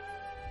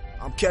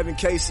I'm Kevin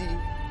Casey.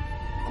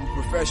 I'm a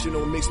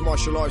professional mixed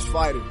martial arts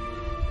fighter.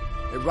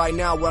 And right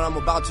now what I'm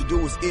about to do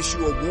is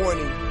issue a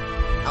warning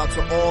out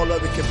to all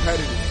other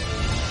competitors.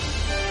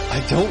 I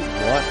don't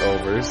want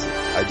overs.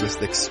 I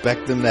just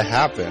expect them to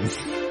happen.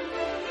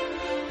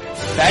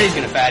 Fatty's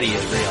gonna fatty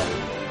is real.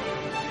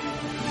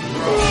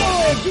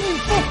 Oh, give me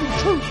fucking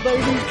truth,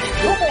 baby.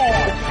 Come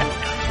on.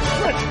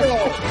 Let's go.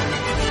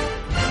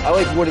 I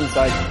like wood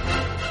inside.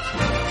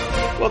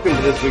 Welcome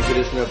to this week's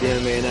edition of the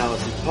MMA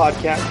Analysis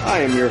podcast. I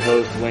am your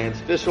host, Lance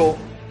Fishel.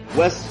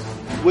 Wes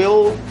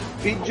will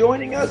be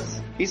joining us.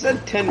 He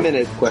said 10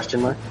 minutes.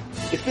 Question mark?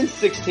 It's been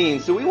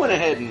 16, so we went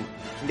ahead and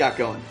got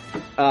going.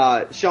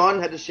 Sean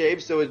had to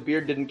shave so his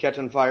beard didn't catch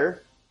on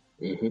fire.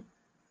 Mm-hmm.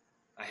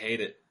 I hate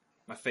it.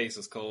 My face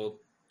is cold.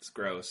 It's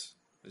gross.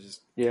 It's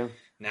just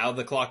Now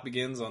the clock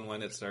begins on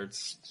when it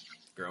starts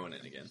growing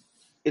in again.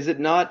 Is it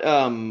not?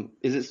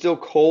 Is it still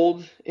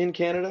cold in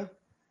Canada?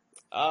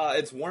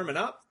 It's warming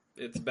up.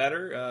 It's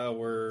better.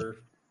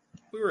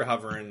 We were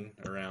hovering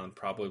around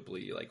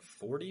probably like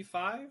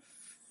 45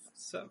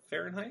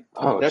 Fahrenheit.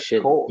 Oh, that's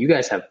shit! Cold. You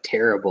guys have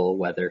terrible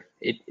weather.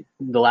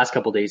 The last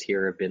couple days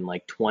here have been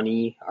like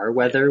 20 our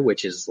weather,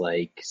 which is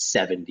like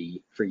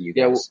 70 for you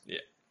guys.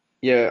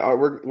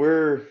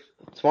 We're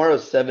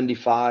tomorrow's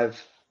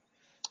 75.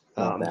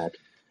 Not bad.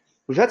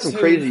 We've had some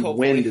crazy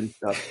wind and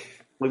stuff.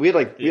 We had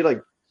like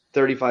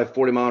 35,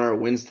 40 mile an hour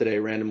winds today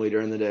randomly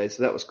during the day,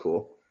 so that was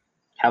cool.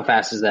 How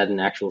fast is that in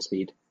actual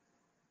speed?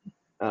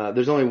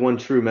 There's only one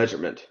true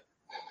measurement.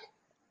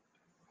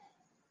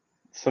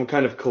 Some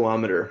kind of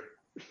kilometer.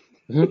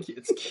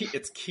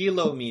 It's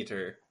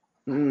kilometer.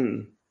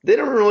 They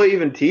don't really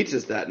even teach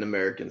us that in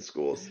American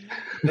schools.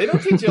 They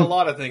don't teach you a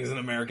lot of things in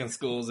American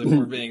schools, if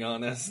we're being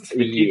honest.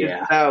 They teach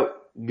us about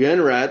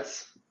gun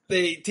rats.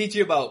 They teach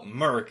you about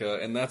America,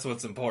 and that's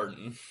what's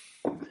important.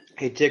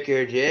 Hey, take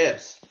care of your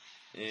ass.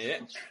 Yeah.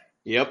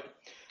 Yep.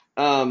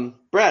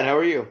 Brad, how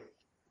are you?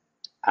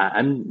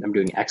 I'm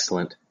doing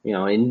excellent. You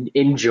know,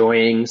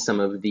 enjoying some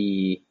of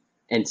the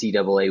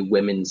NCAA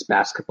women's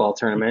basketball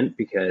tournament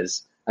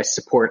because I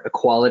support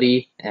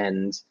equality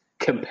and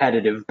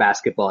competitive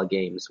basketball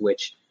games,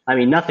 which, I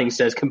mean, nothing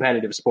says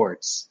competitive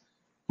sports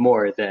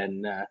more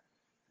than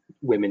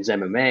women's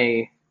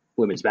MMA,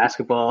 women's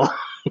basketball.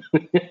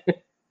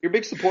 You're a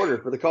big supporter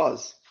for the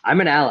cause. I'm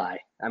an ally.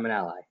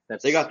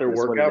 They got their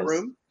workout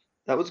room.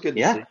 That was good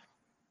to see.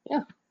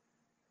 Yeah.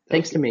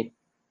 Thanks to me.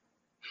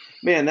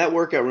 Man, that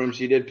workout room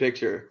she did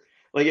picture.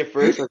 Like at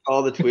first I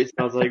saw the tweets and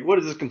I was like, what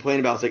is this complaint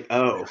about? I was like,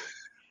 oh.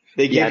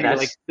 They gave you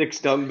like 6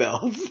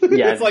 dumbbells.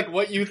 Yeah, it's like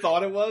what you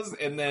thought it was,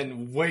 and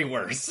then way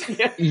worse.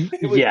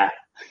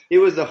 It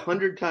was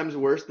 100 times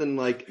worse than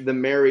like the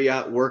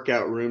Marriott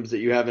workout rooms that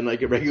you have in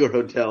like regular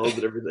hotels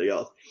and everything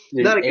else.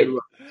 Not a good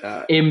look.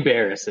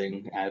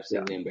 Embarrassing,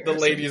 absolutely embarrassing. The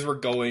ladies were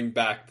going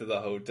back to the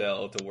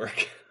hotel to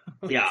work.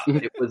 Yeah,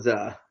 it was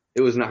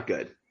not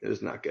good. It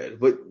was not good.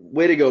 But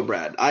way to go,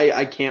 Brad.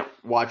 I can't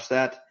watch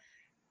that.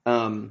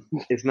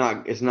 It's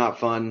not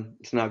fun.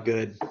 It's not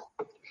good.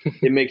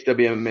 It makes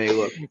WMA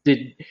look.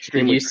 Did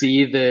you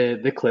see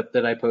the clip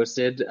that I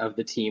posted of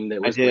the team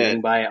that was winning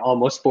by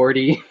almost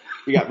 40?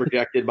 We got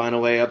rejected by a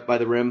layup by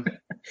the rim.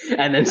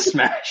 And then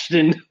smashed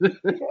into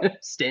the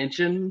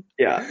stanchion.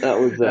 Yeah, that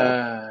was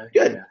good.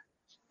 Yeah.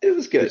 It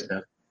was good.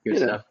 Good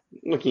stuff.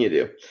 What can you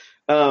do?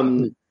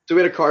 So we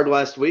had a card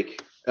last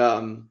week.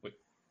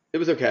 It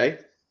was okay.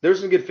 There were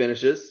some good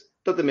finishes.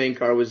 Thought the main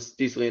card was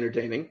decently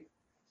entertaining.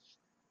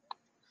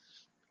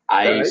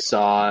 I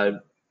saw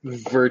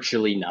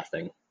virtually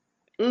nothing.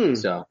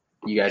 So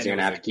you guys are going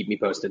to have to keep me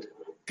posted.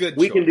 Good.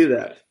 We can do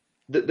that.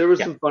 There was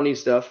some funny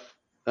stuff.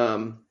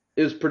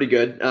 It was pretty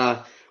good.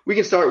 We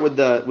can start with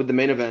the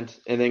main event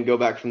and then go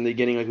back from the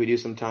beginning like we do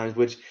sometimes,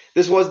 which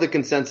this was the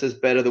consensus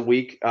bet of the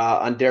week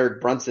on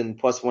Derek Brunson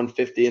plus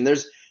 150. And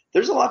there's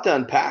a lot to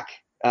unpack.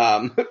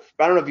 I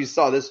don't know if you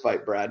saw this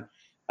fight, Brad,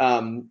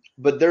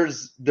 but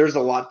there's a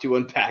lot to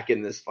unpack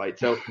in this fight.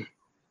 So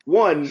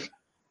one,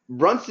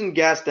 Brunson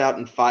gassed out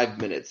in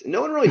 5 minutes. No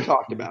one really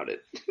talked about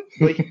it.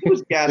 Like he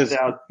was gassed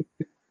out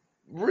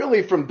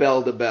really from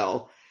bell to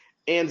bell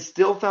and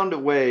still found a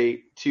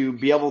way to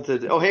be able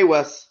to, oh, hey,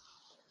 Wes,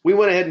 we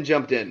went ahead and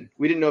jumped in.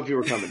 We didn't know if you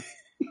were coming.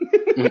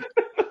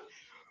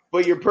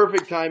 But your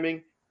perfect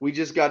timing, we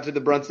just got to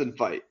the Brunson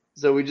fight.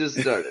 So we just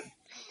started.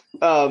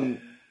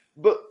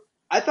 But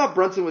I thought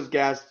Brunson was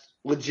gassed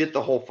legit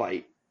the whole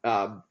fight.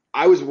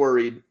 I was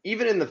worried,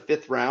 even in the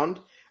 5th round,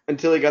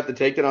 until he got the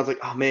takedown. I was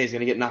like, oh, man, he's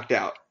going to get knocked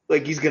out.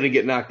 Like, he's going to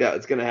get knocked out.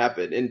 It's going to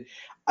happen. And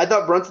I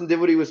thought Brunson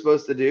did what he was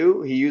supposed to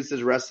do. He used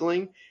his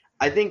wrestling.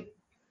 I think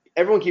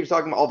everyone keeps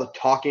talking about all the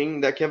talking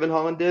that Kevin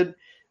Holland did.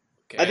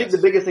 I think the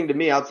biggest thing to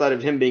me, outside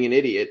of him being an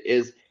idiot,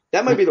 is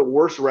that might be the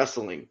worst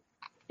wrestling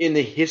in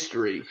the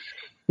history.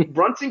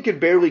 Brunson could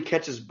barely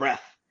catch his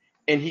breath,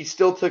 and he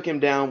still took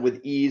him down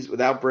with ease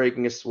without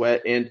breaking a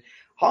sweat. And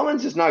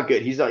Holland's just not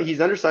good. He's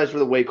undersized for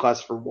the weight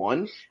class for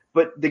one,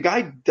 but the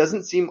guy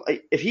doesn't seem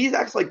like – if he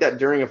acts like that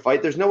during a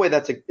fight, there's no way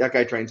that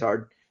guy trains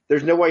hard.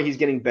 There's no way he's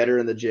getting better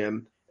in the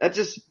gym.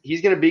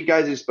 He's going to beat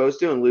guys he's supposed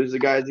to and lose the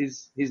guys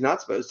he's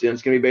not supposed to, and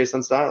it's going to be based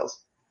on styles.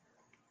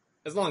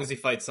 as long as he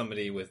fights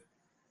somebody with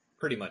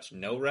pretty much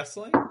no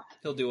wrestling,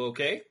 he'll do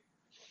okay.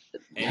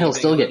 He'll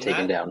still get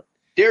taken down.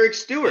 Derek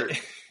Stewart.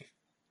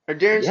 Or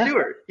Darren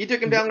Stewart. He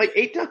took him down like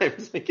 8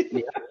 times.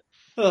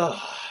 I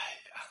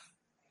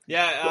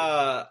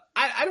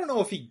don't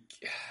know if he...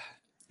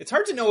 It's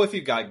hard to know if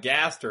he got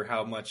gassed or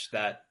how much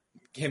that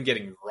him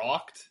getting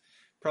rocked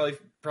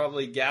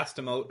probably gassed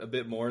him out a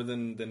bit more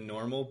than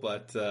normal,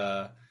 but...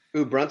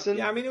 Brunson?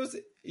 Yeah, I mean, it was...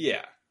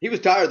 Yeah. He was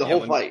tired the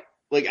whole fight.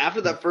 Like,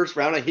 after that first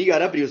round, he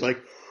got up and he was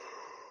like...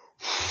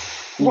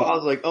 Well, I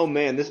was like, oh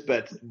man, this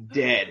bet's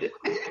dead.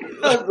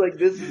 I was like,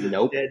 this is a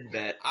dead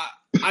bet.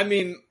 I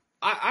mean,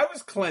 I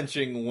was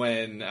clenching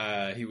when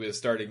he was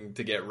starting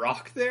to get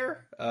rocked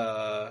there.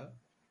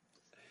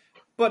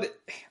 But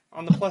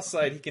on the plus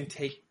side, he can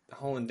take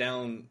Holland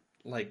down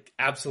like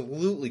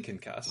absolutely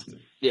concussed.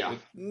 Yeah.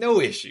 With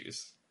no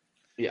issues.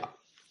 Yeah.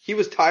 He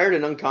was tired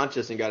and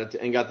unconscious and got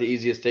the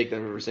easiest take that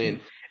I've ever seen.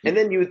 And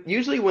then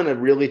usually when a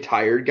really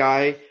tired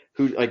guy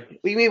who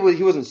he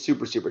wasn't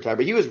super tired,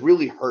 but he was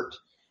really hurt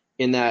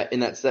in that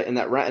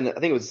round. I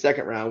think it was the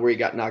second round where he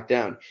got knocked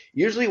down.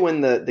 Usually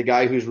when the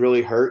guy who's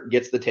really hurt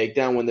gets the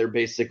takedown when they're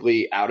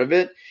basically out of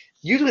it,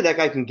 usually that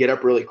guy can get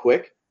up really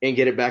quick and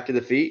get it back to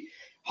the feet.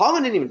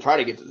 Holland didn't even try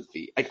to get to the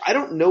feet. Like, I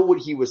don't know what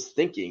he was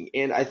thinking.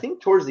 And I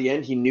think towards the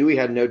end he knew he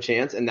had no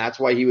chance, and that's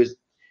why he was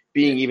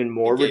being even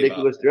more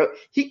ridiculous throughout.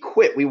 He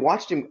quit. We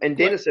watched him, and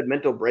Dana said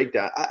mental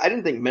breakdown. I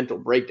didn't think mental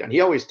breakdown.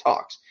 He always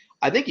talks.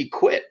 I think he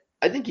quit.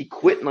 I think he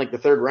quit in like the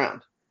third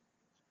round.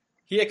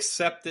 He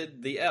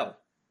accepted the L.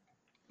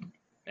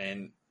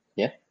 And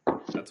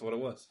that's what it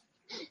was.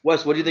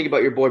 Wes, what do you think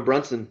about your boy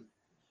Brunson?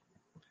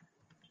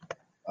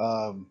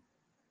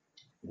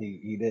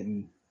 He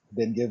didn't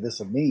give this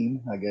a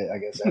meme. I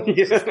guess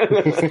that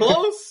was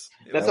close.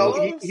 That's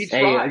all he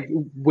tried. Hey,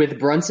 with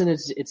Brunson,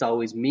 it's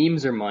always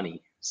memes or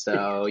money.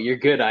 So you're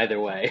good either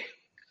way.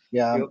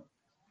 Yeah. I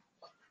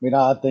mean,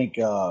 I think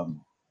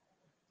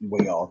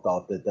we all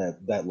thought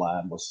that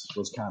line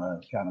was kind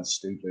of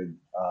stupid.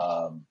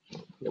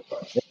 It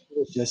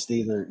was just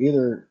either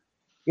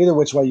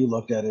which way you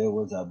looked at it, it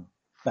was a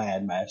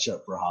bad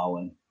matchup for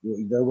Holland.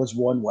 There was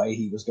one way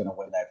he was going to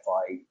win that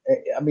fight.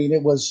 I mean, I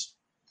want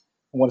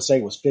to say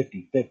it was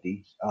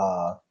 50-50.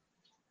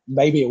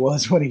 Maybe it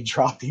was when he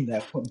dropped him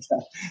that one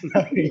time.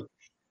 I mean,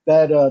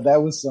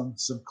 that was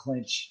some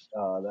clinch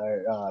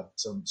there,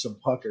 some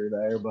pucker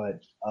there.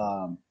 But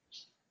I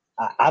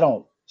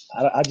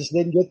just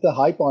didn't get the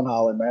hype on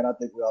Holland, man. I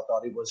think we all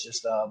thought he was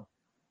just a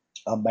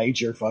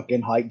major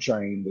fucking hype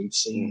train. We've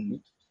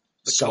seen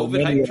the so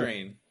COVID many hype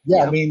train.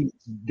 Yeah, I mean,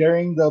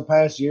 during the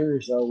past year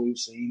or so, we've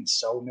seen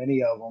so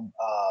many of them.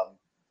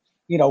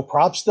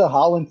 Props to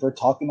Holland for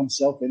talking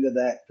himself into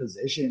that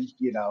position,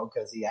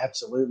 because he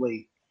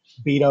absolutely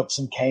beat up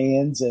some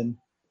cans and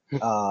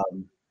how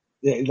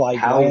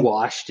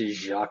washed is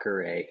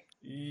Jacare?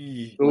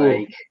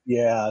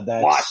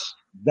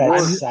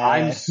 That's sad.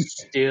 I'm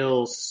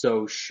still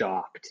so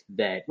shocked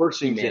that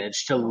he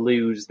managed to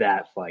lose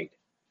that fight.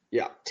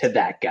 Yeah, to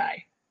that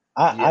guy.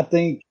 I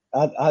think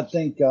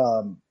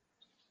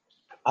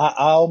I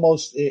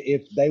almost,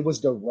 if they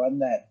was to run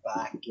that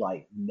back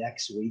like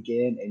next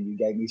weekend and you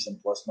gave me some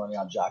plus money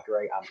on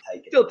Jacare, I'm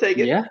taking it. Still take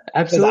it. Yeah,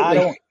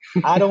 absolutely.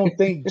 I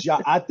think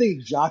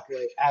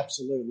Jacare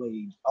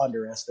absolutely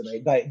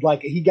underestimated.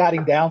 Like, he got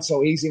him down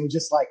so easy and was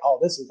just like, oh,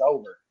 this is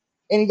over.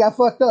 And he got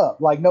fucked up.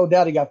 Like, no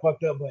doubt he got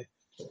fucked up, but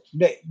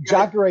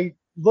Jacare,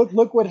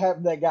 look what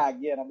happened to that guy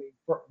again. I mean,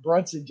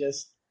 Brunson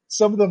just,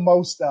 some of the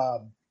most,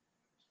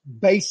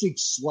 basic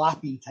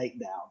sloppy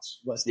takedowns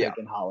was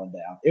taking Holland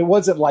down. It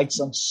wasn't like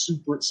some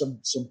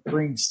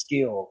supreme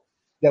skill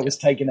that was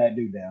taking that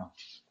dude down.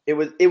 It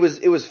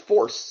was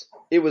force.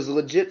 It was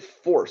legit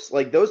force.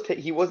 Like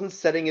he wasn't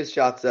setting his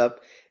shots up.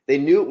 They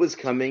knew it was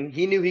coming.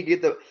 He knew he'd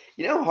get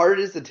you know how hard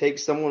it is to take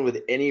someone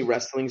with any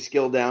wrestling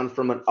skill down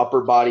from an upper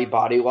body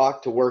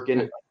lock to work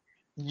in.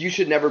 You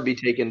should never be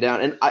taken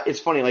down. And it's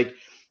funny, like,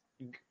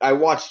 I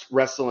watched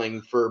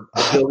wrestling for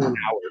a billion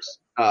hours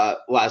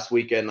last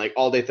weekend, like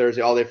all day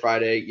Thursday, all day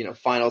Friday,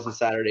 finals on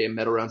Saturday and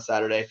medal round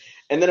Saturday.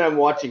 And then I'm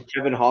watching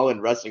Kevin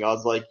Holland wrestling. I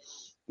was like,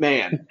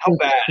 man, how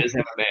bad is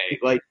MMA?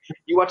 Like,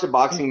 you watch a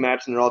boxing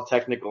match and they're all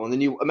technical. And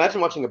then you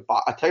imagine watching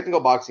a technical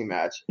boxing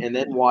match and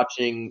then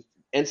watching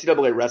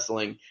NCAA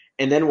wrestling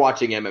and then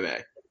watching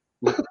MMA.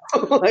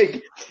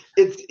 Like,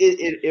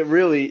 it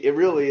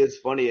really is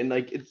funny. And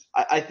like,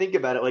 I think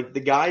about it, like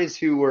the guys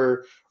who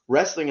were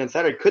wrestling on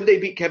Saturday, could they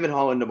beat Kevin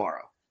Holland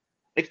tomorrow?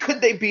 Like,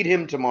 could they beat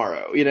him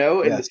tomorrow?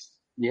 And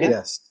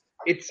Yes.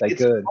 It's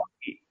good.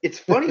 It's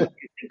funny when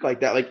you think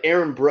like that, like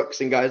Aaron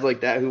Brooks and guys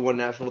like that who won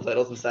national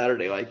titles on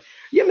Saturday. Like,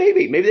 yeah,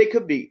 maybe they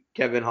could beat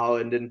Kevin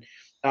Holland. And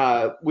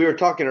we were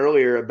talking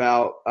earlier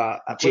about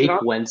Jake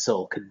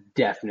Wenzel could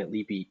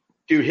definitely beat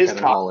his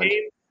Kevin top Holland.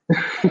 game.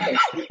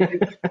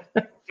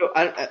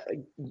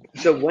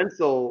 So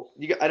Wenzel,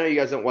 I know you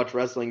guys don't watch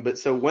wrestling, but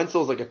so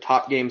Wenzel's like a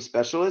top game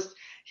specialist.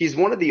 He's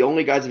one of the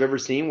only guys I've ever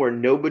seen where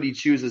nobody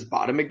chooses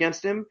bottom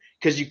against him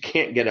because you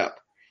can't get up.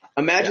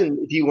 Imagine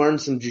if you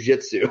learned some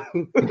jiu-jitsu,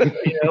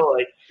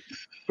 like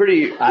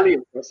pretty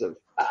impressive.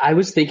 I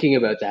was thinking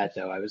about that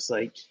though. I was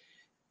like,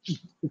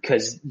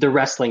 because the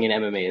wrestling in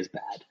MMA is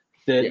bad.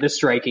 The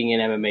striking in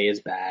MMA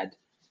is bad.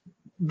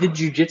 The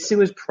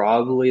jiu-jitsu is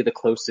probably the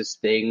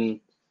closest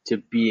thing to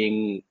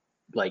being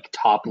like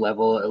top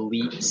level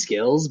elite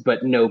skills,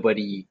 but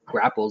nobody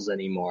grapples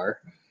anymore.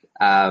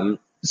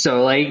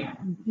 So like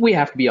we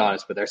have to be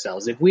honest with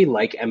ourselves. If we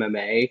like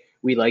MMA,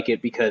 we like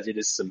it because it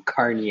is some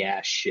carny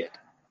ass shit.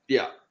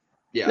 Yeah.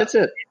 That's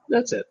it.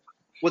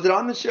 Was it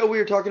on the show we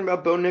were talking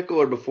about Bo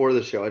Nickel or before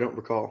the show? I don't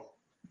recall.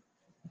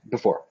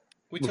 Before.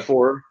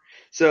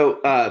 So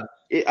I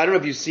don't know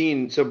if you've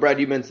seen. So Brad,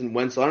 you mentioned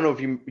Wenzel. I don't know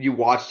if you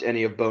watched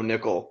any of Bo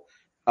Nickel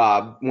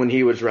when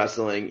he was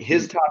wrestling.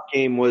 His top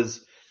game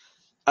was.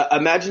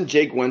 Imagine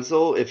Jake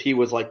Wenzel if he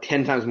was like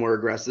 10 times more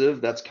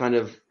aggressive. That's kind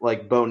of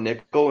like Bo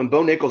Nickel. And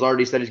Bo Nickel's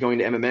already said he's going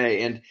to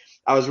MMA. And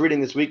I was reading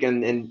this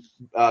weekend, and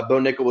Bo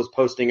Nickel was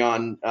posting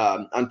on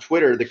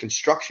Twitter the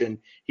construction.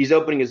 He's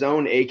opening his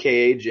own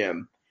AKA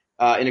gym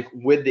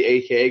with the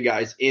AKA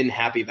guys in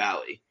Happy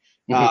Valley,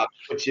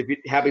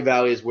 Happy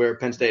Valley is where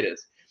Penn State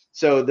is.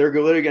 So they're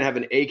literally going to have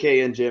an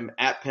AKN gym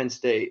at Penn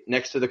State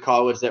next to the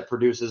college that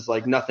produces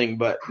like nothing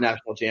but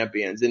national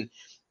champions. And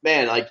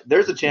man, like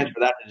there's a chance for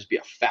that to just be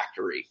a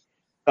factory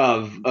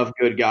of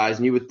good guys.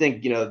 And you would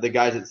think, the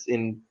guys that's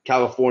in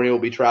California will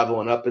be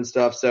traveling up and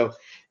stuff. So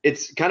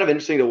it's kind of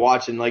interesting to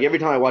watch. And like every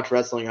time I watch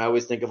wrestling, I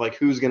always think of like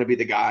who's going to be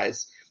the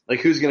guys, like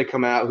who's going to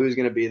come out, who's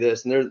going to be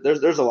this. And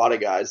there's a lot of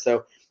guys. So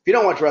if you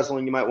don't watch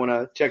wrestling, you might want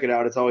to check it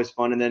out. It's always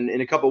fun. And then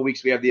in a couple of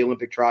weeks, we have the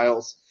Olympic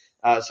trials.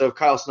 So if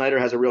Kyle Snyder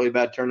has a really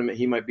bad tournament,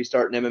 he might be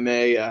starting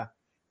MMA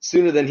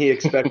sooner than he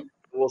expected.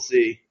 We'll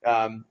see.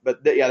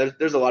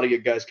 There's a lot of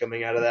good guys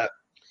coming out of that.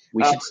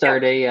 We should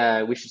start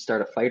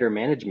a fighter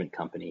management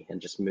company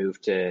and just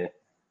move to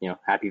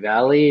Happy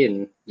Valley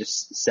and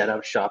just set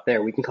up shop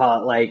there. We can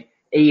call it like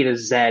A to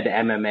Z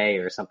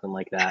MMA or something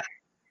like that.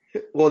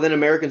 Well, then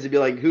Americans would be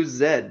like, "Who's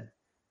Zed?"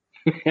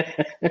 I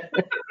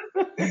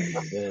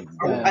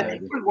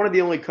think we're one of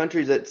the only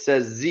countries that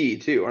says Z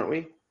too, aren't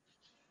we?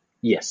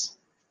 Yes.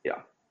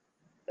 Yeah.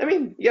 I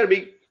mean, you got to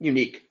be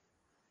unique.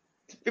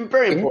 It's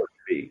very important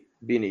to be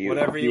being a unique.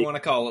 Whatever you want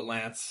to call it,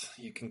 Lance,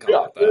 you can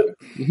call it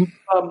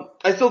that.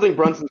 I still think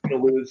Brunson's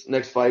going to lose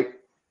next fight.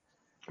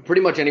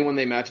 Pretty much anyone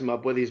they match him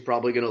up with, he's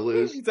probably going to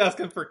lose. He's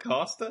asking for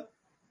Costa?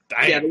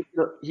 Dang.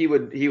 Yeah, he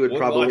would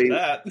probably.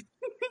 That.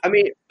 I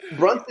mean,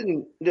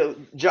 Brunson, you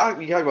talk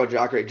about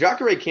Jacare.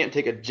 Jacare can't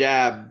take a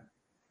jab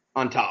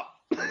on top.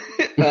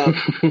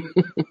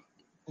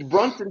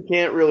 Brunson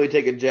can't really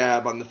take a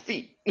jab on the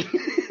feet.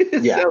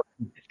 Yeah. So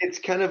it's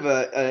kind of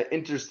a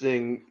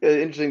interesting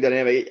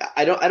dynamic.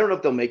 I don't know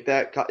if they'll make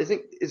that.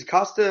 Is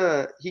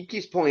Costa? He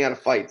keeps pulling out of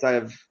fights. I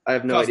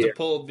have no idea. Costa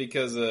pulled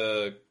because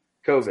of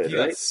COVID. He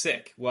got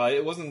sick. Well,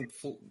 it wasn't.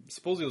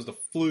 Supposedly it was the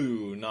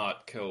flu,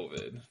 not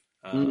COVID.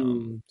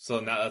 So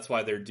now that's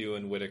why they're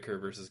doing Whitaker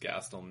versus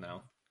Gastelum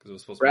now, because it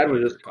was supposed to be Brad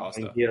was just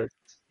Costa.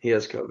 He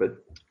has COVID.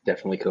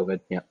 Definitely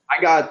COVID. Yeah.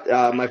 I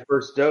got my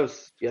first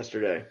dose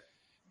yesterday.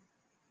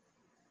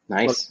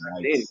 Nice.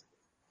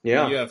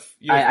 Yeah. You have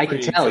I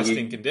can tell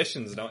existing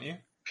conditions, don't you?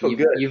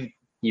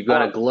 You've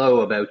got a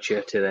glow about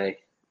you today.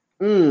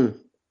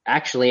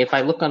 Actually, if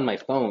I look on my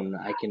phone,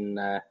 I can.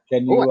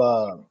 Can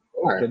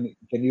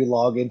you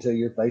log into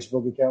your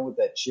Facebook account with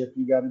that chip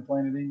you got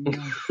implanted in you?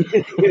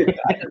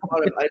 I just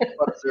bought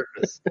a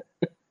Surface.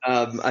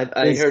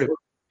 I heard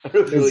it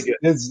was really good.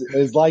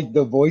 It's like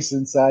the voice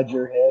inside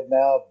your head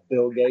now,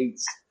 Bill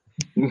Gates.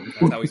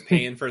 That's how he's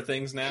paying for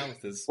things now.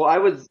 With his... Well, I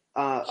was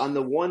on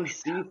the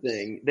 1C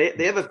thing.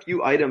 They have a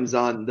few items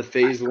on the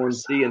Phase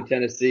 1C in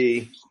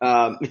Tennessee.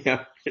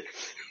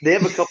 They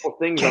have a couple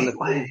things on the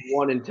Phase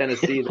 1 in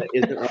Tennessee that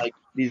isn't like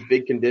these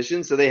big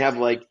conditions. So they have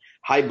like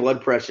high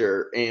blood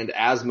pressure and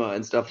asthma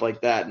and stuff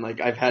like that. And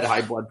like I've had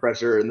high blood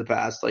pressure in the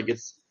past. Like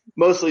it's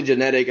mostly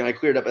genetic, and I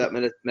cleared up that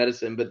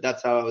medicine. But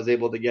that's how I was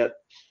able to get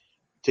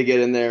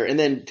in there. And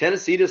then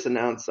Tennessee just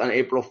announced on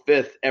April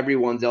 5th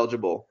everyone's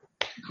eligible,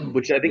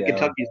 which I think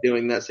Kentucky's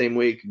doing that same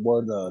week.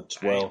 We're the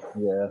 12th.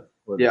 Yeah.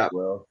 We're the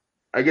 12th.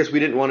 I guess we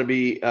didn't want to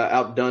be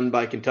outdone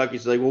by Kentucky.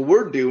 So like, well,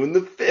 we're doing the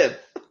 5th.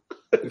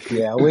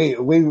 Yeah,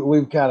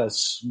 we've kind of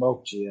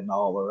smoked you and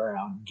all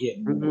around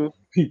getting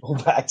people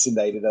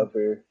vaccinated up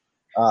here.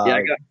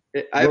 I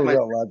have my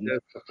second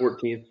dose the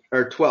 14th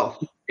or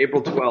 12th,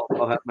 April 12th.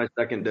 I'll have my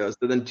second dose.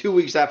 So then 2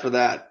 weeks after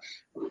that,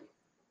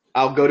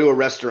 I'll go to a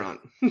restaurant.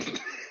 I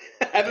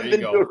haven't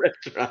been to a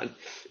restaurant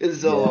in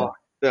so long.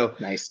 So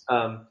nice.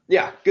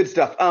 Good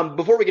stuff.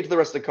 Before we get to the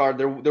rest of the card,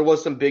 there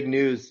was some big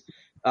news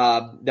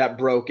that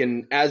broke,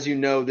 and as you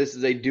know, this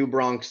is a Do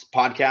Bronx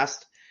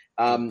podcast.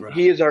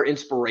 He is our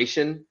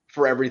inspiration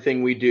for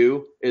everything we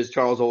do. Is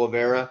Charles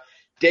Oliveira,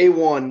 day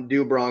one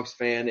Do Bronx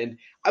fan, and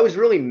I was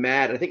really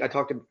mad. I think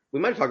we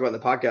might have talked about in the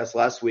podcast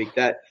last week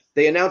that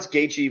they announced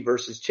Gaethje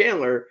versus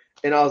Chandler,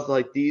 and I was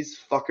like, these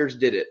fuckers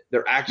did it.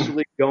 They're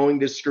actually going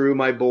to screw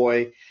my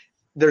boy.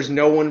 There's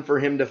no one for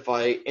him to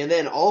fight. And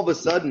then all of a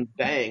sudden,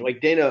 bang, like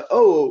Dana,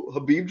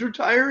 Habib's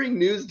retiring,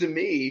 news to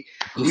me.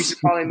 We should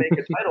probably make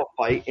a title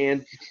fight.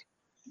 And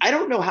I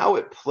don't know how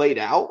it played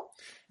out,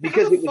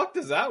 Because how the fuck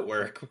does that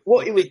work? Well,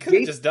 it was they could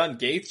have just done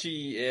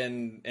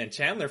Gaethje and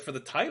Chandler for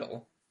the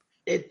title.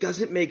 It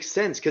doesn't make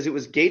sense because it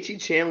was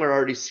Gaethje Chandler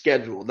already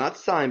scheduled, not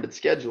signed but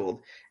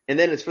scheduled, and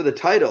then it's for the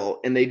title,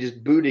 and they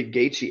just booted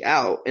Gaethje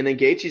out, and then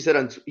Gaethje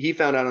said he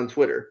found out on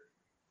Twitter,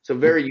 so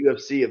very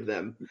UFC of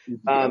them,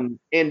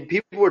 and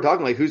people were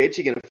talking like, who's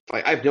Gaethje going to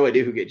fight? I have no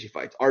idea who Gaethje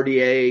fights.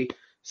 RDA,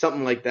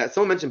 something like that.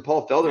 Someone mentioned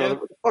Paul Felder. Yeah. I was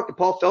like, what the fuck did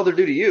Paul Felder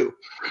do to you?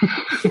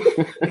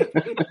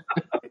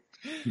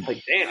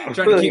 Like, damn,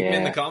 trying to keep him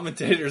in the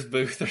commentator's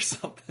booth or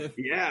something.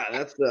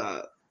 Yeah,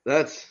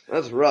 that's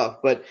rough.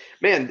 But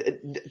man,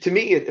 to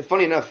me,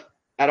 funny enough,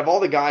 out of all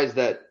the guys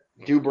that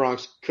Do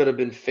Bronx could have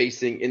been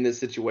facing in this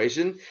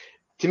situation,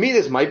 to me,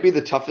 this might be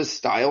the toughest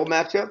style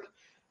matchup.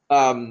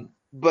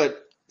 But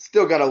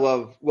still gotta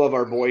love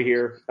our boy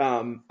here.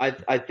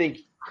 I think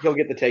he'll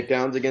get the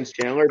takedowns against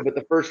Chandler, but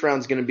the first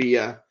round's going to be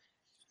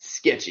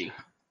sketchy.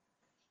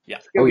 Yeah.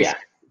 Oh yeah.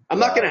 I'm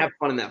not going to have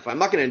fun in that fight. I'm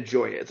not going to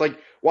enjoy it. It's like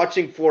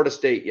watching Florida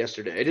State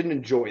yesterday. I didn't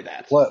enjoy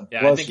that.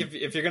 I think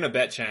if you're going to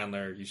bet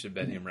Chandler, you should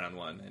bet him round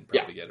one and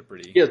probably get a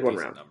pretty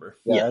decent number.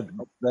 Yeah,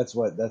 that's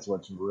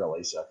what's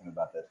really sucking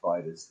about that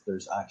fight is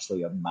there's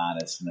actually a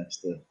minus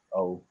next to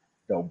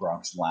Do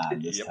Bronx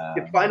line this time.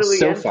 It finally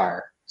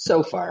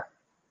so far.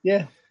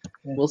 Yeah.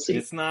 We'll see.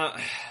 It's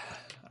not.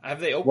 Have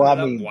they opened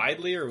it up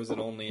widely, or was it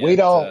only? We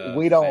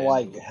don't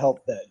like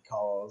help that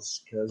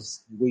cause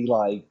because we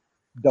like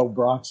Do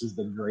Bronx is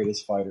the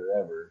greatest fighter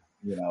ever.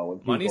 You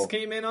know, money's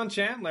came in on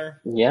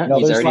Chandler. Yeah,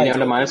 he's already down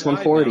to minus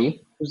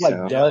 140. There's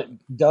like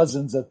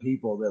dozens of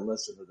people that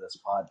listen to this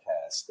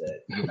podcast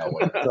that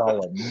are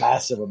throwing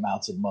massive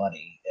amounts of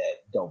money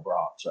at Do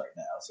Bronx right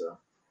now. So.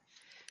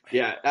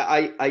 Yeah,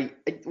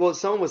 well,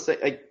 someone was saying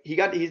like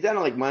he's down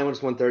to like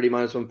minus 130,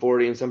 minus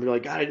 140, and some people are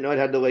like, God, I didn't know I'd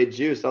had to lay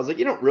juice. I was like,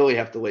 you don't really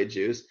have to lay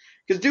juice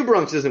because Do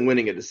Bronx isn't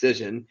winning a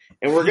decision,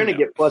 and we're going to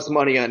get plus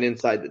money on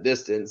inside the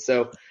distance.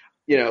 So,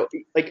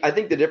 like I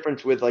think the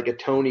difference with like a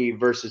Tony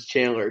versus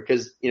Chandler,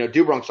 because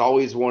Do Bronx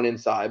always won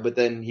inside, but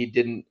then he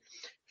didn't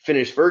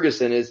finish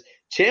Ferguson. Is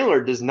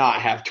Chandler does not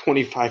have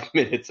 25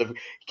 minutes of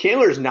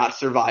Chandler's not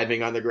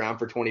surviving on the ground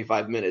for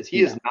 25 minutes.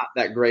 He is not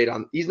that great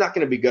he's not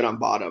going to be good on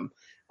bottom.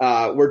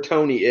 Where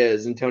Tony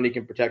is, and Tony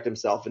can protect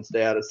himself and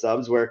stay out of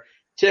subs, where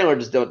Chandler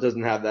just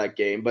doesn't have that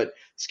game. But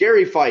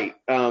scary fight.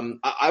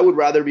 I would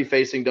rather be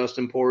facing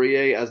Dustin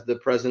Poirier as the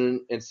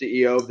president and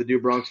CEO of the Do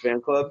Bronx fan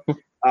club.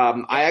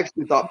 I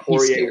actually thought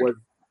Poirier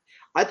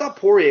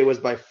was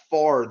by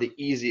far the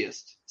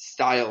easiest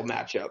style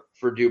matchup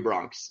for Do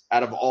Bronx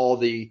out of all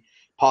the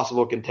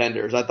possible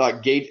contenders. I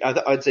thought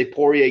I'd say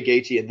Poirier,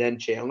 Gaethje, and then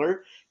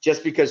Chandler,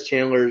 just because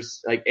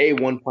Chandler's like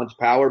one punch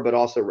power, but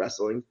also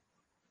wrestling.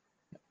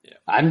 Yeah.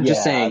 I'm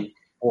just saying,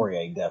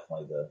 Poirier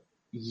definitely the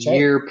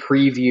year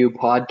preview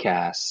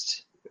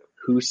podcast.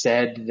 Who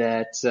said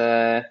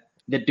that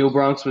Do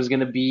Bronx was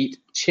going to beat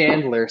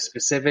Chandler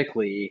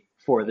specifically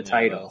for the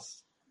title?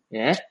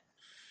 Yeah.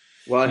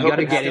 Well, you got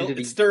to get into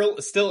it's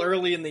still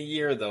early in the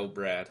year, though,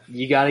 Brad.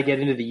 You got to get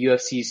into the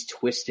UFC's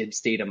twisted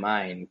state of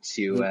mind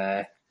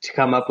to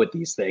come up with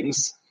these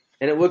things.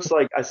 And it looks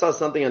like I saw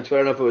something on Twitter.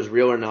 I don't know if it was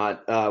real or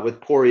not with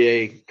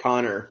Poirier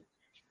Connor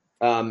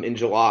in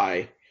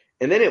July.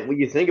 And then when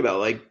you think about it,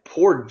 like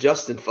poor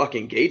Justin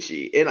fucking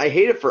Gaethje, and I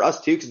hate it for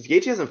us too because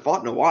Gaethje hasn't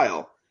fought in a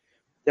while,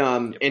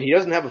 and he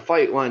doesn't have a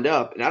fight lined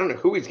up, and I don't know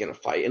who he's going to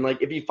fight. And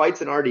like if he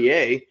fights an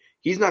RDA,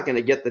 he's not going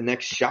to get the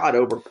next shot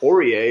over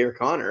Poirier or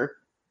Connor.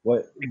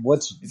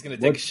 He's going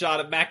to take a shot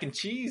at mac and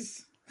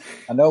cheese.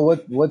 I know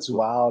what's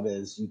wild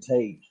is you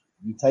take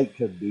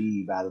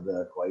Khabib out of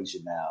the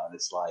equation now, and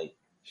it's like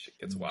shit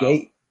gets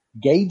wild.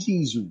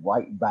 Gaethje's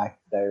right back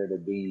there to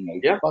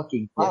being a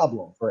fucking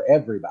problem for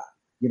everybody.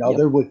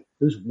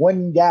 There's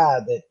one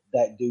guy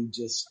that dude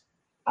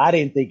I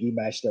didn't think he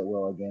matched up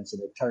well against,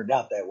 and it turned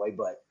out that way.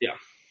 But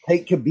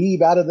take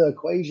Khabib out of the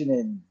equation,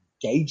 and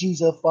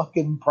Gaethje's a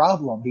fucking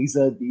problem. He's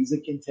a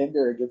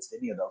contender against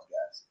any of those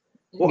guys.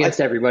 Well,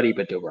 against everybody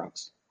but Do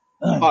Bronx.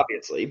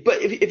 Obviously.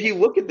 But if you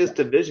look at this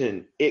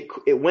division,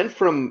 it went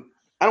from,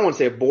 I don't want to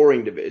say a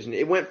boring division.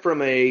 It went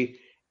from a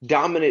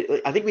dominant,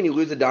 I think when you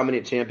lose a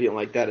dominant champion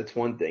like that, it's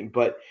one thing.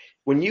 But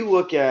when you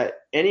look at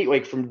any,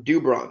 like from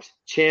Do Bronx,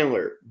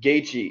 Chandler,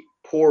 Gaethje,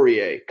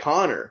 Poirier,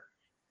 Connor,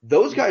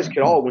 those guys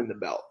could all win the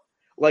belt.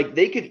 Like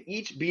they could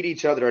each beat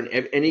each other on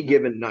any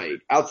given night,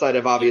 outside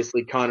of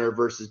obviously Connor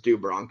versus Do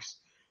Bronx.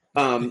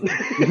 But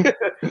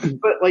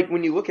like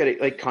when you look at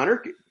it, like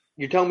Connor,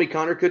 you're telling me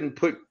Connor couldn't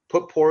put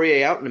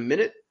Poirier out in a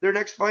minute their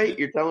next fight?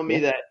 You're telling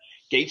me that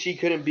Gaethje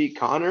couldn't beat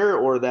Connor,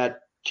 or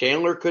that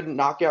Chandler couldn't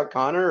knock out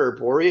Connor or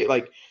Poirier?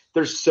 Like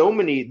there's so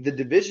many. The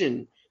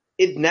division,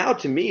 it now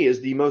to me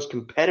is the most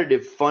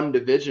competitive, fun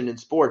division in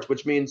sports,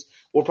 which means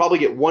we'll probably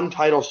get one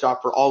title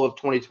shot for all of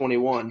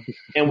 2021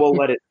 and we'll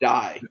let it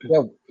die.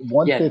 Yeah,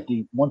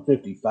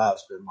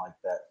 155's been like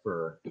that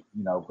for,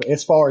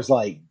 as far as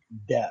like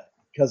depth,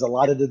 because a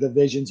lot of the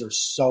divisions are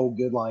so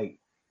good, like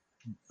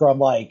from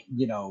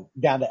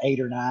down to 8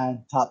 or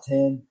 9, top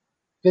 10,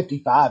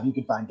 55, you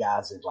can find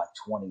guys at like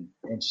 20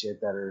 and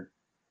shit that are,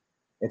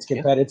 it's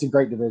competitive. It's a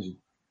great division.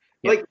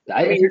 Like,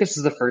 I think this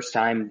is the first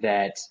time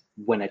that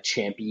when a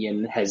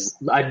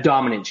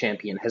dominant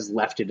champion has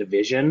left a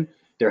division,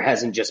 there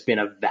hasn't just been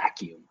a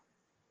vacuum.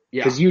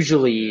 Because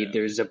usually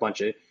there's a bunch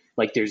of,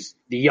 like, there's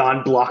the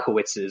Jan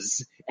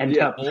Blachowicz end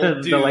up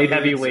the light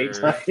heavyweight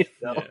title.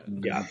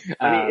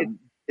 I mean,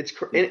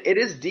 it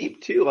is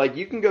deep too. Like,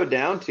 you can go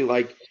down to,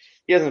 like,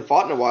 he hasn't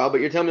fought in a while,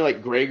 but you're telling me,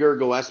 like, Gregor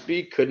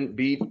Gillespie couldn't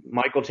beat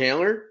Michael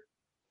Chandler,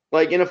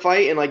 like, in a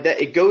fight, and like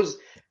that, it goes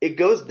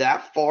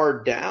that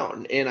far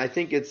down. And I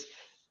think it's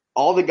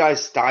all the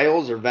guys'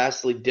 styles are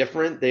vastly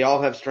different. They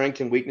all have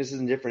strengths and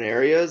weaknesses in different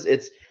areas.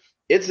 It's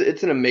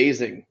an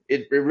amazing.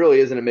 It really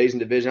is an amazing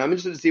division. I'm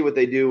interested to see what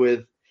they do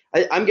with.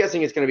 I'm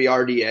guessing it's going to be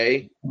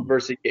RDA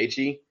versus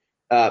Gaethje,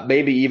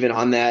 maybe even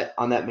on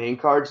that main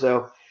card.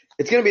 So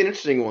it's going to be an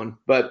interesting one.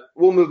 But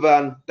we'll move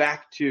on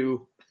back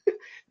to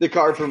the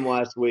card from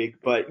last week.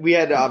 But we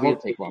had to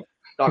obviously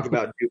talk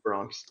about Do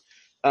Bronx.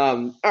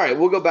 All right,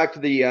 we'll go back to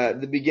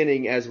the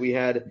beginning, as we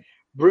had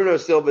Bruno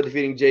Silva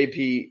defeating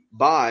JP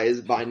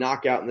Buys by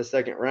knockout in the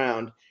second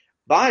round.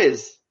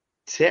 Buys,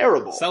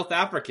 terrible. South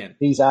African.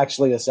 He's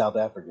actually a South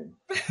African.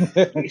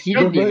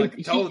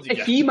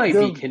 He might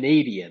be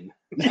Canadian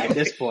at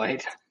this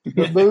point.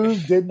 The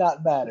move did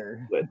not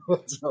matter.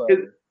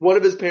 One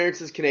of his parents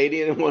is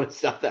Canadian and one is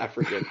South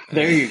African.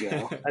 There you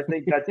go. I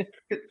think that's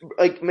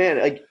like, man,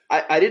 like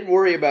I didn't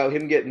worry about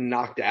him getting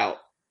knocked out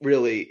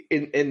really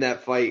in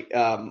that fight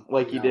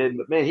he did,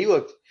 but man, he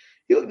looked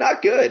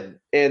not good.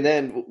 And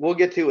then we'll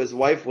get to his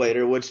wife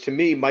later, which to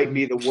me might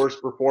be the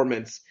worst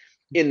performance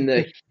in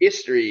the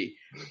history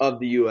of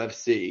the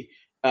UFC.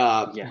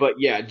 But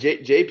yeah,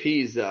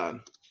 JP's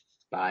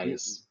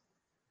Buys.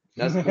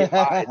 That's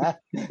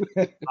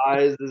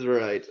Buys is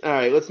right. All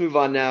right, let's move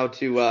on now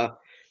to I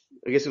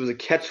guess it was a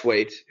catch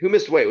weight. Who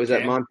missed weight? Was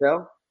that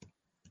Montel?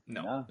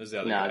 No, it was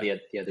the other guy.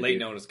 The other late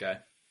notice guy.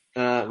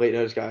 Late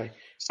notice guy.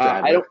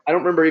 I don't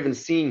remember even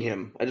seeing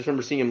him. I just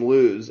remember seeing him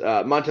lose.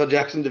 Montel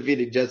Jackson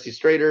defeated Jesse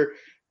Strader.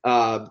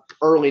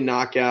 Early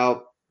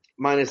knockout,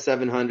 minus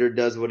 700.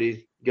 Does what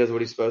he's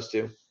supposed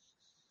to.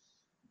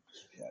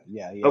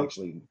 Yeah. He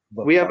actually.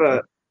 We have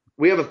a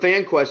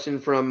fan question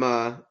from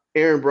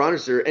Aaron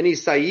Bronner. Any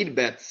Saeed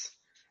bets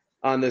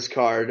on this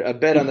card? A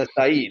bet on the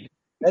Saeed.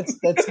 That's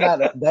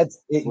not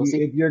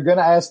if you're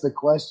gonna ask the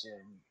question,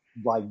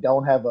 like,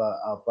 don't have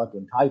a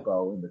fucking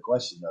typo in the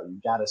question though.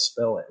 You gotta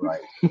spell it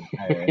right.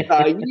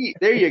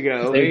 There you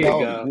go.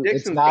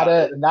 It's not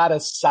a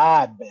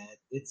side bet.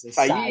 It's a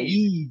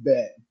Saeed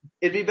bet.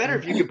 It'd be better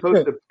if you could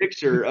post a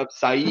picture of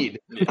Saeed.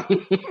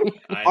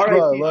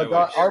 Look,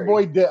 our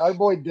boy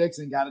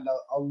Dixon got it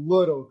a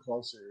little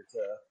closer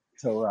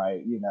to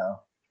right. You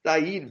know,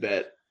 Saeed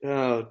bet.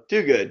 Oh,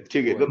 too good.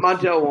 But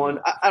Montel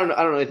won. I don't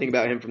know anything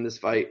about him from this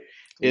fight.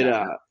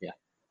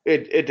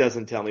 It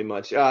doesn't tell me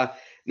much.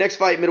 Next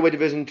fight, middleweight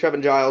division,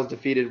 Trevin Giles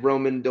defeated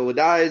Roman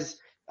Dolidze,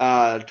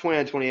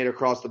 29-28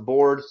 across the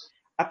board.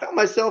 I found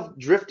myself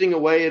drifting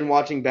away and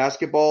watching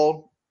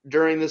basketball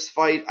during this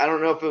fight. I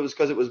don't know if it was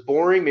because it was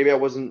boring. Maybe I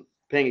wasn't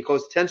paying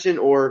close attention,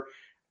 or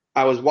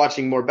I was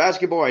watching more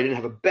basketball. I didn't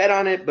have a bet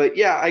on it, but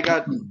yeah, I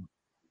got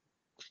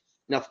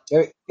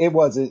nothing. It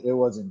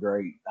wasn't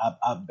great.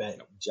 I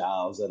bet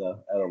Giles at a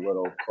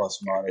little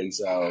plus money.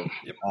 So,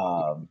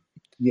 I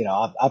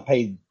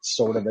paid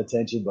sort of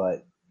attention,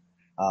 but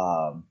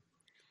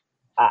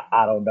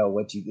I don't know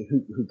what you do.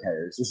 Who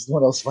cares? This is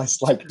one of those fights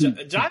like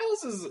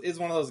Giles is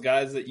one of those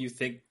guys that you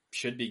think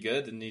should be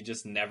good, and he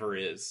just never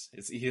is.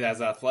 He has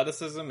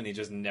athleticism, and he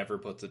just never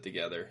puts it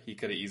together. He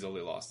could have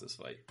easily lost this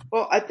fight.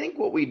 Well, I think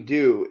what we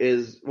do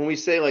is when we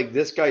say, like,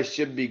 this guy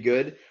should be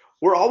good,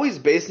 we're always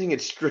basing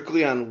it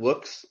strictly on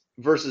looks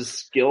versus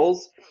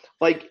skills.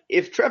 Like,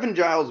 if Trevin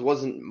Giles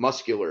wasn't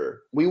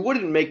muscular, we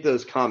wouldn't make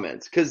those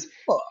comments because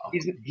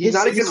he's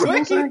not a good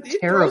wrestler. He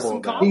throws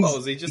some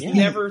combos. He just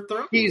never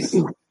throws.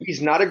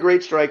 He's not a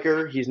great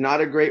striker. He's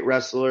not a great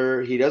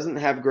wrestler. He doesn't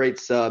have great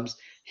subs.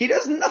 He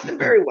does nothing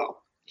very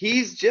well.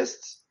 He's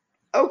just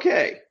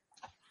okay.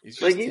 He's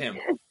just him.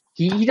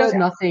 He does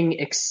nothing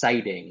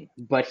exciting,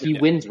 but he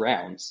wins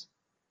rounds.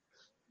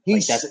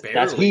 That's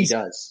what he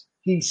does.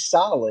 He's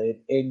solid,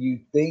 and you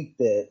think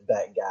that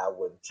guy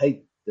would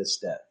take the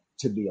step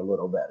to be a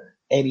little better,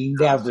 and he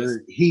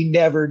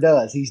never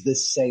does. He's the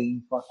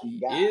same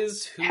fucking guy.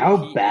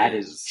 How bad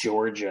is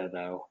Georgia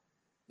though?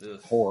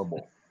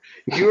 Horrible.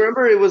 Do you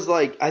remember? It was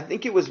like, I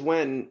think it was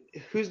when,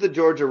 who's the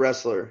Georgia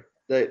wrestler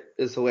that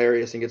is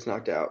hilarious and gets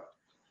knocked out?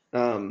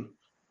 That's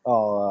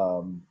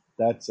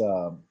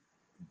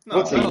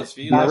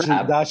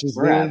Dash's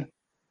Lee.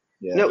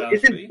 Yeah. No,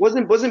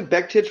 wasn't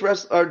Bektic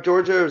wrestler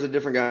Georgia, or was it a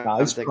different guy?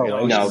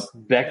 No,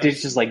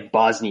 Bektic is like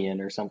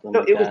Bosnian or something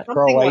like that.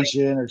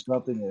 Croatian or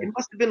something. Yeah. It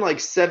must have been like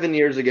 7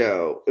 years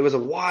ago. It was a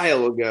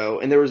while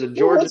ago, and there was a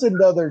Georgia. What's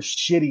another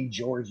shitty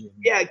Georgian?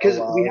 Yeah, because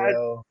we had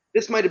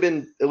this might have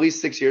been at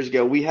least 6 years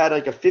ago. We had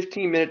like a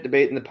 15-minute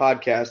debate in the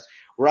podcast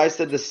where I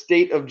said the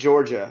state of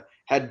Georgia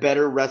had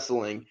better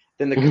wrestling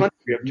than the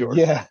country of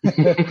Georgia.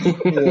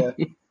 Yeah.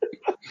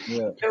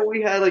 And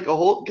we had like a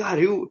whole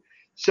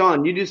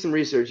Sean, you do some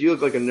research. You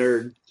look like a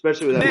nerd,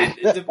 especially with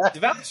that.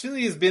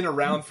 Dvalishvili has been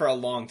around for a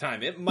long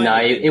time. It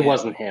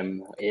wasn't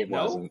him. It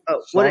wasn't.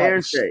 What did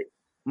Aaron say?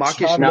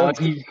 Mockish No,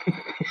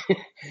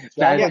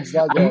 that looks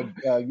like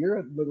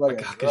you look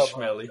like a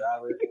Schmelly.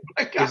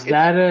 Is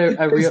that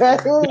a real?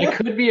 That It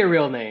could be a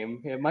real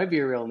name. It might be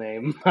a real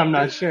name. I'm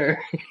not sure.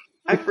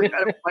 I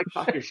forgot about my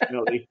Cockish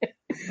Schmelly.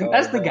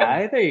 That's the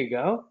guy. There you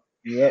go.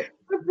 Yep.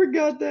 I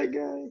forgot that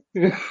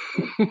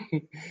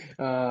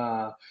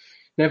guy.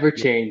 Never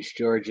change,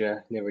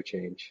 Georgia. Never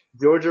change.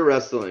 Georgia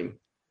wrestling.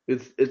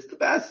 It's the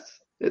best.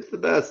 It's the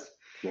best.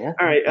 Yeah.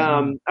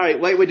 All right.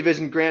 Lightweight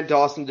division. Grant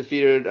Dawson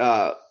defeated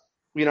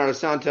Leonardo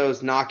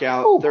Santos,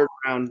 knockout, third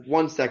round,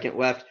 1 second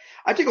left.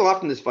 I took a lot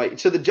from this fight.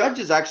 So the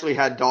judges actually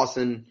had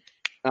Dawson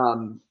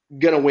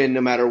gonna win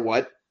no matter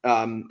what.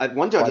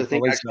 One judge I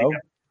think actually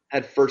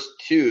had first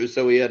two,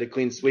 so he had a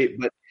clean sweep.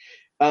 But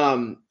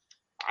I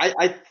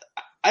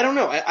don't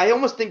know. I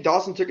almost think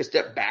Dawson took a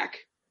step back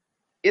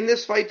in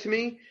this fight to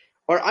me.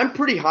 Or I'm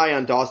pretty high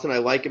on Dawson. I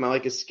like him. I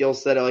like his skill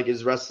set. I like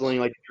his wrestling,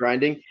 I like his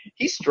grinding.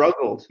 He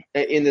struggled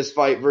in this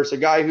fight versus a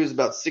guy who's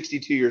about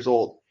 62 years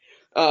old.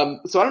 So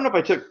I don't know if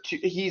I took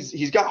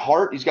he's got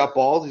heart, he's got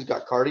balls, he's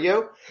got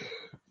cardio,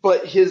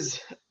 but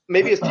his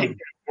takedown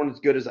weren't as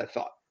good as I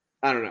thought.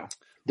 I don't know.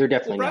 They're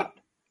definitely not.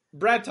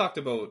 Brad talked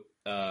about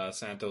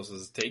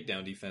Santos's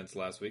takedown defense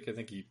last week. I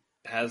think he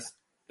has,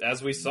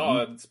 as we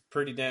saw, it's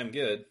pretty damn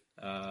good.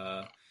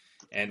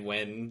 And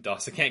when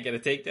Dawson can't get a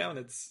takedown,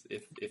 it's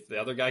if the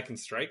other guy can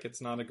strike,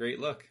 it's not a great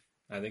look.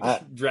 I think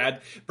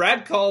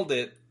Brad called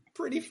it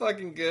pretty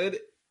fucking good,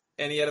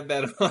 and he had a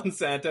bet on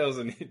Santos,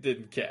 and he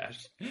didn't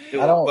cash.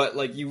 But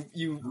like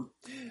you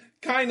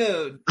kind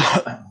of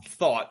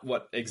thought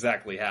what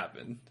exactly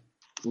happened.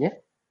 Yeah,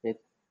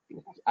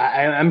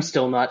 I'm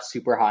still not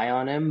super high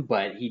on him,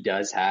 but he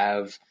does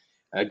have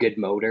a good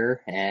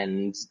motor,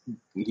 and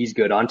he's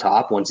good on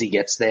top once he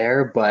gets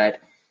there, but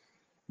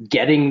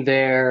getting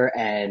there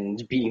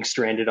and being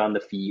stranded on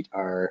the feet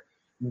are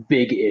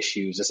big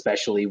issues,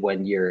 especially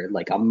when you're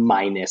like a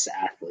minus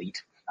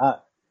athlete.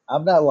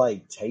 I'm not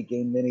like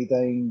taking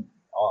anything,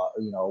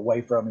 away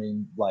from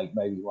him, like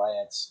maybe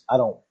Lance. I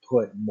don't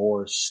put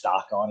more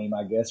stock on him,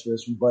 I guess, for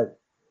this one, but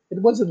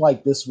it wasn't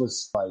like this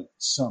was like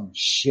some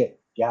shit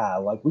guy.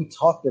 Like we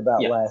talked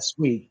about last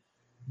week.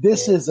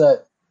 This is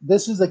a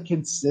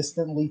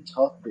consistently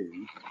tough dude.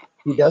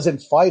 He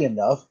doesn't fight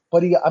enough,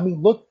 but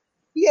look,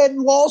 he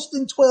hadn't lost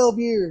in 12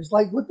 years.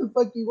 Like, what the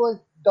fuck do you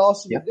want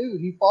Dawson to do?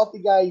 He fought the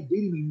guy, he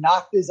beat him, he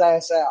knocked his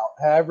ass out.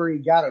 However he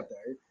got it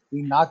there,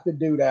 he knocked the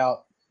dude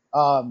out.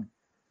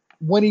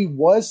 When he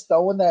was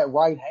throwing that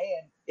right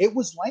hand, it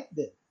was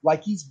lengthened.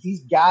 Like, he's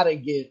got to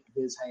get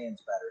his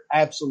hands better.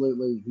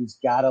 Absolutely, he's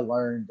got to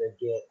learn to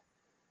get,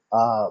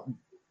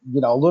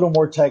 a little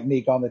more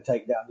technique on the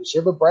takedown this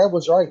year. But Brad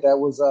was right. That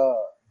was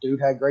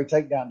dude had great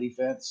takedown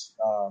defense.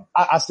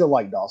 I still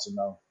like Dawson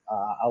though.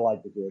 I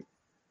like the kid.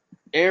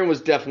 Aaron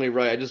was definitely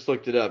right. I just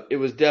looked it up. It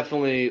was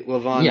definitely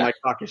Levon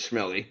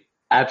Schmelly.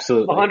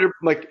 Absolutely. 100.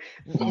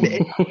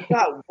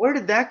 God, where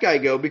did that guy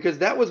go? Because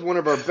that was one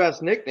of our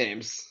best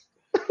nicknames.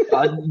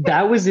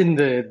 That was in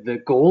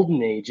the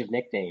golden age of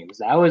nicknames.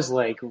 That was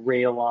like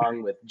right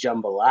along with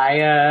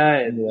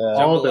Jambalaya and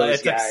all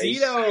those guys.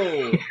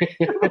 Tuxedo.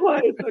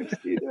 Jambalaya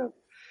Tuxedo.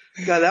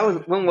 God, that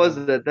was, when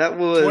was that? That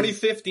was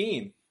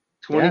 2015.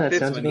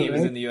 2015 when he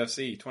was in the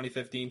UFC,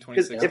 2015,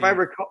 2016. If I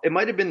recall, it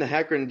might have been the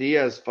Hacker and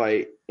Diaz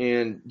fight,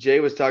 and Jay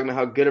was talking about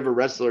how good of a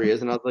wrestler he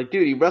is, and I was like,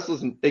 dude, he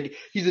wrestles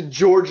he's a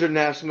Georgia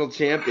national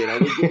champion. I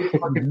was like, give me a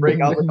fucking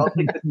break. I was like, I'll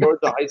take the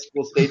Georgia high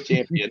school state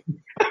champion.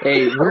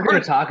 Hey, we're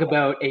going to talk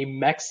about a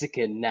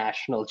Mexican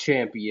national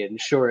champion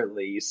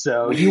shortly,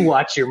 so you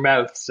watch your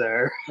mouth,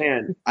 sir.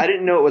 Man, I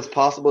didn't know it was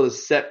possible to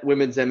set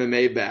women's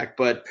MMA back,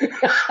 but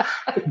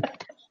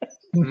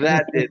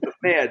that is,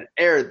 man,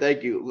 Aaron,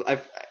 thank you.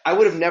 I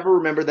would have never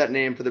remembered that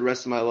name for the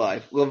rest of my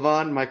life.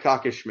 Levon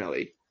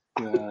Schmelly.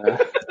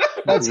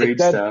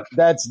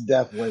 That's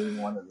definitely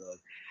one of the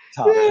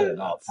top 10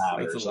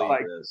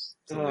 all-timers.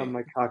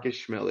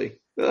 Schmelly.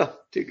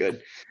 Too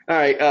good. All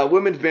right,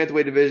 women's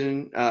bantamweight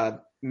division.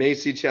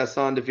 Macy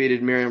Chasson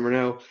defeated Miriam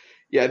Renault.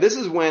 Yeah, this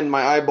is when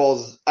my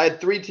eyeballs – I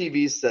had 3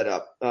 TVs set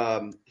up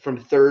from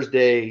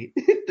Thursday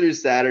through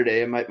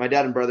Saturday, and my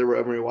dad and brother were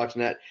over here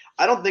watching that.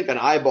 I don't think an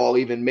eyeball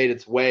even made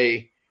its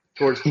way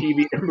towards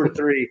TV number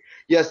 3.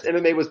 Yes,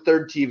 MMA was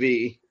third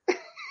TV.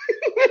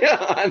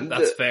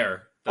 That's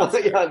fair.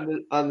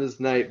 On this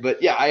night.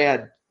 But, yeah,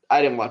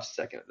 I didn't watch a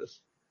second of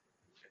this.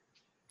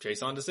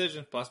 Chase on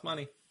decision, plus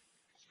money.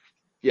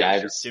 Yeah,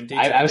 I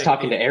was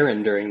talking to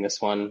Aaron during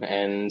this one,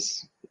 and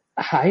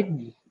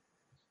I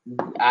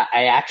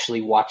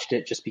actually watched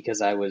it just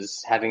because I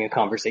was having a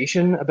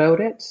conversation about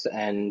it,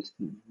 and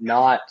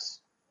not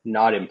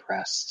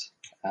impressed.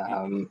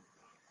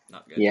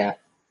 Not good. Yeah.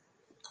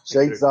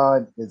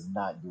 Chasson is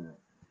not good.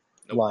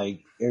 Nope.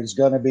 Like, there's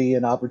going to be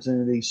an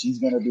opportunity. She's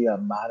going to be a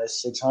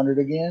minus 600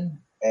 again,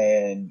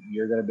 and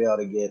you're going to be able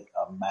to get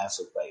a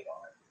massive bait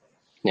on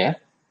it.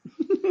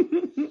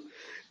 Yeah.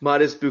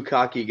 Modest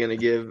Bukaki gonna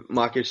give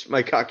Makash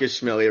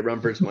Shmelly a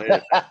run for his money.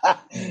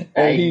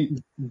 Hey,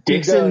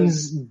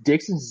 Dixon's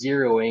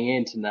zeroing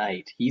in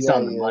tonight. He's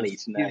on the money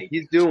tonight.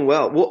 He's doing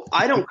well. Well,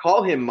 I don't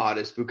call him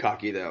Modest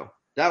Bukaki though.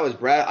 That was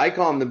Brad. I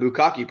call him the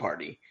Bukaki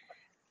Party,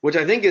 which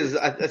I think is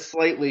a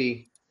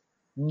slightly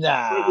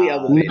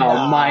elevated.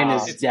 No, mine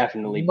is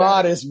definitely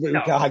Modest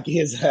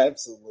Bukaki is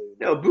absolutely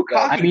no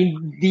Bukaki. I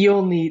mean, the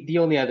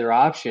only other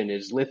option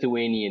is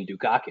Lithuanian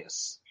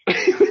Dukakis.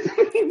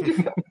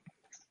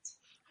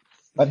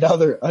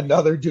 Another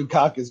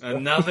Dukakis.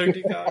 Another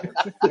Dukakis.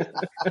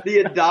 The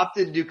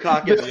adopted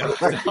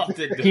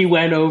Dukakis. He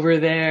went over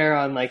there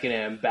on like an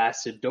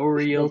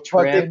ambassadorial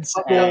trip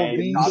and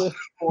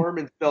form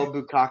and spelled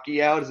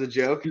Bukaki out as a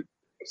joke.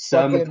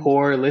 Some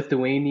poor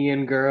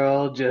Lithuanian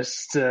girl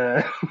just.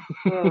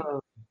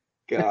 Oh,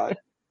 God.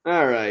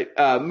 All right.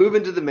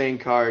 Moving to the main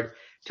card.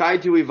 Tai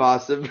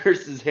Tuivasa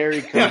versus Harry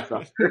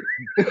Cumsucker.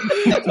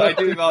 Tai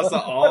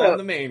Tuivasa on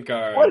the main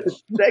card. What a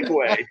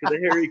segue to the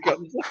Harry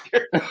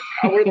Cumsucker.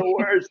 We're the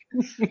worst.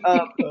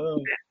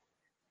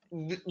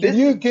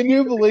 Can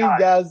you believe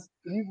guys?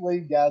 Can you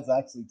believe guys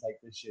actually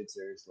take this shit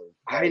seriously?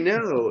 I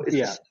know it's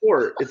a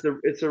sport.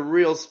 It's a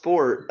real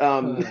sport.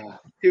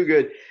 Too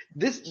good.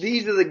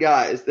 These are the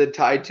guys that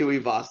Tai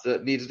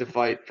Tuivasa needs to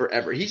fight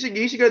forever. He should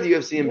go to the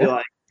UFC and be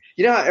like,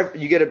 you know how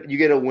you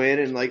get a win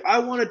and like I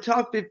want a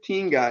top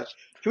 15 guy.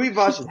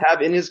 Tuivasa should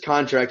have in his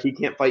contract he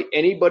can't fight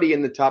anybody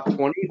in the top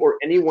 20 or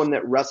anyone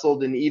that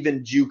wrestled in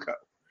even JUCO.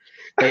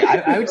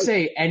 I would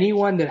say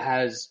anyone that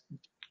has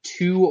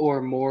 2 or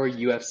more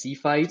UFC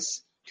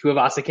fights,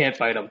 Tuivasa can't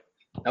fight him.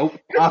 Nope,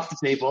 off the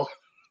table.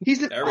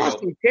 He's an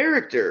awesome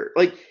character.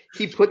 Like,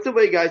 he puts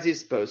away guys he's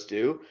supposed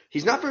to.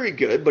 He's not very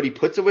good, but he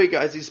puts away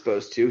guys he's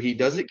supposed to. He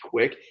does it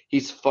quick.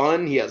 He's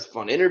fun. He has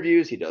fun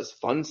interviews. He does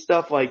fun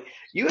stuff. Like,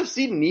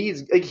 UFC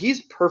needs – like,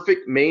 he's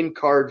perfect main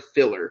card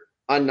filler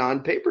on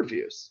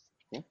non-pay-per-views.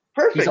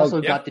 Perfect. He's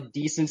also got the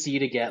decency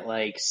to get,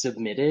 like,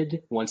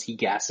 submitted once he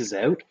gasses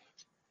out.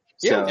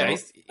 Yeah,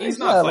 he's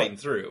not fighting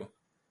through.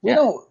 We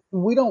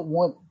don't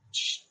want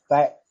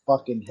fat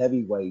fucking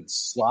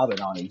heavyweights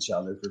slobbing on each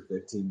other for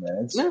 15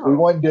 minutes. No. We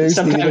want dudes.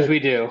 Sometimes we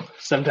do.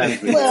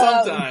 Sometimes we do.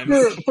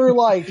 Well, for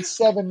like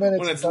 7 minutes.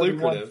 When it's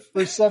 31, lucrative.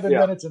 for 7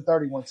 minutes and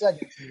 31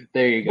 seconds.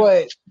 There you go.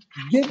 But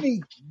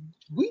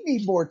we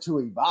need more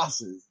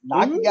Tuivasas.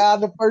 Knock a guy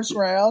in the first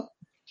round.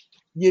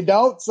 You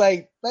don't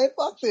say, man,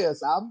 fuck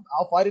this. I'll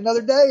fight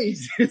another day.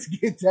 Just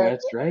get that.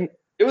 That's right.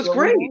 It was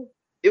great.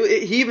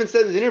 He even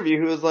said in his interview,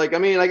 he was like, I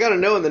mean, I got to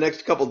know in the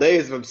next couple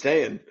days if I'm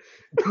staying.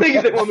 Like,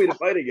 if they want me to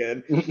fight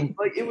again.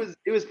 Like, it was,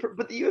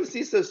 but the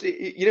UFC says,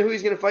 you know who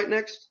he's going to fight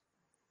next?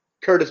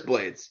 Curtis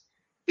Blades.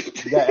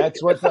 Yeah,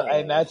 that's what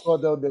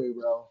they'll do,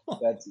 bro.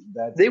 That's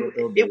what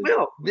they'll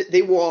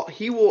do.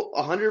 He will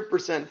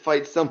 100%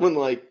 fight someone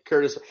like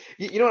Curtis.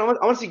 You know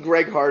what? I want to see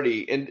Greg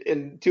Hardy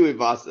and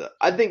Tuivasa.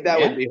 I think that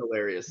would be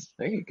hilarious.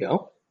 There you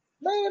go.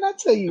 Man, I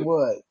tell you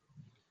what.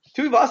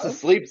 Tuivasa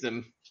sleeps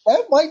him.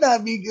 That might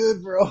not be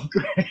good for old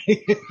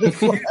Greg.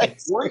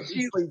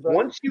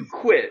 Once you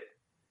quit,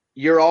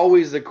 you're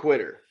always a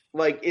quitter.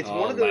 Like, it's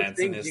one of those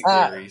things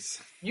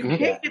you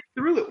can't get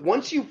through it.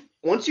 Once you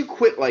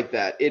quit like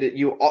that,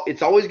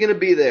 it's always going to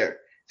be there.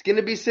 It's going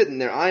to be sitting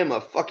there. I am a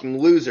fucking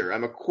loser.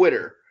 I'm a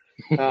quitter.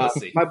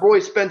 My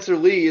boy Spencer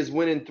Lee is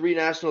winning 3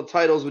 national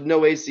titles with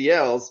no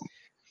ACLs.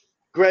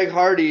 Greg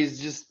Hardy's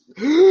just.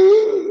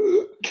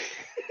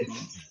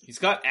 He's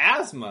got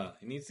asthma.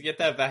 He needs to get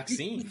that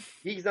vaccine.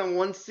 He's on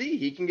 1C.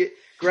 He can get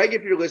Greg.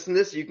 If you're listening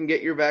to this, you can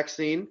get your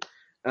vaccine.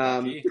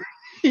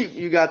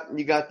 You got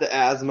the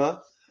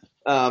asthma.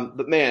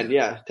 But man,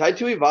 yeah, Tai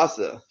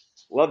Tuivasa,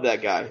 love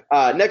that guy.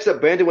 Next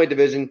up, bantamweight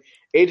division.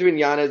 Adrian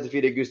Yanez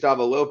defeated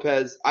Gustavo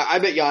Lopez. I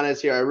bet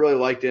Yanez here. I really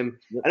liked him.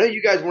 I know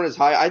you guys weren't as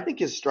high. I think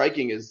his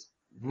striking is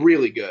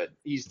really good.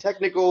 He's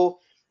technical.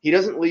 He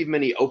doesn't leave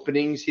many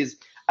openings.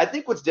 I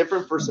think what's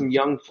different for some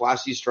young,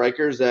 flashy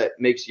strikers that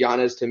makes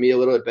Yanez to me a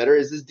little bit better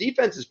is his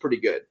defense is pretty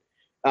good.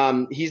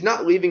 He's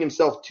not leaving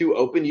himself too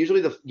open.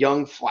 Usually the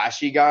young,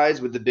 flashy guys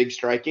with the big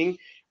striking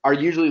are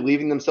usually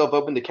leaving themselves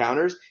open to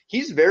counters.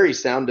 He's very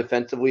sound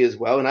defensively as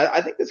well, and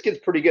I think this kid's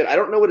pretty good. I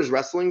don't know what his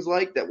wrestling's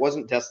like. That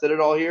wasn't tested at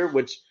all here,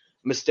 which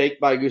mistake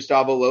by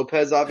Gustavo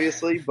Lopez,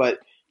 obviously. But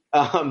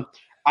I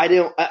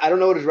don't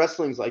know what his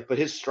wrestling's like, but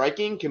his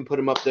striking can put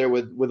him up there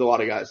with a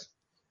lot of guys.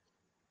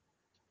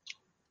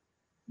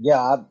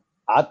 Yeah,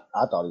 I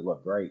thought he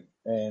looked great.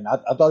 And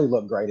I thought he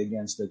looked great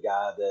against a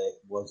guy that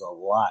was a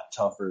lot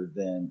tougher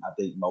than I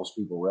think most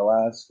people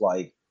realize.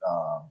 Like,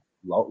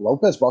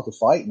 Lopez brought the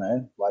fight,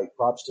 man. Like,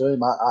 props to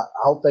him. I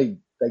hope they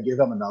give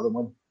him another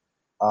one.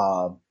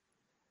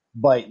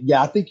 But,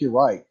 yeah, I think you're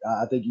right.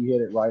 I think you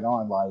hit it right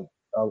on. Like,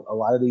 a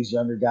lot of these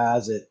younger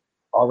guys that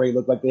already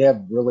look like they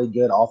have really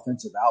good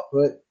offensive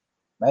output,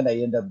 man,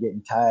 they end up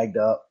getting tagged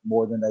up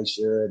more than they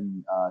should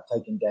and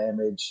taking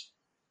damage.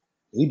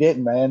 He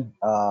didn't, man.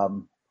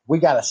 We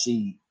got to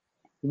see.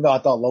 Even though I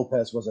thought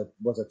Lopez was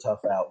a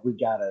tough out, we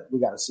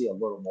gotta see a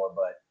little more.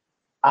 But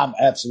I'm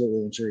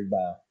absolutely intrigued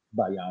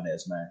by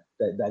Yanez, man.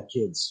 That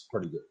kid's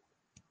pretty good.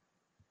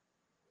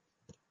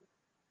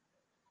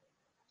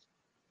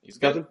 He's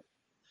good. Nothing?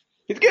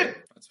 He's good.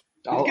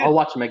 I'll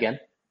watch him again.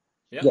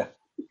 Yeah.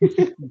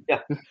 Yeah.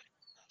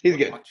 He's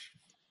good. Watch.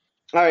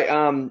 All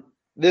right.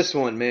 This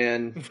one,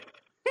 man.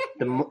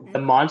 The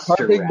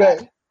monster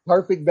rat.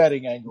 Perfect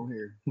betting angle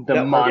here.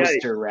 The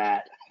monster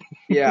rat.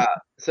 Yeah.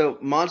 So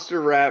Monster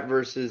Rat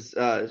versus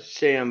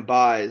Sham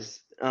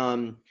Buys.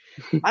 I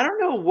don't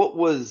know what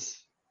was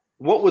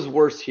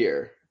worse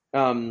here.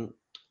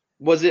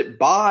 Was it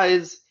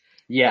Buys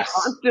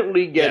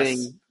constantly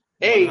getting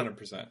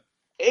 100%.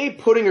 A,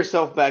 putting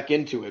herself back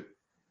into it,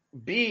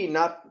 B,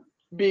 not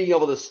being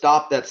able to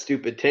stop that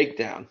stupid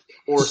takedown,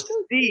 or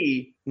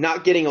C,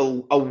 not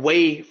getting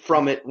away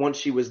from it once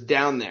she was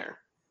down there?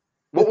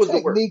 What was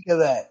the technique of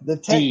that? The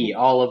D,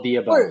 all of the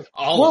above.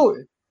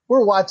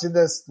 We're watching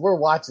this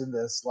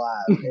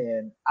live,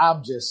 and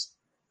I'm just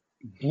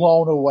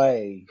blown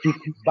away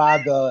by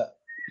the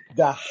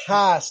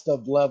highest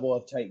of level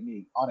of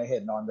technique on a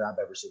head and arm that I've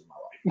ever seen in my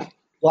life.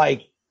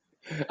 Like,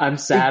 I'm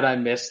sad I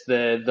missed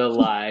the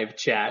live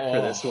chat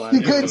for this one.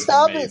 She couldn't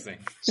stop amazing. it.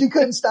 She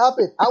couldn't stop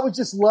it. I was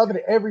just loving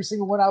it. Every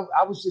single one.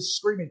 I was just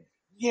screaming.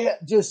 Yeah,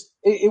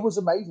 it was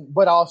amazing.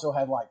 But I also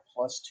had like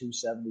plus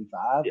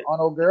 275 on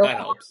old girl. That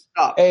helps.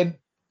 And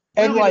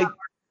Really like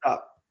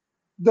stop.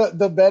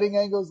 the betting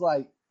angle's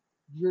like,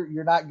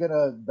 you're not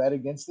gonna bet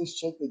against this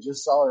chick that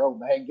just saw her old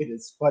man get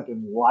his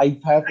fucking life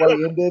halfway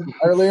ended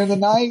earlier in the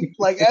night.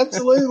 Like,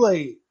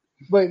 absolutely.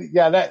 But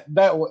yeah,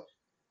 that was,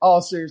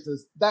 all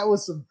seriousness, that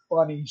was some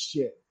funny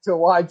shit to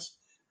watch.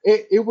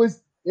 It was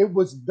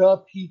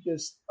the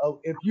peakest of,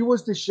 if you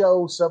was to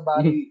show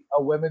somebody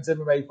a women's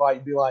MMA fight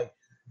and be like,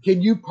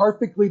 can you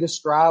perfectly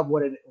describe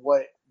what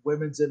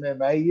women's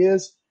MMA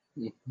is?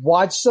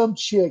 Watch some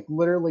chick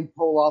literally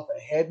pull off a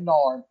head and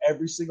arm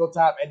every single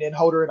time and then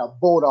hold her in a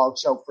bulldog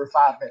choke for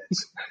 5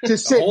 minutes.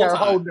 Just sitting there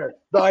holding her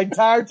the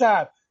entire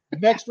time.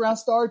 Next round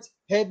starts,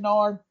 head and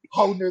arm,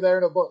 holding her there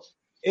in a bulldog.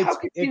 How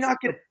could she not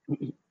get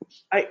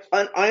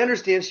I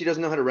understand she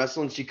doesn't know how to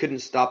wrestle and she couldn't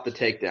stop the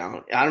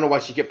takedown. I don't know why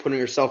she kept putting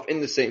herself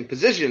in the same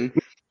position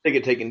to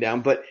get taken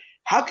down, but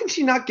how can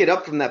she not get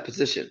up from that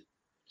position?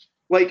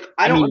 Like,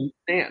 I don't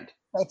understand.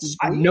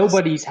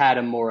 Nobody's had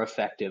a more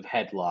effective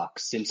headlock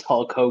since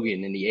Hulk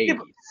Hogan in the 80s.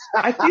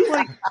 I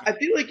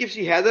feel like if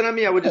she had that on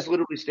me, I would just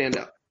literally stand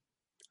up.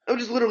 I would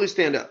just literally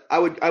stand up. I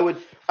would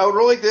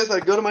roll like this.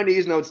 I'd go to my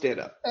knees and I would stand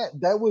up.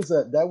 That was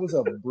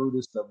a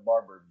Brutus the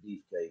Barber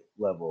Beefcake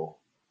level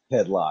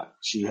headlock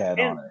she had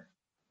on her.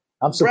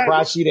 I'm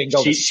surprised she didn't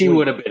go. She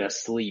would have been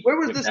asleep. Where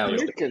was this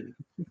submission?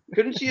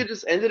 Couldn't she have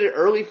just ended it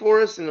early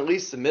for us and at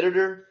least submitted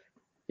her?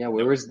 Yeah,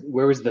 where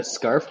was the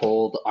scarf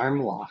hold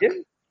arm lock? Yeah.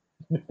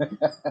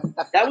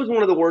 That was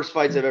one of the worst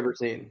fights I've ever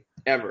seen.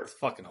 Ever. It's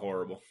fucking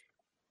horrible.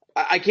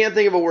 I can't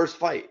think of a worse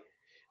fight.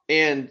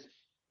 And,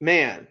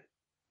 man,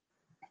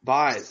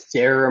 Buys.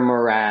 Sarah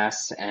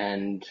Morass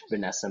and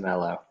Vanessa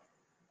Mello.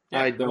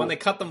 Yeah, when they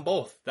cut them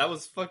both. That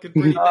was fucking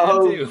pretty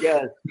bad, too.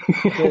 Yes.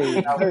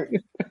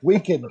 Dude, we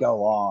could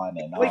go on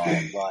and on.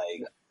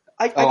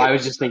 I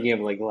was just thinking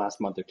of like the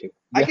last month or two.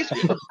 I guess to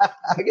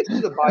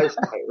the Buys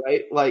fight,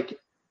 right? Like,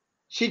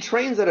 she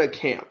trains at a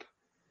camp,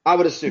 I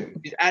would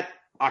assume. She's at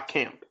a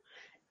camp.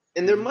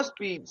 And there must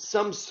be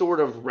some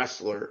sort of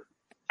wrestler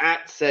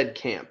at said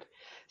camp.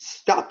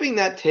 Stopping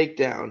that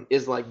takedown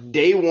is like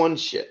day one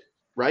shit,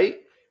 right?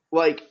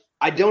 Like,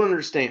 I don't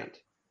understand.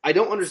 I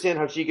don't understand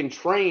how she can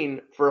train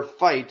for a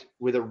fight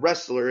with a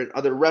wrestler and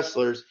other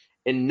wrestlers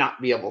and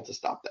not be able to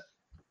stop that.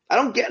 I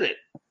don't get it.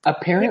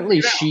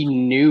 Apparently she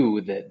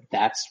knew that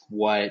that's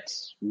what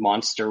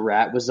Monster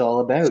Rat was all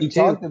about. She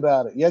talked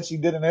about it. Yeah, she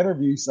did an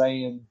interview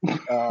saying,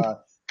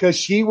 because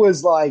she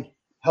was like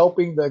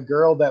helping the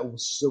girl that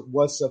was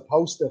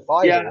supposed to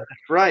fight her.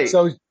 That's right.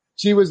 So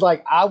she was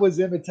like, I was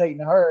imitating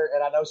her,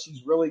 and I know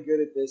she's really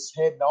good at this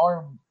head and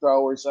arm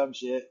throw or some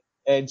shit.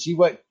 And she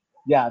went,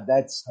 yeah,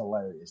 that's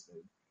hilarious,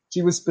 dude.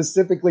 She was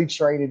specifically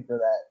training for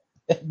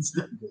that. And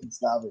didn't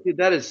stop it. Dude,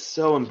 that is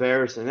so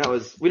embarrassing.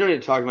 We don't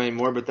need to talk about it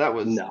anymore, but that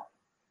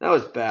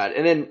was bad.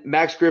 And then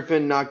Max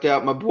Griffin knocked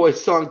out my boy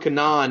Song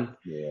Kanan.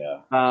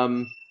 Yeah.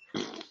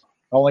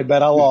 Only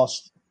bet I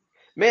lost.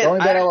 Man, Only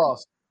bet I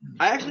lost.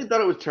 I actually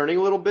thought it was turning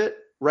a little bit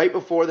right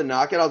before the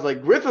knockout. I was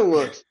like, Griffin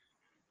looks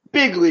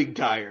big league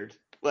tired.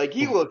 Like,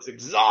 he looks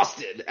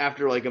exhausted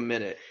after like a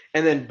minute.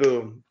 And then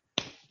boom.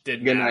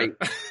 Good night.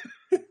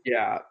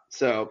 Yeah.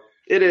 So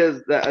it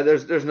is that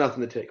there's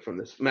nothing to take from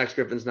this. Max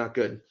Griffin's not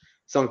good.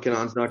 Song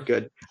Kanan's not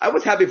good. I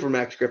was happy for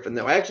Max Griffin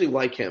though. I actually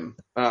like him.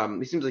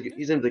 He seems like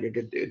a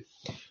good dude.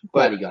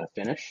 But he got a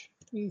finish.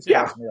 He's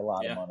cost me a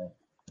lot of money.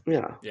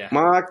 Yeah.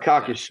 My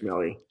cock is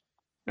smelly.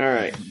 All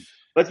right.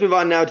 Let's move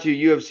on now to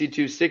UFC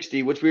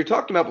 260, which we were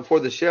talking about before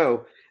the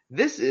show.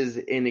 This is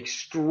an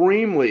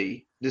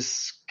extremely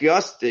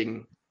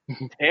disgusting,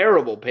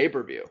 terrible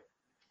pay-per-view.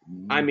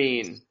 I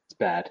mean, it's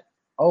bad.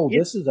 Oh,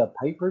 this is a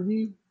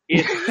pay-per-view?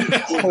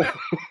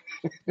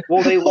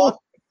 Well, they lost.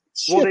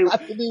 I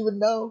didn't even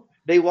know.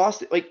 They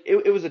lost it. Like,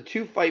 it was a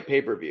 2-fight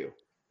pay-per-view.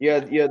 Yeah,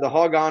 the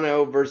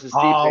Hawgannou versus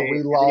Stipe.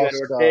 We lost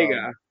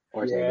Ortega.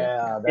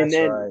 Yeah, that's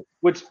right.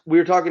 Which we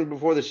were talking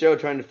before the show,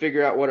 trying to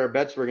figure out what our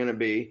bets were going to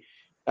be.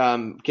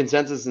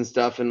 consensus and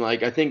stuff, and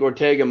like I think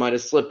Ortega might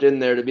have slipped in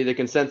there to be the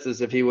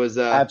consensus if he was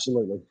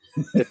Absolutely.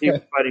 if he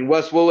was fighting.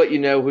 Wes, we'll let you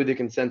know who the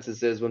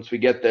consensus is once we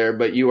get there.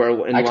 But you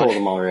are in I line. told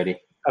him already.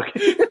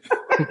 Okay.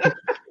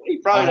 He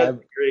probably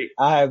doesn't agree.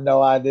 I have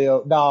no idea.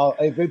 No,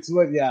 if it's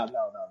what, yeah,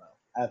 no.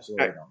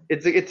 Absolutely All right.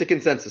 It's a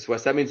consensus,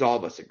 Wes. That means all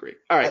of us agree.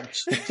 All right.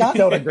 Sean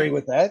don't agree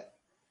with that.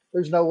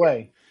 There's no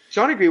way.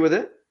 Sean agree with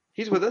it.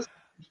 He's with us.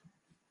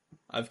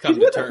 I've come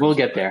to terms. We'll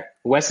get there.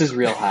 Wes is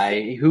real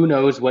high. Who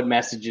knows what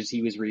messages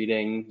he was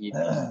reading?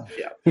 Yeah.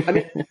 I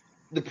mean,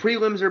 the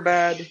prelims are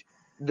bad.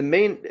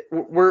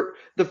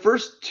 The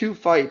first two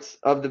fights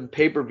of the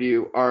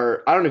pay-per-view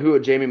are, I don't know who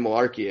a Jamie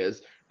Malarkey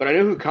is, but I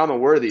know who Kama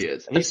Worthy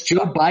is. He's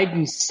Joe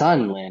Biden's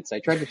son, Lance. I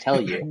tried to tell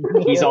you.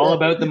 He's all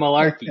about the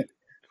malarkey.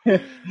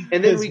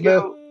 And then we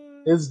go.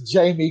 Is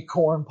Jamie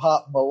Corn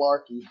Pop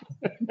Malarkey.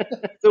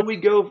 So we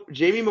go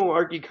Jamie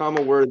Malarkey,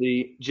 Kama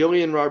Worthy,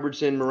 Jillian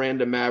Robertson,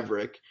 Miranda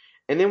Maverick.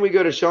 And then we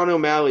go to Sean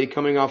O'Malley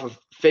coming off of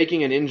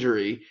faking an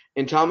injury,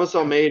 and Thomas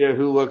Almeida,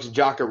 who looks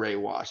Jacare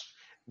washed.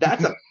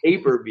 That's a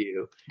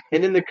pay-per-view.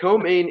 And then the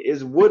co-main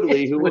is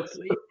Woodley, who looks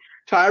like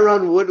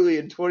Tyron Woodley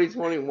in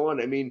 2021.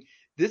 I mean,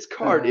 this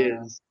card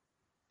is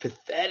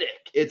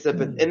pathetic.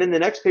 And then the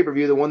next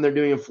pay-per-view, the one they're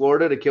doing in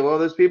Florida to kill all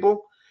those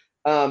people,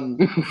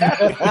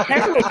 that's a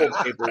terrible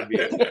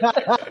pay-per-view.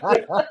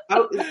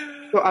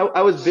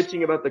 I was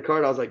bitching about the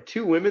card. I was like,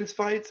 2 women's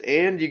fights,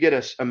 and you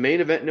get a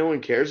main event no one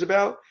cares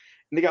about?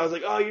 And the guy was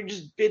like, oh, you're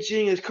just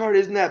bitching. This card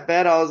isn't that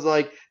bad. I was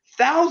like,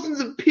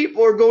 thousands of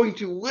people are going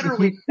to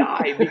literally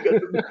die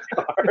because of this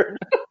card.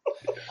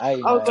 I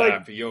was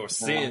like, for your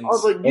sins. I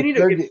was like,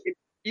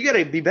 you got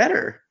to be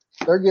better.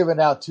 They're giving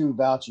out 2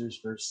 vouchers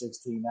for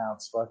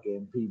 16-ounce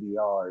fucking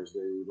PBRs,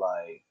 dude.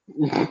 Like,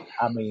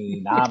 I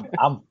mean,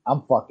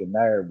 I'm fucking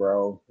there,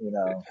 bro. You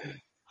know,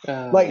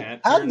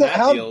 like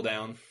deal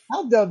down.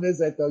 How dumb is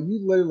that though? You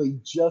literally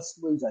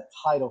just lose a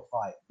title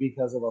fight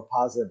because of a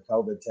positive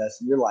COVID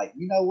test, and you're like,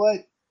 you know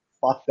what?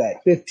 Fuck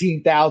that.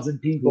 15,000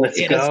 people in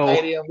a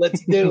stadium.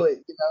 Let's do it.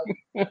 You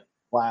know?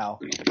 Wow.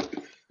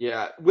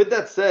 Yeah. With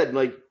that said,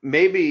 like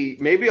maybe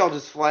I'll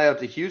just fly out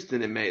to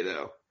Houston in May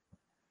though.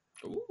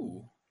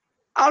 Ooh.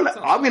 I'm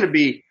gonna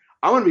be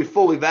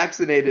fully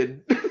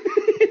vaccinated.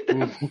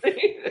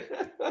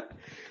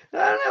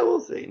 I don't know. We'll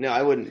see. No,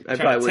 I wouldn't. I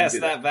probably wouldn't test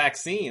that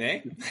vaccine,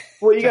 eh?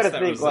 Well, you got to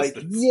think like,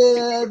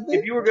 yeah.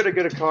 If you were gonna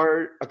get a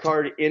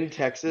card in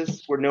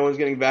Texas where no one's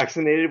getting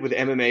vaccinated with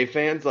MMA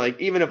fans, like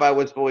even if I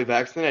was fully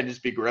vaccinated, I'd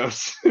just be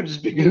gross. It'd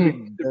just be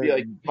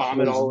like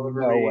vomit all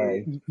over me.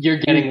 Way. You're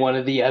getting one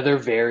of the other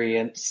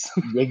variants.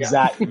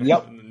 Exactly.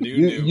 Yep.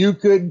 You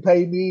couldn't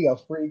pay me a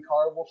free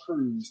Carnival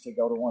cruise to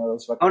go to one of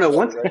those. Oh no!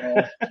 Once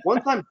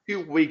I'm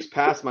 2 weeks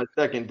past my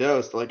second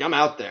dose, like I'm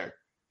out there.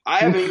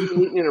 I haven't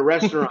even eaten in a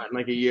restaurant in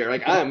like a year.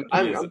 Like I'm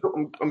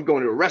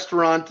going to a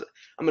restaurant.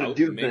 I'm going to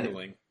do the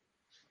thing.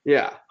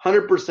 Yeah,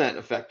 100%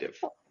 effective.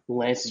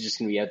 Lance is just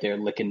going to be out there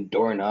licking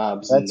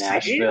doorknobs in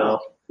Nashville.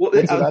 Well,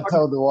 that's what I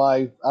told the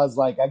wife. I was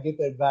like, I get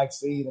that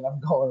vaccine and I'm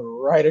going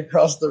right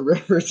across the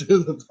river to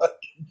the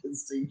fucking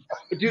casino.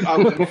 Dude,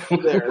 I'm going to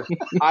go there.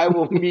 I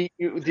will meet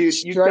you, dude.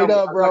 Straight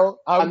up, bro.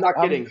 I'm not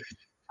kidding.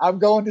 I'm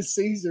going to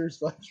Caesars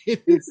like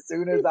as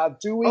soon as I'm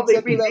 2 weeks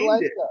after that last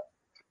time.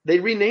 They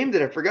renamed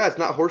it. I forgot. It's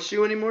not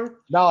Horseshoe anymore.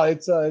 No,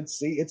 it's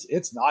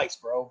nice,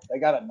 bro. They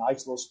got a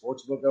nice little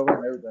sports book over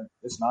and everything.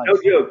 It's nice. No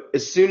joke.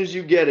 As soon as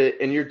you get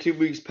it and you're 2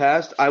 weeks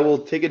past, I will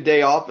take a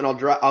day off and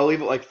I'll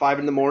leave at like 5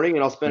 a.m. and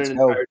I'll spend an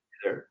entire day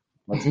there.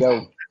 Let's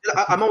go.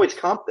 I'm always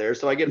comped there,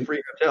 so I get a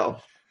free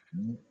hotel.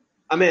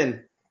 I'm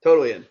in.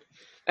 Totally in.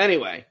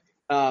 Anyway,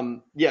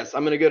 yes,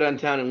 I'm gonna go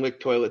downtown and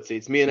lick toilet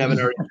seats. Me and Evan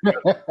already.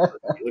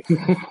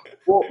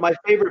 Well, my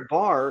favorite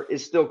bar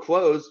is still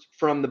closed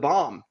from the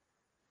bomb.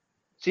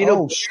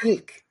 So,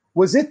 shit!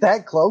 Was it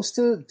that close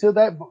to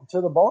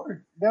the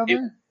bar down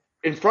there?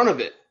 In front of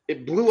it,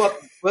 it blew up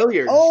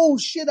billiards. Oh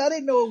shit! I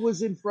didn't know it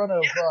was in front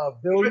of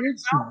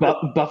billiards.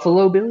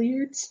 Buffalo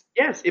Billiards.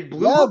 Yes, it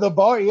blew up. The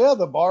bar. Yeah,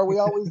 the bar we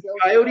always go.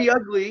 Coyote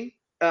Ugly,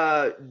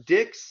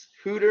 Dick's,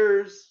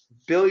 Hooters,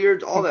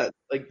 billiards, all that.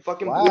 Like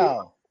fucking.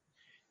 Wow.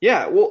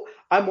 Yeah. Well,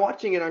 I'm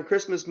watching it on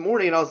Christmas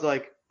morning, and I was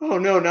like, "Oh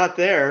no, not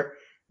there!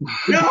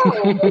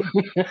 No."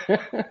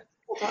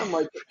 I'm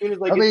like,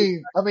 I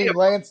mean,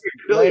 Lance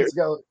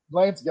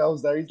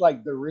goes there. He's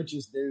like the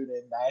richest dude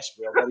in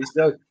Nashville,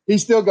 but he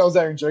still goes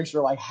there and drinks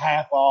for like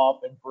half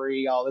off and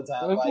free all the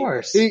time. Of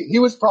course, he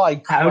was probably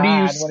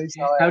crying when he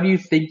saw that. How do you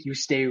think you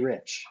stay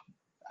rich?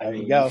 There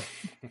you go.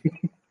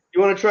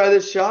 You want to try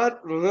this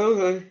shot?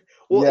 Well,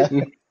 yeah.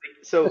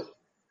 So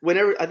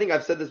whenever, I think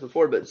I've said this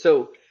before, but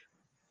so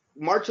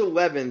March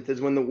 11th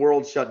is when the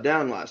world shut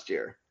down last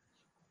year.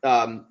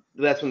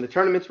 That's when the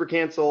tournaments were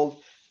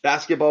canceled.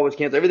 Basketball was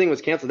canceled. Everything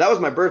was canceled. That was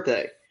my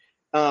birthday.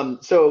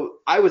 So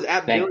I was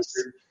at billiards.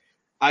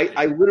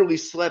 I literally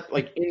slept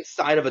like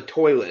inside of a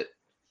toilet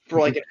for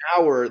like an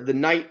hour the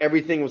night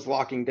everything was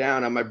locking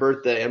down on my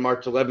birthday on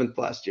March 11th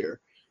last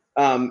year.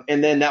 And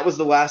then that was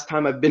the last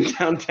time I've been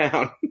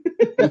downtown.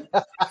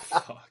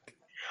 Fuck.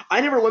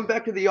 I never went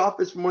back to the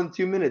office for more than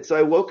 2 minutes. So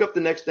I woke up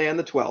the next day on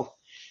the 12th.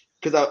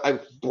 because I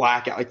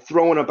black out, like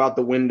throwing up out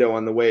the window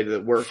on the way to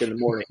work in the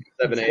morning,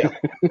 7 a.m.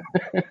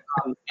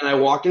 And I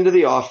walked into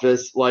the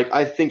office like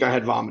I think I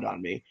had vomit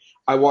on me.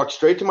 I walked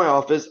straight to my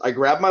office. I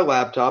grabbed my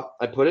laptop.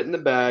 I put it in the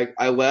bag.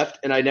 I left,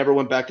 and I never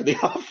went back to the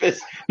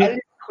office. I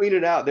didn't clean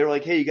it out. They were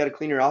like, "Hey, you got to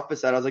clean your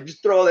office out." I was like,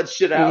 "Just throw all that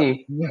shit out."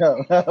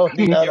 No,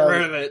 Get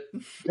rid of it.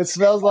 It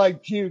smells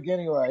like puke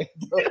anyway.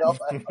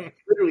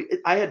 Literally,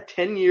 I had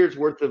 10 years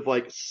worth of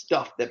like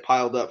stuff that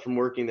piled up from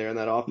working there in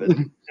that office,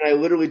 and I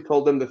literally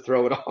told them to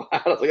throw it all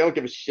out. I was like, "I don't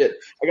give a shit.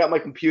 I got my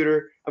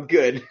computer. I'm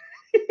good."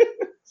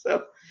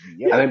 So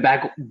I went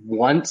back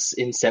once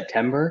in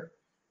September.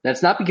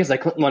 That's not because I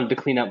wanted to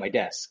clean out my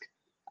desk.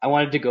 I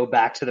wanted to go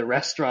back to the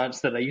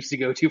restaurants that I used to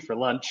go to for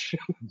lunch.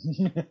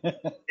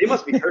 They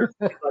must be hurt.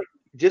 Like,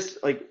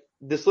 just like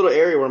this little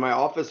area where my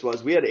office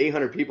was, we had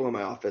 800 people in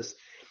my office.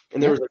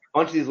 And there was like a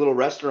bunch of these little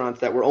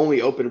restaurants that were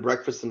only open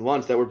breakfast and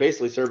lunch that were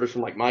basically serviced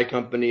from like my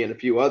company and a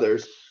few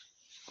others.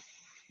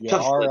 Yeah,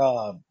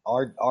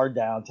 our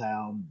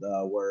downtown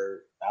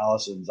where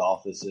Allison's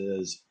office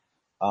is,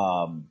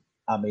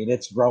 I mean,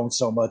 it's grown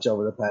so much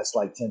over the past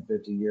like 10,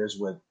 15 years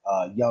with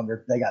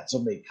younger. They got so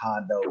many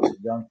condos, and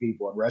young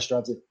people, and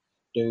restaurants.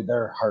 Dude,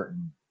 they're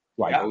hurting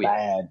like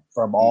bad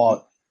from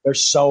all.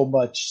 There's so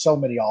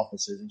many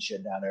offices and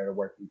shit down there to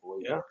where people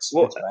eat. Yeah. It's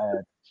Well,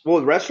 bad.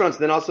 Well, restaurants,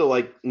 then also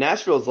like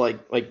Nashville's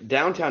like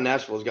downtown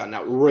Nashville has gotten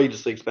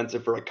outrageously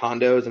expensive for like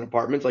condos and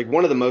apartments. Like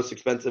one of the most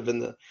expensive in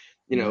the,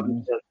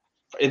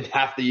 in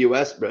half the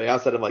U.S. really,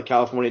 outside of like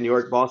California, New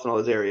York, Boston, all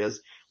those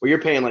areas where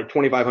you're paying like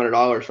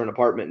 $2,500 for an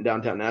apartment in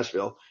downtown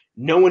Nashville.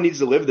 No one needs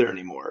to live there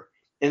anymore.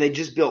 And they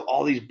just built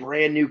all these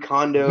brand new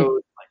condos,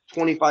 like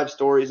 25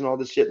 stories and all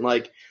this shit. And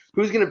like,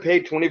 who's going to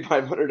pay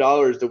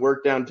 $2,500 to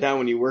work downtown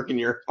when you work in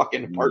your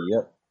fucking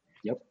apartment?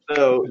 Yep.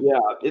 So yeah,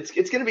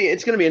 it's gonna be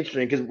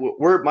interesting because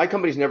my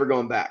company's never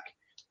going back.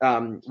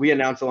 We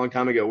announced a long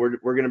time ago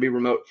we're gonna be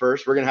remote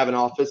first. We're gonna have an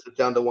office that's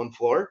down to one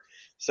floor.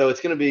 So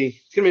it's gonna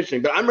be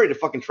interesting. But I'm ready to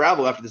fucking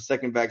travel after the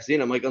second vaccine.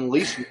 I'm like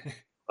unleash me.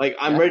 Like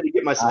I'm ready to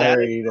get my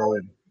status.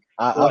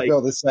 I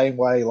feel the same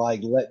way. Like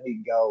let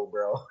me go,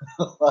 bro.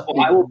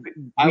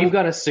 We've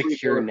got a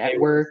secure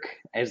network.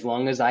 As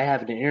long as I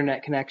have an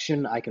internet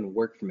connection, I can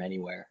work from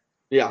anywhere.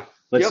 Yeah.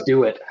 Let's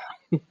do it.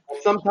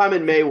 Sometime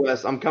in May,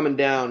 Wes, I'm coming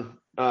down.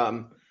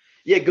 Go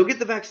get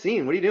the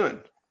vaccine. What are you doing?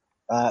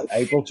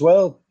 April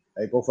 12th.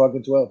 April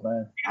fucking 12th,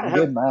 man. I'm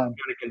getting mine. Kind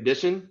of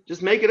condition.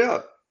 Just make it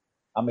up.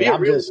 I mean, Be a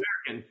real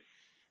American.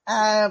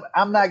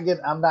 I'm not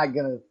gonna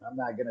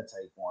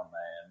take one,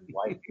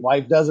 man.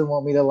 Wife doesn't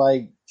want me to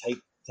like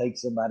take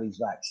somebody's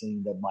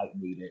vaccine that might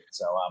need it,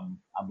 so I'm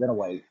gonna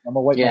wait. I'm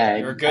gonna wait. Yeah,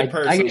 you're a good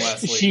person. I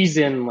guess she's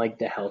in like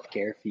the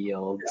healthcare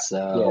field,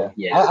 so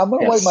yeah. I'm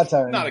gonna wait my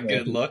turn. Not a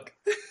good look.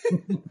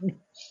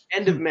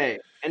 End of May,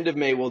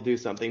 we'll do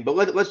something. But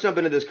let's jump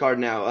into this card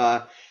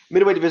now.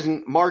 Middleweight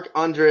division: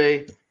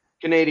 Marc-Andre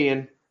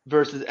Canadian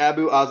versus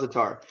Abu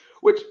Azaitar.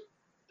 Which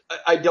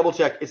I double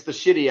check. It's the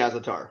shitty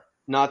Azaitar,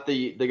 not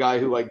the guy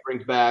who like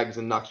brings bags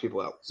and knocks people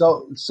out.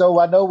 So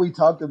I know we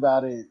talked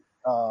about it.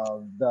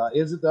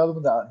 Is it the other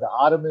one? The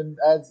Ottoman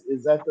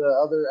is that the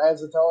other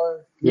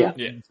Azaitar? Yeah.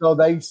 So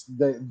they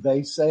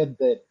said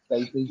that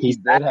they think he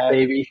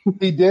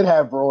did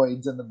have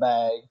roids in the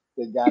bag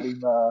that got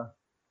him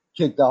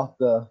kicked off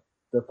the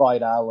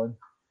fight island.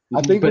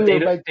 I think, but they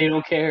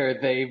don't care.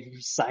 They've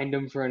signed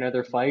him for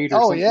another fight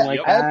or something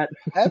like that.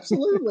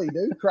 Absolutely,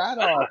 dude. Cried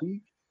off.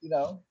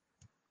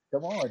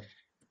 Come on.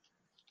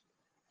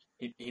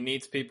 He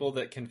needs people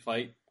that can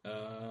fight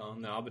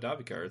on the Abu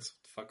Dhabi cards.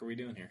 What the fuck are we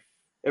doing here?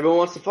 Everyone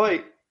wants to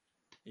fight.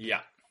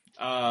 Yeah.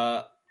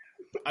 I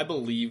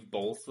believe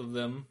both of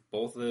them,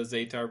 both of the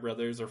Zaitar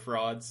brothers are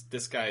frauds.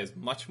 This guy is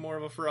much more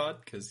of a fraud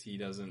because he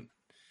doesn't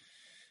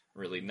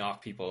really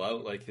knock people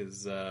out like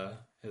his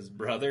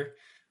brother.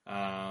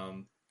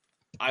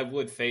 I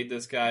would fade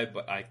this guy,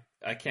 but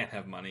I can't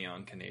have money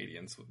on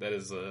Canadians. That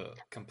is a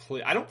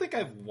complete... I don't think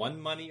I've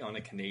won money on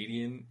a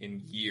Canadian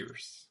in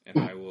years. And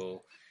I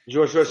will...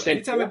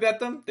 anytime I bet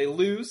them, they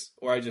lose,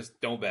 or I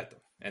just don't bet them,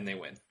 and they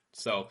win.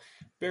 So,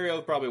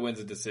 Barrio probably wins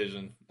a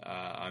decision.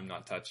 I'm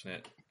not touching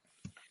it.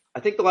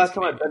 I think the last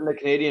time I bet the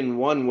Canadian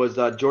won was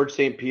George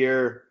St.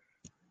 Pierre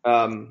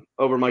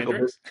over Michael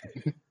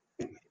Bisping.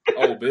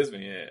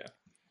 Bisping, yeah.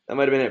 That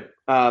might have been it.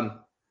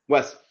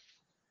 Wes.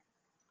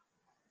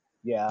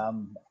 Yeah,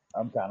 I'm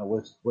kind of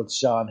with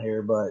Sean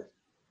here, but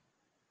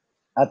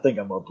I think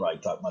I'm gonna probably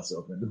talk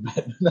myself into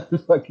betting another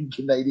fucking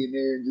Canadian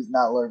here and just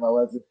not learn my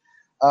lesson.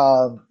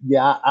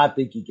 I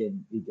think he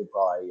could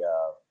probably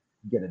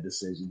get a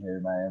decision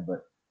here, man.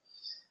 But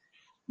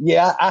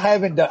yeah, I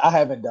haven't done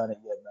it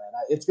yet, man.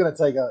 It's gonna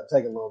take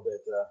a little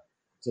bit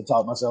to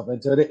talk myself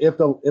into it. If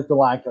the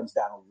line comes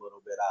down a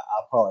little bit,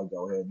 I'll probably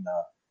go ahead and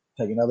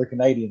take another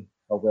Canadian.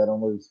 Hopefully I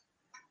don't lose.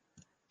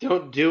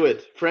 Don't do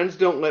it. Friends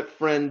don't let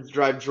friends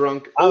drive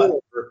drunk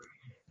or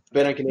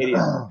bet on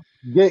Canadian.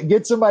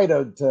 Get somebody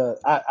to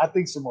I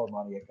think some more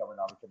money are coming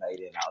on the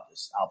Canadian.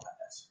 I'll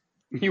pass.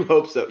 You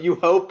hope so. You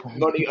hope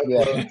money.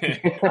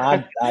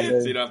 I do.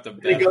 So you don't have to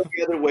bet. They go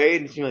the other way,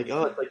 and you're like,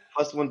 oh, it's like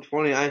plus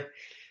 120.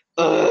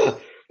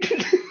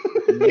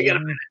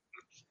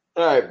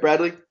 All right,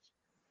 Bradley.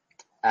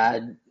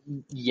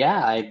 Yeah,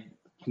 I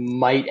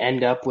might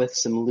end up with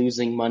some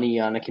losing money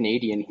on a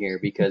Canadian here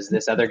because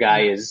this other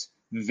guy is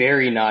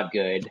very not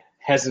good.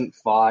 Hasn't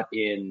fought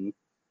in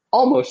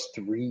almost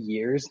 3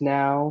 years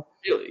now.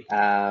 Really?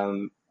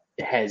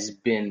 Has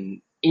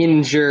been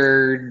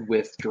injured,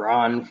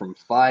 withdrawn from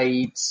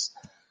fights.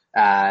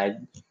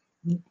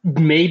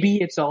 Maybe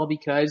it's all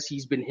because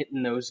he's been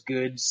hitting those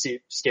good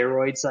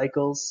steroid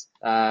cycles,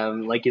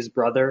 like his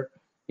brother.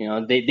 You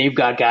know, they've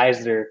got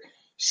guys that are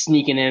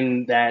sneaking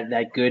in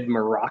that good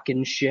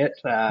Moroccan shit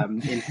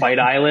in Fight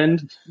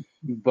Island,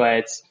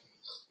 but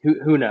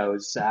who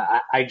knows?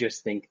 I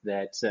just think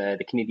that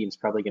the Canadian's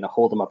probably going to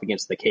hold him up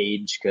against the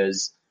cage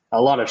because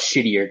a lot of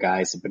shittier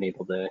guys have been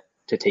able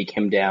to take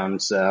him down.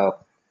 So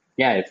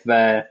yeah,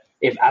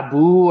 if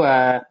Abu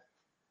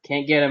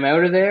can't get him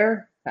out of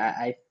there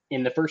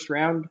in the first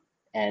round,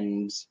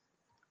 and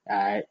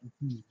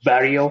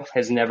Barrio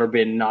has never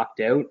been knocked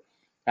out,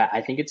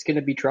 I think it's going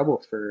to be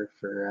trouble for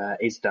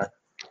Azedar.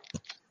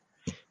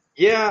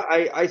 Yeah,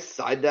 I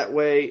side that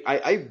way.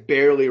 I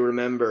barely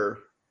remember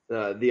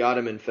the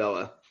Ottoman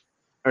fella.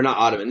 Or not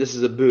Ottoman, this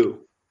is Abu.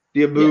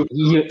 The Abu.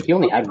 Yeah, he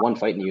only had one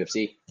fight in the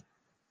UFC.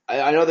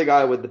 I know the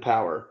guy with the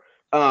power.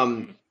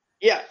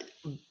 Yeah,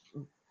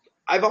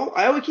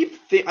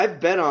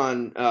 I've bet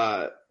on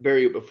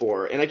Barrio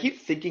before, and I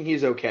keep thinking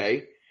he's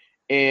okay.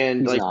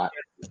 And He's not.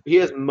 he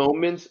has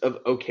moments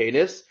of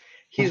okayness.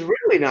 He's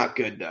really not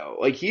good though.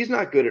 Like he's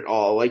not good at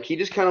all. Like he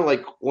just kind of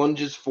like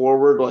lunges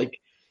forward. Like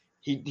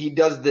he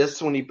does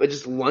this when he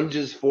just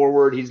lunges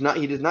forward. He's not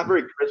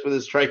very crisp with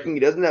his striking. He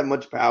doesn't have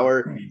much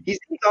power. He's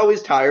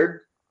always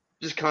tired,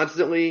 just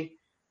constantly.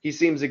 He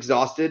seems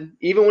exhausted.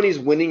 Even when he's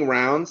winning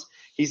rounds,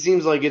 he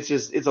seems like it's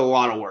a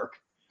lot of work.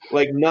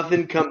 Like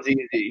nothing comes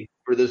easy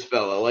for this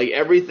fellow. Like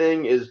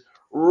everything is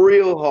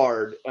real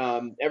hard.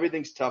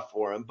 Everything's tough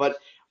for him. But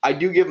I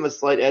do give him a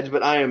slight edge.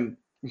 But I am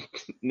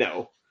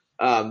no.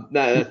 I'm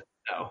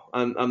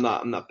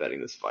not betting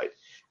this fight.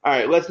 All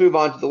right, let's move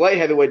on to the light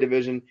heavyweight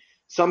division.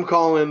 Some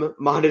call him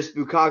Modest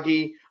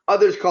Bukkake.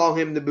 Others call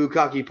him the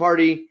Bukkake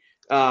Party.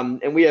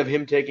 And we have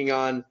him taking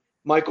on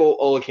Michael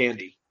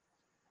Olakandi.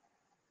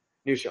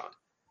 New Sean.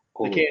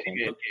 The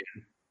Candyman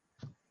can.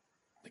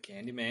 The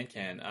Candyman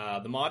can.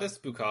 The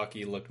Modest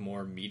Bukkake looked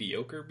more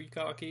mediocre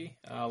Bukkake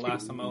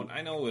last time out.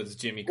 I know it was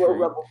Jimmy Crute.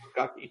 Rebel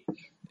Bukkake.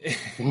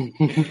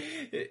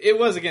 It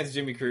was against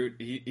Jimmy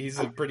Crute. He's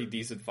a pretty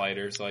decent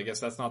fighter, so I guess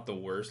that's not the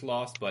worst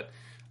loss. But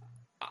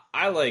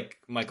I like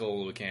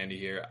Michael Olakandi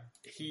here.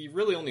 He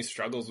really only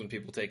struggles when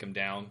people take him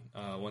down.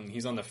 When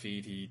he's on the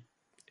feet, he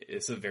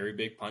is a very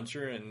big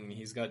puncher, and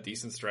he's got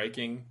decent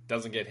striking.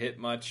 Doesn't get hit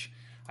much.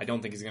 I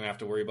don't think he's going to have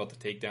to worry about the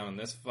takedown in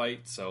this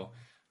fight. So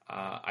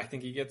I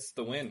think he gets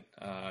the win.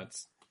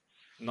 It's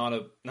not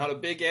a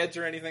big edge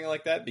or anything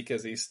like that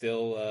because he's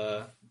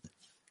still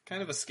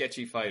kind of a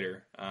sketchy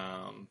fighter.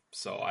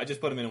 So I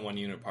just put him in a 1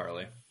 unit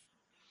parlay.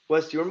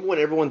 Wes, do you remember when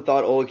everyone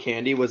thought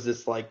Olakandi was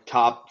this like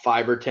top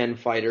 5 or 10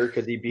 fighter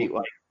because he beat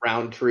like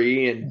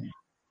Roundtree and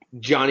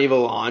Johnny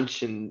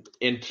Valanche and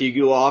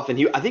Tigulov,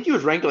 and I think he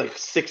was ranked like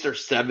 6 or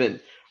 7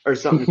 or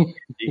something.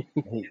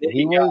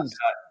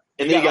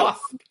 he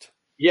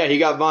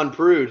got Von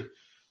Prude.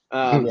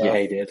 Yeah,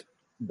 he did.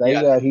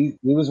 He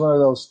was one of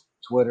those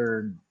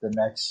Twitter the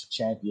next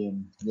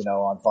champion,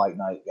 on fight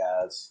night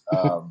guys.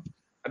 I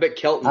bet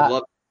Kelton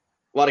loved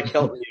a lot of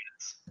Kelton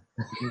units.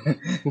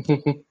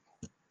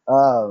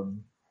 I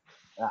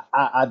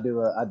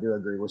do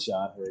agree with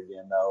Sean here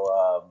again,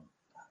 though.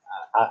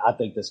 I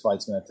think this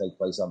fight's going to take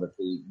place on the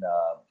feet. And,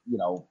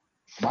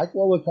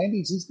 Michael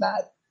Olakandi, he's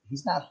not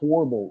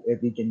horrible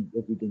if he can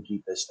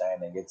keep this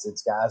standing.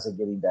 It's guys that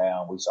get him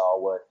down. We saw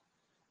what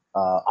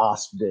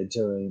Osp did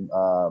to him.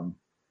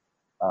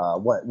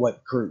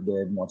 What Crute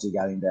did once he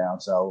got him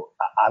down. So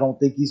I don't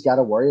think he's got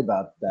to worry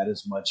about that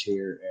as much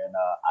here. And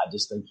I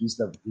just think he's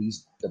the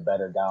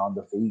better guy on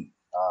the feet.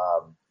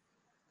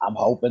 I'm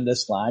hoping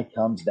this line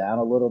comes down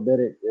a little bit.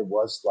 It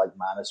was like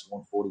minus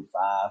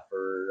 145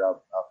 for a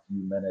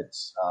few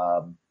minutes.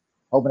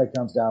 Hoping it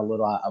comes down a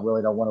little. I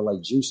really don't want to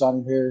lay juice on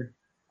him here.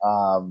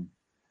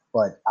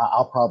 But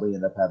I'll probably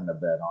end up having a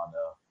bet on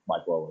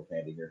Michael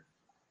Olakandi here.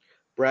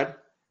 Brad?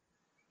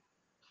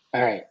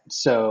 All right.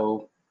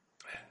 So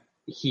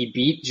he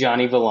beat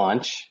Johnny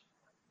Valanche.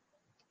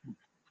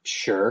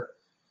 Sure.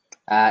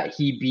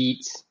 He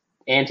beat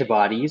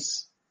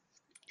Antibodies.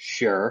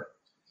 Sure.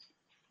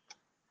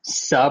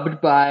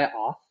 Subbed by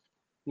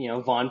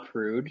Von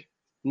Prude.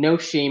 No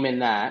shame in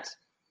that.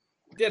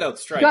 Did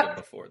outstrike him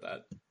before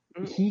that.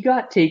 He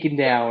got taken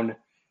down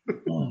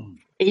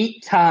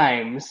 8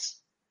 times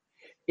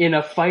in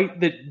a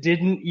fight that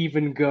didn't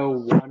even go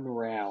 1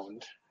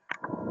 round.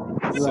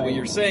 So what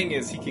you're saying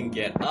is he can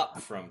get up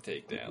from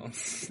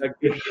takedowns.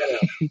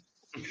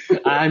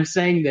 I'm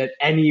saying that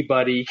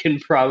anybody can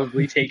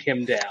probably take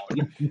him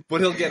down.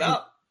 But he'll get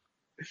up.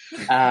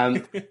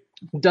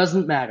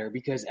 Doesn't matter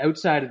because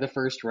outside of the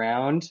first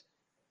round,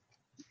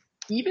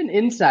 even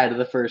inside of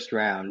the first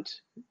round,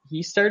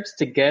 he starts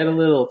to get a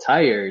little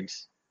tired.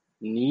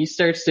 and he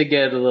starts to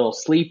get a little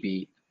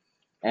sleepy.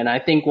 And I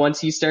think once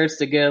he starts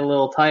to get a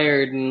little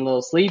tired and a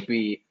little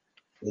sleepy,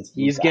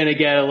 he's going to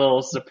get a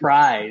little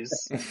surprise.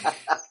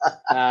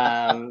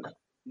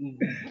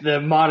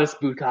 The modest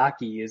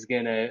Bukkake is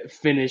going to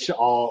finish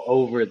all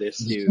over this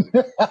dude.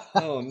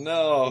 Oh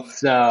no.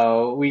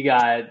 So we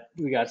got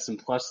some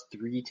plus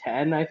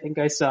 310, I think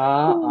I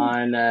saw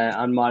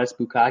on modest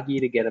Bukkake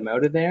to get him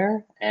out of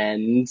there.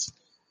 And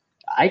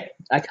I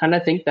kind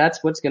of think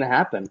that's what's going to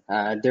happen.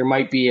 There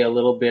might be a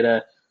little bit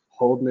of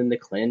holding in the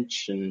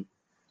clinch and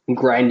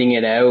grinding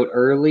it out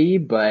early,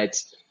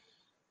 but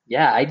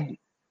yeah,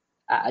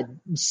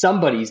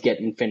 somebody's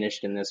getting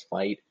finished in this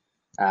fight.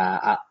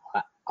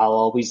 I'll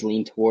always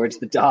lean towards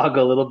the dog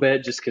a little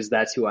bit just because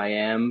that's who I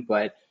am.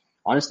 But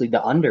honestly,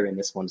 the under in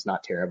this one's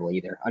not terrible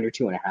either. Under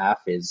 2.5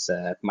 is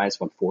minus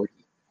 140.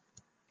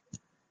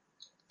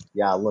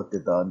 Yeah, I looked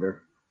at the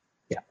under.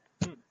 Yeah.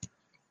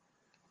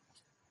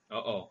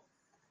 Uh-oh.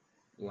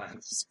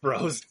 Lance is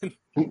frozen.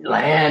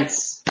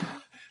 Lance.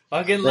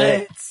 Fucking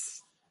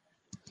Lance.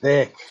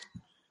 Thick.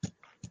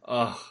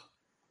 Oh.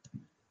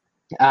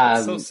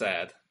 So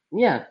sad.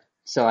 Yeah.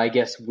 So I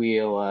guess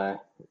we'll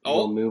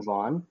move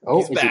on. Oh,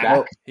 he's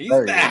back. He's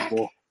back.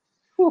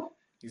 Cool.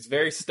 He's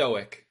very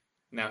stoic.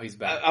 Now he's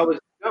back. I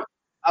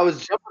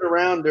was jumping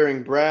around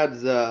during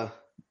Brad's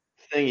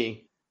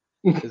thingy,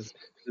 his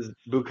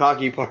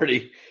Bukkake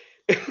party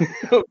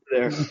over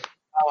there.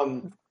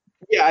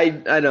 Yeah,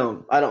 I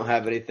don't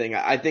have anything.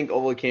 I think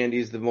Ola Candy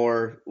is the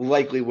more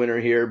likely winner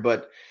here,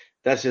 but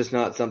that's just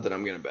not something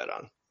I'm going to bet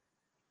on.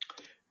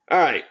 All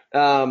right.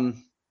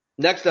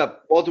 Next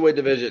up, welterweight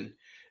division.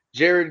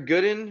 Jared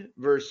Gooden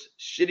versus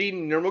Shitty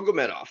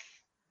Nurmagomedov.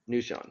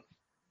 Nushan.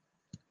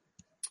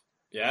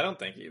 Yeah, I don't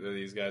think either of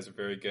these guys are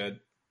very good.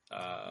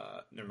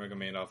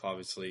 Nurmagomedov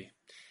obviously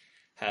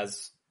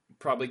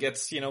probably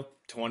gets,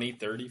 20,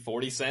 30,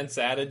 40 cents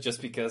added just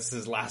because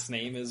his last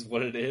name is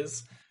what it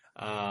is.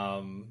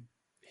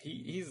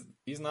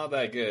 He's not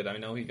that good. I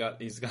know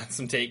he's got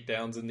some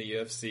takedowns in the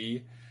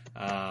UFC,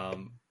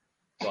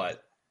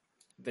 but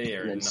they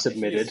are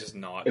submitted just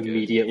not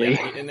immediately.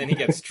 Yeah, and then he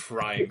gets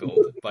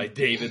triangled by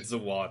David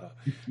Zawada.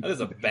 That is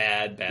a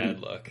bad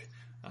look.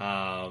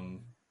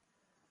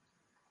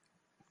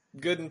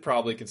 Gooden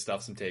probably can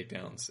stuff some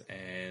takedowns,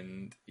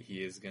 and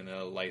he is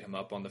gonna light him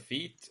up on the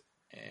feet,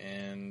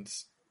 and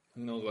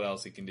who knows what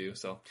else he can do.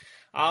 So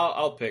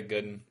I'll pick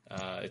Gooden.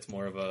 It's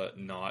more of a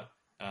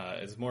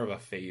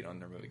fade on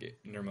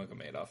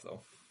Nurmagomedov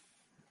though.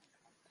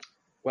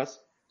 Wes?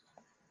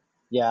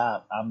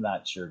 Yeah, I'm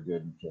not sure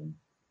Gooden can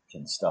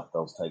stuff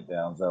those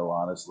takedowns though.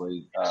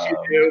 Honestly,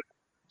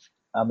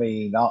 I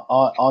mean,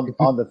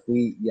 on the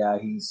feet, yeah,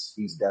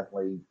 he's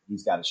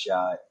got a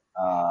shot.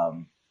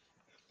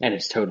 And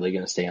it's totally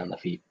going to stay on the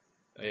feet.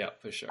 Yeah,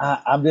 for sure.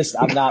 I'm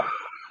not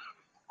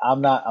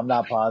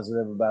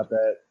positive about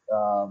that.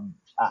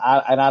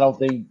 I don't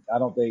think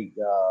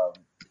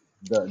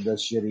the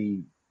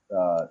shitty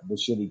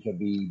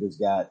Khabib has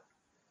got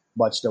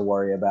much to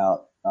worry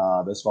about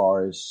as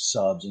far as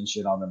subs and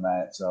shit on the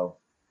mat. So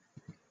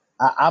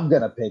I'm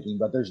gonna pick him,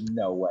 but there's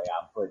no way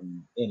I'm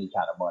putting any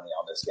kind of money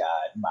on this guy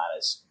at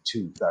minus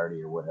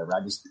 230 or whatever. I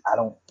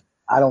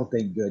don't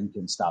think Gooden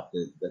can stop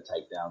the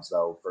takedowns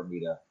though for me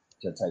to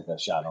take a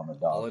shot on the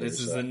dog. All it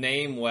is the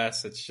name,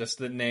 Wes. It's just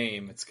the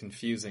name. It's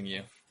confusing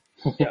you.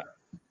 Yeah.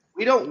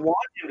 We don't want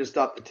him to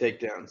stop the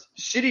takedowns.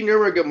 Shitty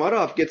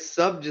Nurmagomedov gets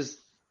subbed just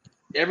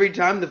every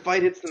time the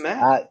fight hits the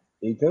mat.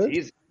 He could.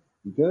 He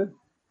could.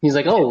 He's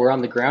like, oh, we're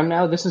on the ground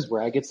now? This is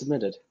where I get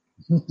submitted.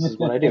 This is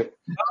what I do.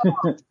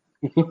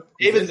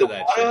 David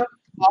Zawada,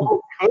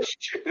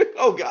 Kush.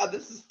 Oh, God,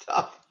 this is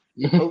tough.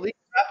 Elite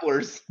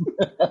grapplers.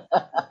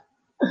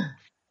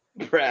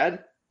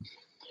 Brad?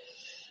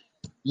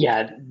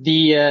 Yeah,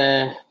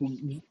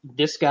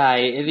 this guy,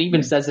 it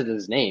even says it in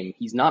his name.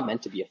 He's not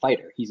meant to be a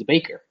fighter. He's a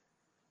baker.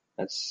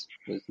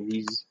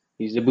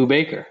 He's a Boo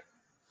Baker.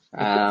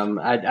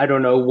 I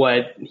don't know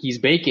what he's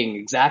baking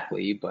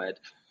exactly, but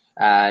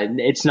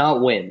it's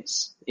not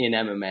wins in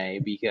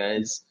MMA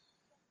because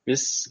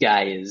this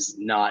guy is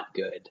not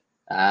good.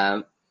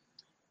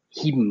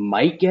 He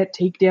might get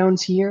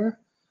takedowns here,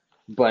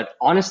 but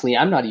honestly,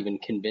 I'm not even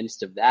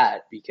convinced of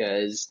that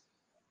because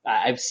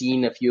I've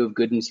seen a few of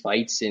Gooden's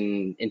fights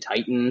in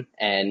Titan,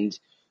 and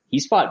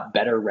he's fought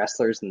better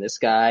wrestlers than this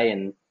guy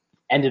and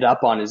ended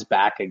up on his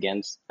back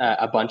against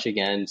a bunch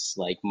against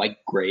like Mike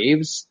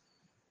Graves.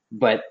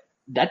 But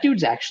that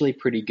dude's actually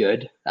pretty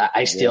good.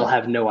 I still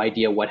have no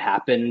idea what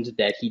happened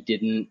that he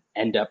didn't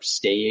end up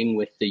staying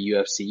with the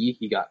UFC.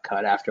 He got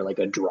cut after like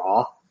a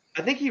draw.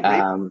 I think he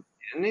raped,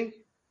 didn't he?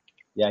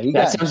 Yeah,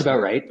 that sounds about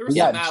right. There were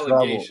some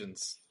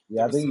allegations.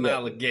 Yeah, some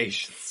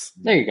allegations.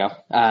 There you go.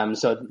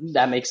 So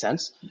that makes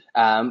sense.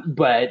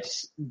 But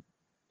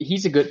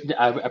he's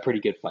a pretty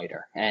good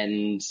fighter,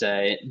 and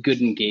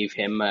Gooden gave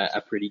him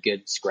a pretty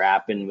good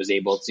scrap and was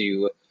able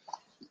to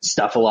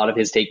stuff a lot of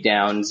his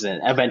takedowns, and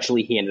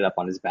eventually he ended up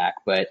on his back.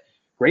 But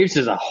Graves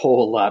is a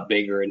whole lot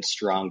bigger and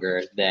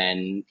stronger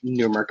than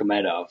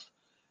Nurmagomedov.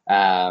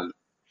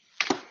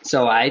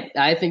 So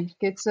I think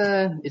it's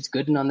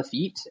Gooden on the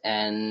feet,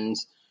 and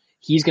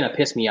he's gonna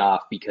piss me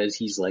off because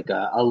he's like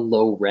a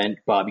low rent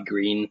Bobby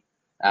Green.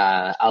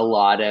 A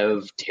lot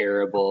of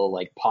terrible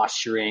like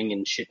posturing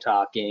and shit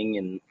talking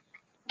and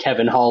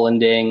Kevin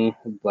Hollanding,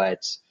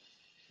 but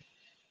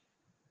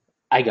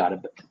I gotta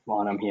bet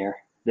on him here.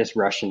 This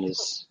Russian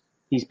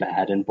he's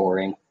bad and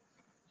boring.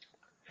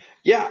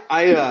 Yeah,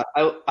 I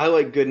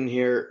like Gooden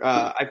here.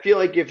 I feel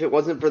like if it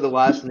wasn't for the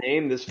last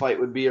name, this fight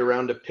would be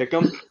around to pick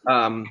 'em.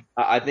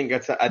 I think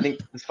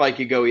this fight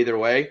could go either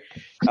way.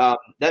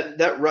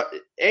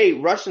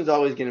 Russians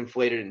always get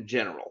inflated in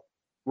general.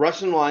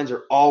 Russian lines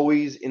are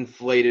always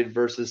inflated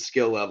versus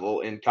skill level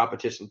in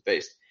competition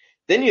based.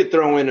 Then you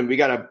throw in and we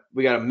got a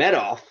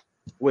Medov,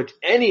 which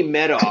any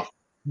Medov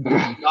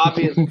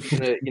obviously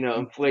gonna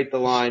inflate the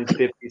line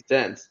 50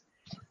 cents.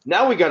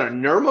 Now we got a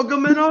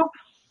Nurmagomedov.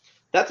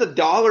 That's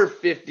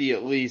 $1.50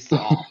 at least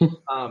off.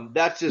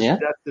 That's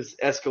just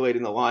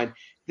escalating the line.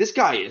 This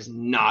guy is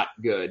not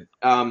good.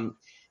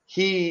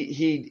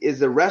 He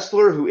is a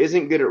wrestler who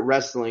isn't good at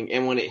wrestling,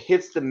 and when it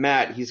hits the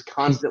mat, he's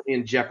constantly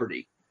in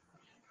jeopardy.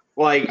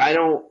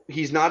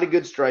 He's not a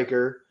good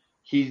striker.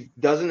 He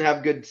doesn't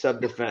have good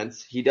sub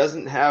defense. He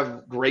doesn't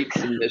have great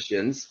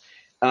submissions.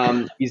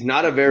 He's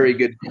not a very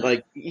good,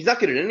 he's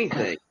not good at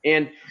anything.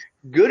 And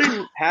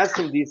Gooden has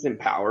some decent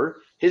power.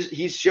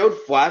 He showed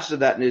flashes of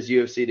that in his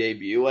UFC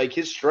debut. Like,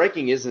 his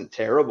striking isn't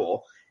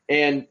terrible.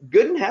 And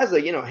Gooden has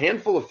a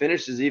handful of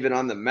finishes even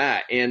on the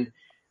mat. And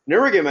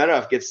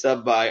Nurmagomedov gets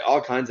subbed by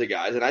all kinds of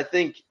guys. And I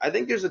think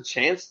there's a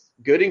chance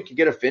Gooden could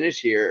get a finish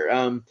here.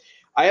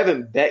 I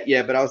haven't bet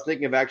yet, but I was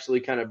thinking of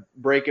actually kind of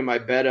breaking my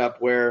bet up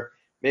where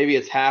maybe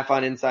it's half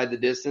on inside the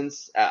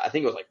distance. I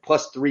think it was like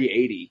plus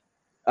 380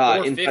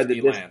 inside the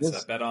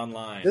distance. Bet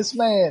online. This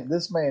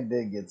man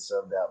did get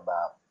subbed out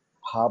by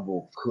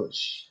Pablo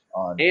Kush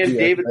on and PFL.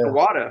 David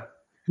Kawada.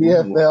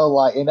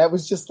 PFL, and that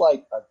was just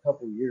like a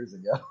couple years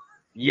ago.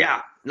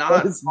 Yeah, not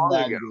long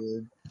ago.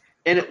 Good.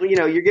 And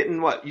you're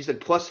getting what you said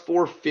plus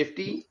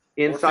 450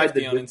 inside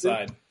the distance.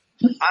 Inside.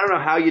 I don't know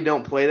how you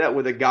don't play that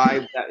with a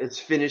guy that has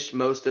finished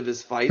most of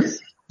his fights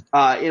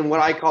in what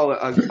I call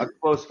a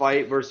close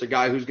fight versus a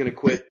guy who's going to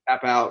quit,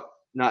 tap out,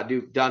 not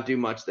do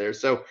much there.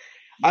 So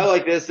I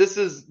like this. This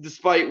is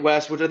despite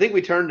West, which I think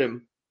we turned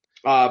him.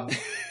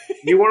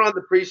 You weren't on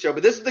the pre-show,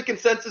 but this is the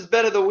consensus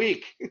bet of the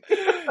week.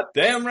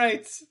 Damn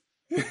right.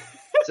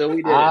 So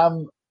we did.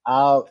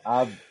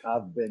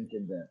 I've been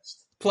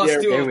convinced. Plus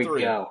Yeah, 203. There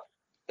we go.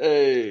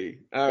 Hey,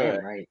 all right.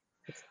 Damn right.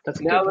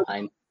 That's a Now good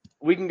line.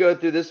 We can go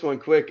through this one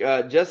quick.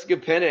 Jessica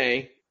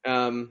Penne,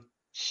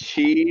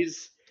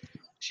 she's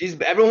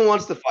everyone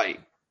wants to fight.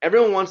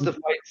 Everyone wants to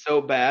fight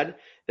so bad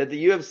that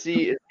the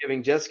UFC is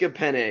giving Jessica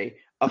Penne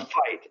a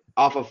fight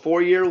off a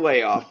 4-year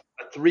layoff,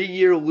 a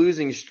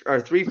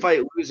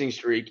 3-fight losing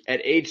streak at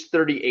age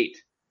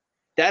 38.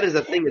 That is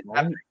a thing that's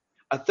happening.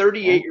 A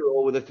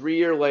 38-year-old with a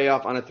 3-year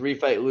layoff on a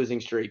 3-fight losing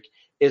streak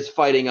is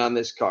fighting on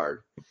this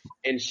card,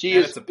 and she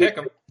is to pick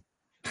 'em.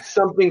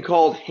 Something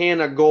called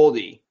Hannah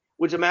Goldie.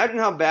 Which imagine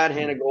how bad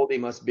Hannah Goldie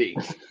must be.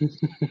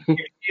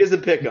 She is a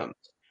pick'em.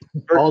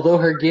 Although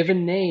her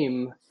given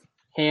name,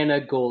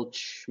 Hannah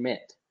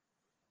Goldschmidt.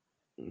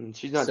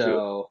 She's not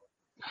Jewish.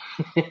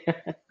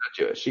 Not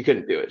Jewish. She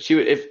couldn't do it. She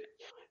would if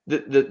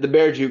the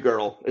Bear Jew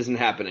girl isn't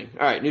happening.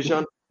 All right,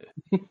 Nushan.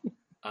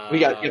 We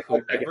got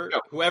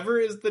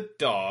whoever is the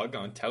dog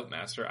on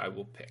Toutmaster, I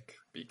will pick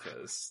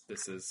because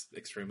this is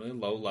extremely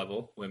low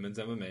level women's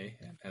MMA,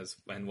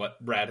 and what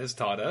Brad has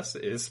taught us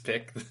is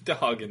pick the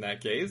dog in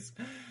that case.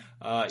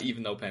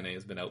 Even though Penne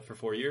has been out for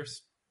 4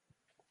 years,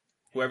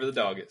 whoever the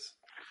dog is.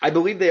 I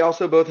believe they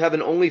also both have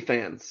an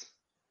OnlyFans,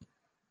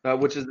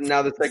 which is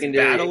now the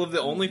secondary battle of the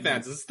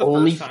OnlyFans. This is the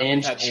OnlyFans first time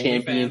we've had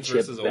championship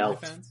OnlyFans versus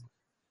belt. OnlyFans.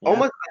 Yeah.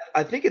 Almost,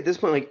 I think at this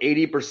point, like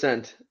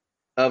 80%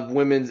 of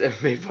women's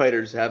MMA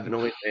fighters have an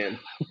OnlyFans.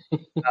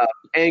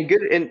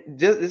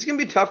 It's gonna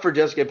be tough for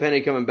Jessica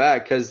Penne coming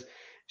back because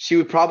she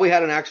would probably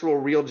had an actual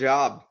real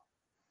job,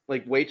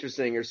 like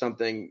waitressing or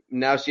something.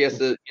 Now she has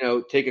to,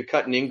 take a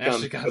cut in income. Now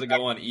she got to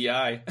go on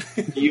EI.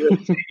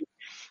 UFC.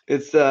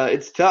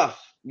 It's tough.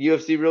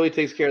 UFC really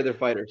takes care of their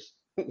fighters.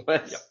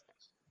 Yep.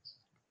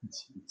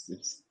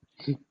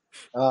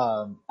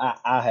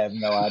 I have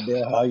no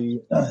idea how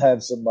you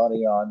have some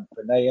money on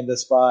Penne in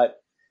this spot.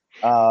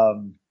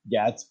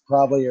 Yeah, it's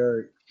probably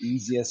her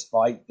easiest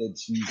fight that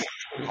she's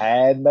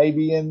had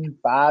maybe in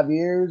 5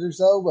 years or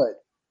so, but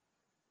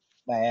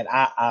man,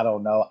 I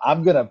don't know.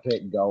 I'm going to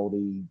pick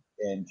Goldie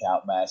and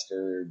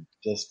Toutmaster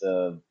just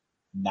to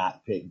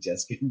not pick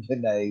Jessica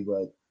Penne,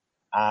 but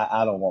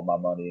I don't want my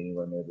money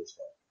anywhere near this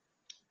one.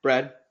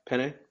 Brad,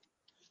 Penne?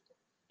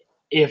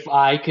 If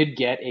I could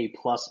get a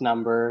plus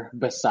number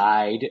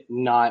beside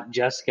not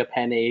Jessica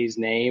Penne's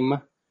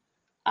name,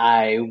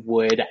 I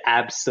would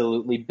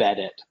absolutely bet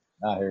it.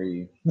 I hear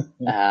you.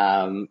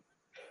 I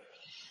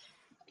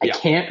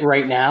can't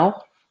right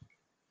now.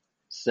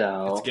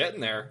 So it's getting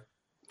there.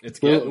 It's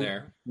getting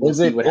there. Is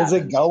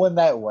it going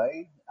that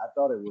way? I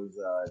thought it was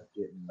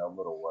getting a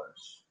little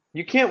worse.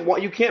 You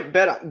can't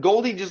bet.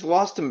 Goldie just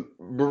lost to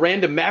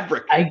Miranda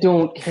Maverick. I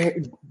don't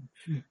care.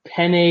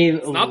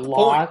 Penne not the point.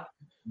 lost.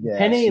 Yeah,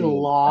 Penne she is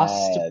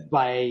lost bad.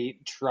 by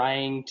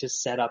trying to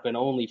set up an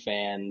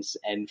OnlyFans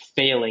and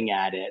failing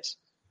at it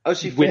Oh,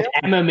 she with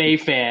failed? MMA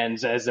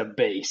fans as a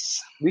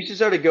base. We should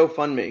start a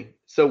GoFundMe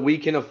so we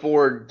can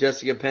afford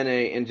Jessica Penne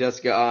and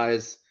Jessica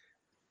I's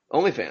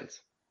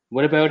OnlyFans.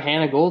 What about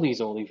Hannah Goldie's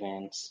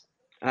OnlyFans?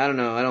 I don't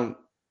know. I don't.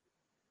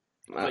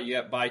 But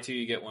you buy two,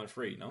 you get one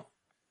free. No,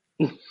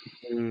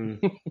 Mm.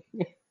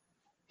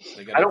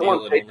 they got I a don't deal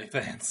want at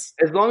OnlyFans.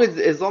 As long as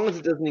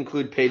it doesn't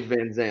include Paige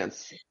Van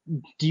Zant's.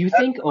 Do you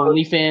think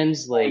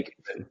OnlyFans, like,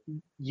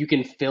 you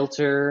can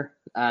filter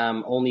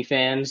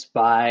OnlyFans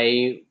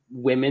by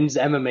women's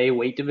MMA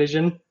weight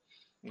division?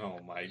 Oh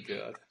my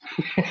god!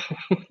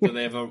 Do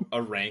they have a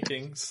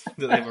rankings?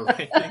 Do they have a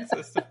ranking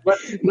system?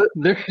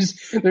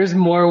 There's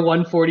more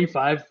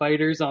 145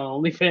 fighters on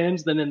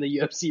OnlyFans than in the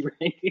UFC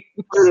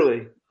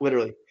rankings.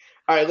 Literally.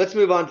 All right, let's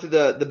move on to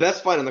the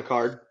best fight on the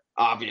card,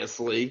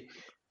 obviously,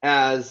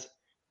 as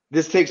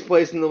this takes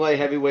place in the light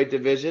heavyweight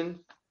division.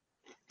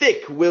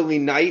 Thiccck Willie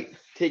Knight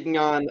taking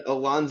on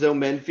Alonzo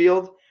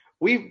Menfield.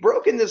 We've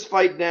broken this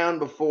fight down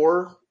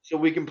before, so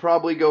we can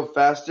probably go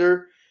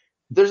faster.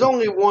 There's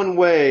only one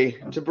way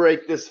to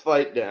break this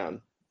fight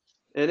down,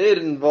 and it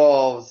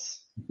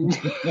involves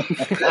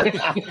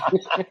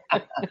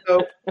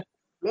so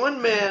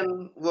one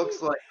man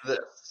looks like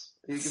this.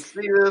 You can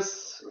see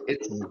this.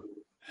 It's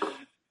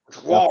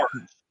large,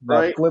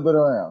 right? Flip it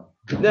around.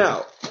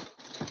 Now,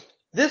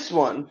 this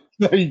one,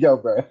 There you go,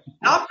 bro.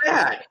 not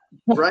bad,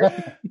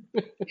 right?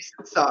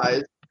 Decent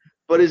size,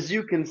 but as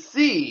you can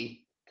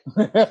see,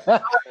 you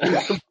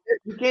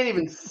can't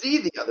even see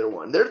the other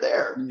one. They're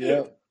there.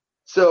 Yep.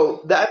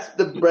 So that's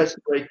the best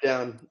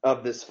breakdown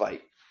of this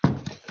fight. All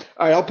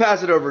right, I'll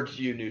pass it over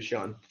to you,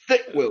 Nushan.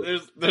 Thiccck Willie.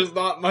 There's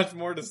not much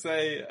more to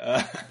say.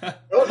 That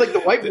was like the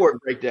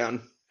whiteboard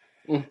breakdown.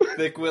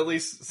 Thiccck Willie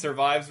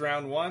survives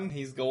round one.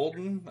 He's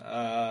golden.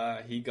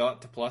 He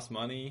got to plus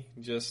money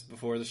just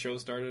before the show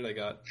started. I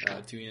got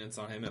 2 units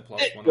on him at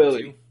plus Thiccck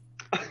 102.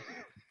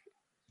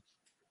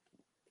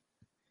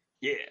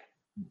 Yeah.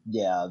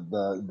 Yeah,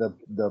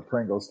 the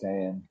Pringles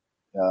can.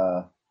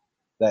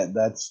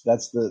 That's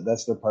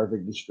the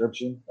perfect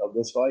description of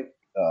this fight.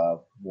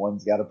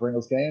 One's got a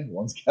Pringles can,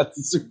 one's got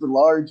the super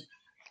large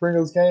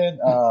Pringles can.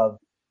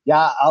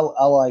 Yeah, I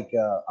like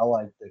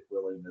Thiccck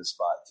Willie in this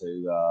spot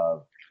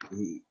too.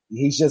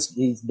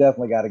 He's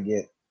definitely got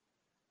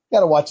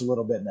to watch a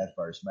little bit in that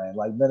first, man.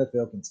 Like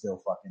Menfield can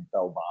still fucking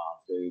throw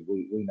bombs, dude.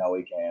 We know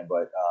he can,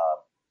 but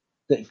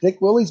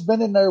Thiccck Willie's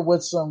been in there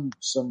with some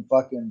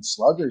fucking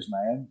sluggers,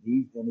 man.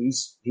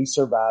 He's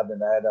survived in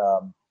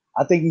that.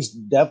 I think he's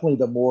definitely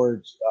the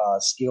more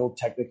skilled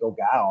technical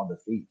guy on the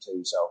feet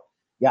too. So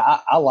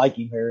yeah, I like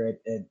him here.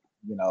 And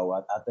you know,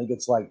 I think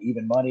it's like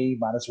even money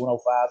minus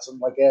 105,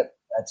 something like that.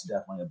 That's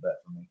definitely a bet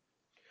for me.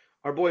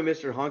 Our boy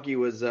Mr. Honky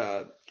was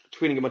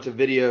tweeting a bunch of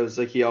videos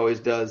like he always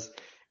does,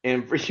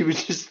 and he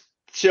was just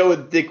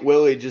showing Thiccck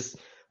Willie just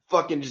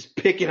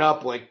picking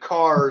up like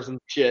cars and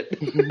shit.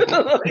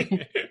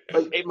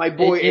 like my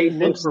boy it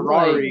looks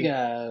Ferrari.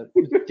 like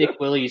Thiccck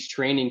Willie's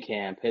training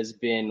camp has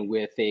been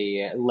with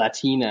a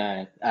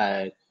Latina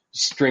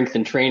strength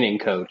and training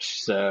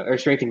coach, or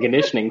strength and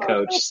conditioning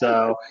coach.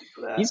 So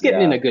he's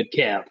getting in a good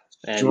camp.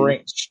 And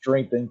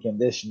Strength and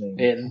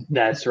conditioning.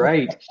 That's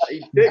right.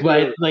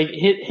 But like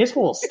his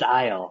whole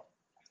style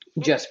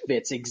just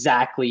fits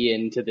exactly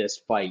into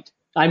this fight.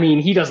 I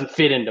mean, he doesn't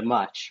fit into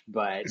much,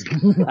 but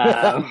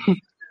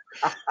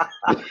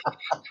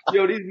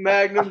Yo, these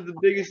Magnums the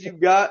biggest you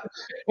got.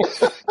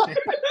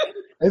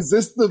 Is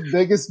this the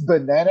biggest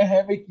banana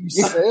hammock you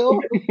sell?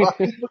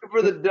 Looking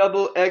for the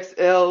double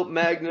XL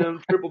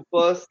Magnum triple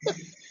plus.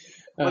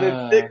 What is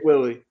Thiccck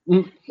Willie?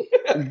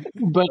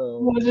 But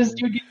this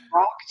dude gets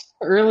rocked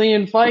early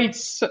in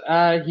fights.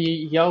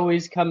 He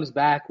always comes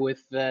back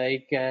with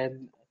like a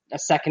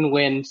second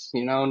wind,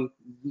 you know,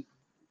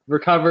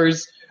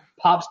 recovers,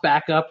 pops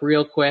back up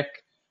real quick.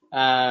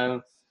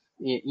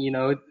 You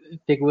know,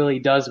 Thiccck Willie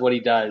does what he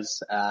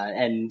does,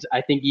 and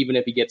I think even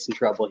if he gets in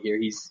trouble here,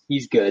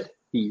 he's good.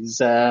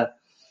 He's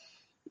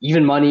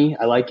even money.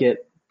 I like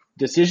it.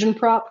 Decision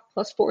prop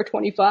plus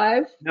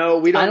 425. No,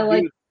 we don't.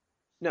 Like,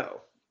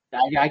 no.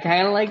 I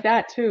kind of like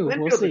that too.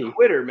 Menfield's We'll see. a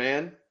quitter,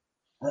 man.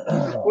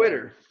 He's a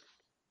quitter.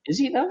 Is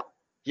he though?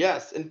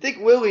 Yes, and Thiccck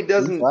Willie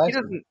doesn't. He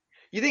doesn't.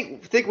 You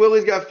think Thiccck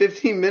Willie's got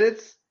 15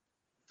 minutes?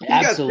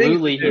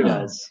 Absolutely, he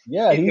does.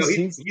 Yeah,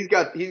 he's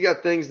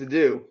got things to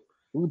do.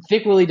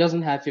 Thiccck Willie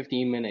doesn't have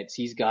 15 minutes.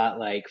 He's got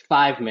like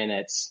 5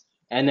 minutes,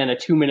 and then a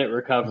 2-minute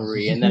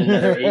recovery, and then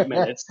another 8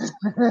 minutes.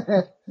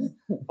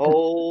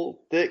 Old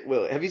Thiccck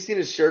Willie. Have you seen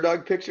his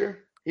Sherdog picture?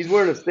 He's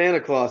wearing a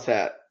Santa Claus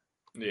hat.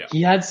 Yeah.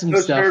 He had some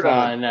stuff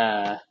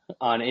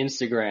on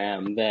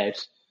Instagram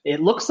that it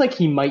looks like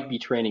he might be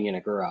training in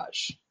a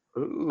garage.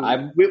 Ooh,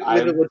 with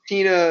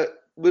a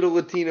little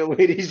Latina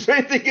lady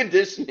strength and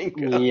conditioning.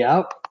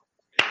 Yep.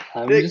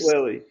 Thiccck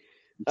Willie.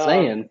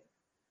 Saying.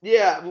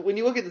 Yeah, but when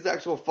you look at this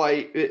actual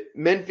fight,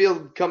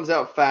 Menfield comes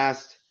out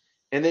fast,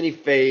 and then he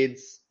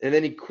fades, and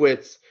then he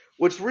quits.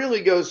 which really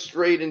goes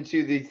straight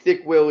into the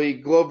Thiccck Willie,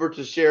 Glover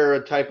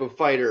Teixeira type of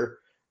fighter,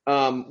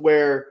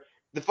 where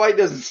the fight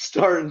doesn't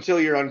start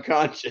until you're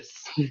unconscious.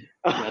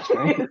 That's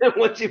right. And then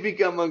once you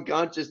become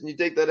unconscious and you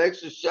take that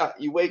extra shot,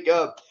 you wake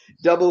up,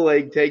 double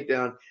leg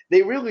takedown.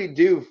 They really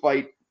do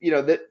fight. You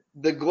know,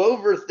 the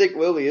Glover Thiccck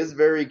Willie is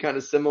very kind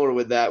of similar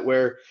with that,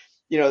 where,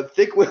 you know,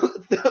 Thiccck Willie,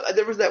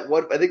 there was that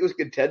one, I think it was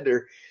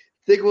Contender.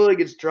 Thiccck Willie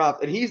gets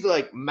dropped, and he's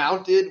like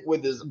mounted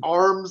with his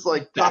arms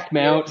like Back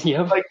mount,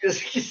 yep. like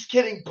just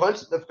getting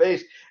punched in the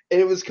face. And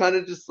it was kind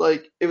of just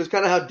like, it was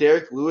kind of how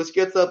Derek Lewis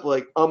gets up,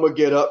 like, I'm gonna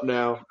get up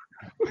now.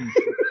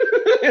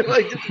 And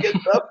like just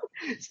gets up,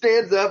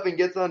 stands up and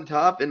gets on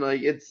top, and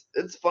like it's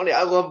funny.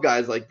 I love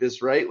guys like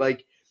this, right?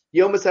 Like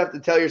you almost have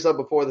to tell yourself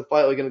before the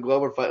fight, like in a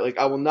Glover fight, like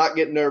I will not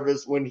get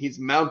nervous when he's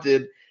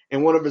mounted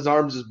and one of his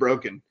arms is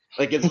broken.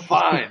 Like it's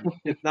fine.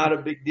 It's not a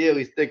big deal.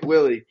 He's Thiccck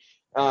Willie.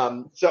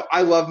 So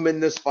I love him in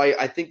this fight.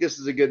 I think this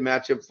is a good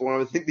matchup for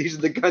him. I think these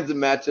are the kinds of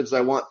matchups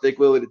I want Thiccck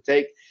Willie to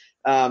take.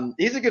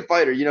 He's a good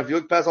fighter. You know, if you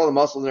look past all the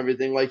muscles and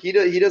everything, like he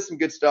does some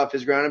good stuff.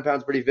 His ground and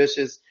pound's pretty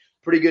vicious,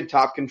 pretty good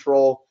top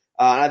control.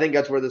 And I think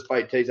that's where this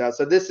fight takes out.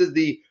 So this is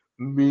the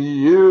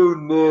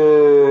Munich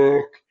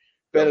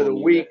Bet of the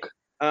week.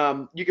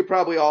 You could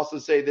probably also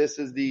say this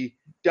is the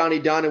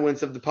Donnie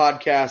Donowitz of the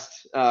podcast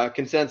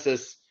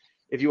consensus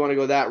if you want to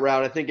go that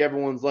route. I think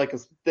everyone's liking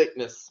some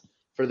thickness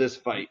for this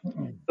fight.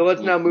 So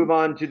let's now move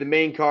on to the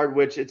main card,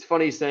 which it's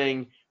funny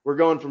saying we're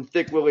going from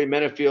Thiccck Willie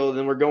Menafield, and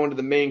then we're going to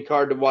the main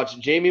card to watch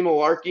Jamie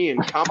Malarkey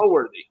and Kama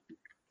Worthy.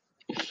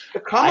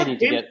 I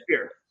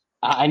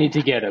need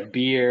to get a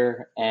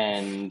beer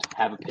and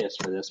have a piss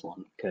for this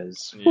one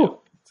because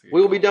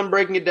we will be done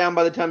breaking it down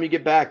by the time you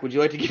get back. Would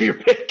you like to give your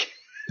pick?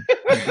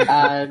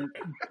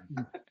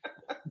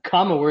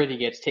 Kama Worthy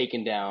gets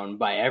taken down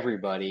by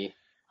everybody,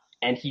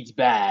 and he's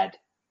bad.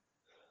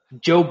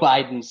 Joe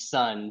Biden's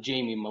son,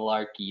 Jamie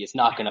Malarkey, is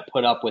not going to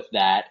put up with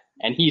that,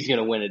 and he's going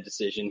to win a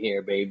decision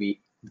here, baby.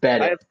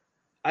 Bet it.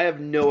 I have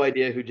no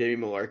idea who Jamie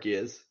Malarkey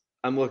is.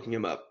 I'm looking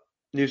him up.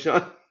 New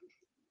Sean?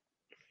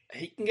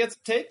 He can get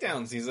some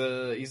takedowns. He's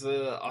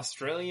a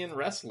Australian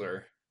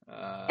wrestler.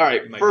 All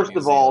right. First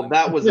of all,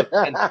 that was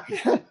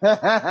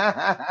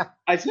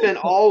I spent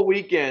all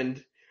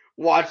weekend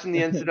watching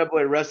the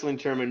NCAA wrestling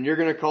tournament. And you're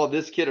going to call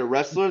this kid a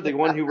wrestler? The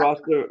one who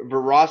lost to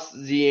Varas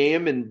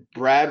Ziam and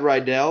Brad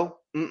Rydell?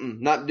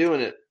 Not doing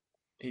it.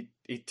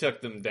 He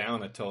took them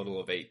down a total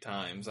of 8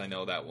 times. I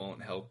know that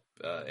won't help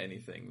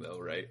anything though,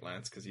 right,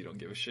 Lance? Because you don't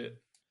give a shit.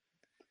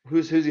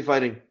 Who's he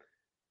fighting?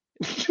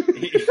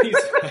 He's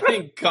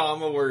fighting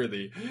Kama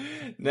Worthy.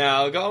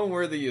 Now, Kama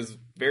Worthy is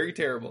very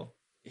terrible.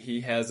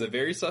 He has a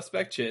very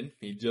suspect chin.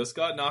 He just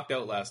got knocked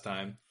out last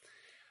time.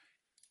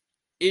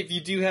 If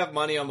you do have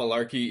money on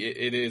Malarkey,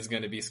 it is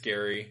going to be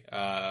scary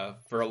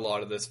for a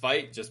lot of this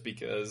fight just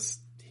because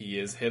he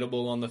is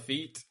hittable on the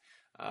feet.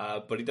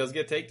 But he does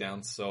get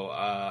takedowns, so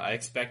I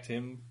expect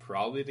him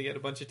probably to get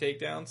a bunch of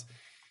takedowns.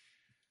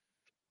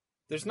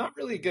 There's not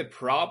really a good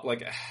prop.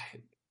 Like,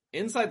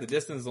 inside the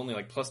distance is only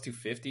like plus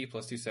 250,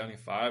 plus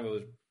 275.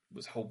 I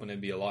was hoping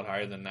it'd be a lot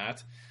higher than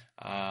that.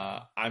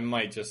 I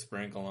might just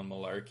sprinkle on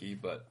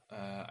Malarkey, but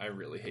I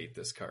really hate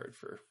this card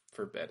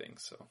for betting.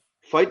 So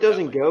Fight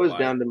Doesn't Go is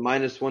down to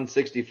minus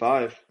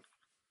 165.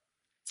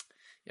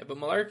 Yeah, but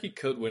Malarkey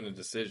could win a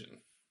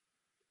decision.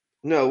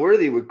 No,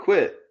 Worthy would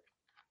quit.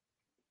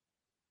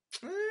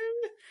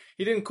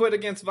 He didn't quit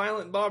against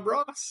Violent Bob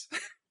Ross.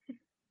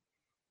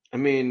 I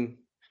mean,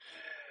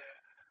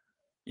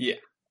 yeah.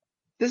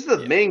 This is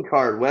the main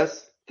card,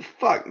 Wes. The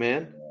fuck,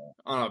 man.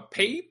 On a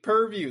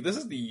pay-per-view. This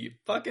is the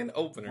fucking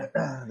opener.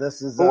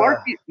 This is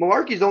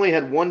Malarkey's only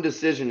had one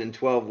decision in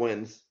 12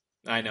 wins.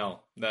 I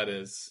know. That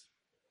is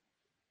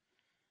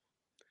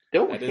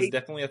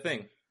definitely a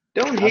thing.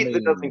 Don't hate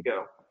that doesn't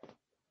go.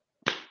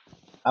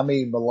 I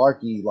mean,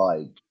 Malarkey,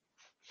 like,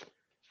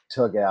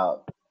 took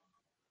out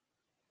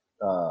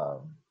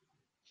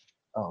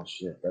oh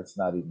shit, that's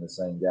not even the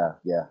same guy.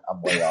 Yeah,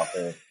 I'm way off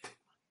there.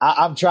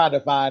 I'm trying to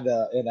find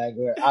an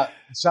angle.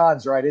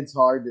 Sean's right. It's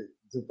hard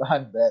to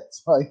find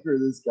bets like for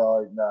this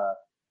card.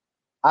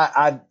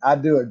 I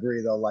do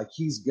agree though. Like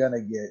he's gonna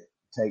get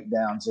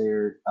takedowns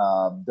here.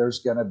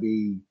 There's gonna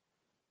be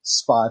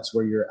spots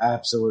where you're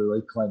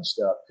absolutely clenched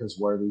up because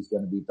Worthy's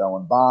gonna be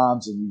throwing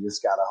bombs, and you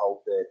just gotta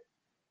hope that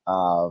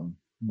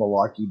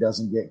Malarkey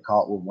doesn't get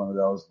caught with one of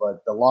those.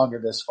 But the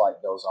longer this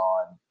fight goes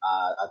on,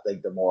 I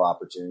think the more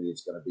opportunity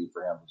it's going to be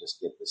for him to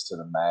just get this to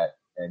the mat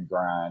and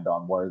grind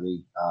on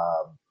Worthy.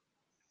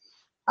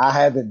 I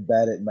haven't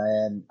bet it,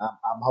 man.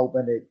 I'm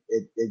hoping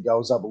it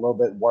goes up a little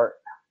bit.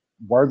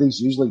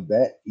 Worthy's usually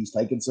bet. He's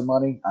taking some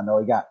money. I know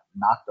he got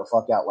knocked the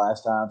fuck out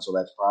last time, so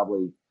that's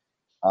probably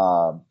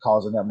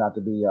causing him not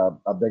to be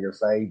a bigger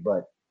fade.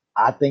 But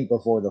I think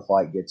before the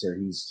fight gets here,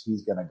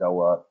 he's going to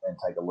go up and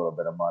take a little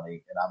bit of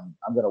money, and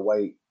I'm going to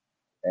wait,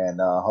 and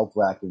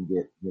hopefully I can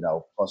get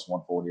plus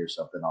 140 or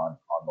something on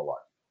the line.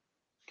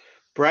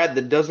 Brad,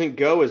 that doesn't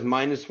go is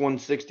minus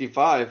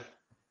 165.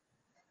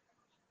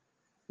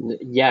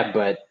 Yeah,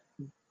 but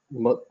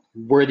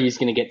Worthy's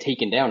going to get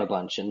taken down a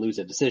bunch and lose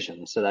a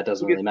decision, so that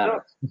doesn't really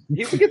matter.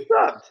 He would get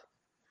subbed.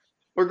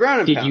 Or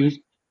ground and pound.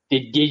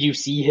 Did you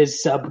see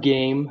his sub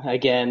game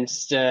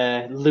against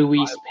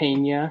Luis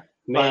Pena?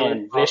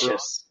 Man,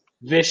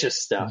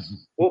 vicious stuff.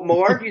 Well,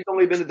 Malarkey's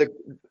only been to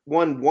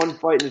one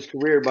fight in his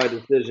career by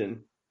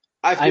decision.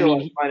 I feel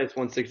like minus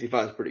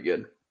 165 is pretty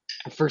good.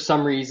 For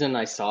some reason,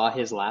 I saw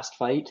his last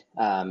fight.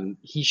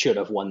 He should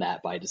have won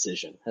that by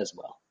decision as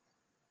well.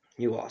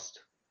 He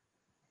lost.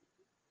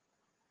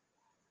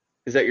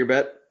 Is that your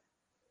bet?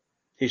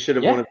 He should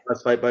have won his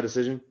last fight by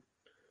decision?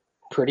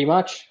 Pretty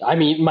much. I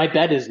mean, my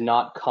bet is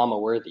not comma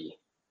worthy.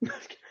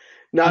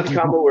 Not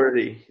comma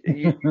worthy.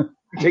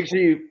 Make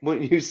sure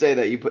when you say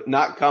that, you put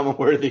not comma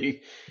worthy.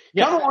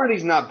 Yeah. Comma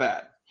worthy's not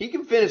bad. He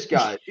can finish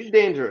guys. He's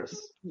dangerous.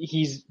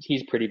 He's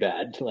pretty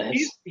bad.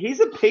 He's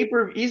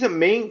a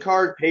main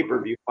card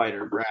pay-per-view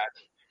fighter, Brad.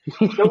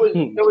 So was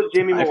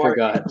Jamie Malarkey. I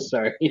forgot.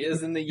 Sorry. He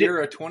is in the year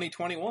of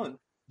 2021.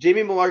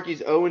 Jamie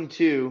Malarkey's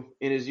 0-2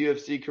 in his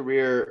UFC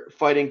career,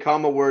 fighting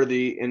comma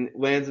worthy, and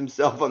lands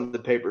himself on the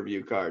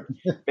pay-per-view card.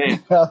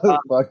 Man,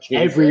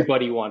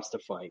 everybody wants to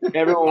fight.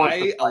 Everyone wants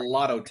to fight. A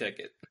lotto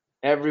ticket.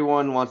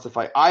 Everyone wants to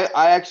fight. I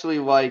actually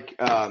like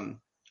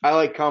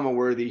comma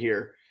worthy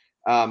here.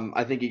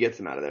 I think he gets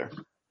him out of there.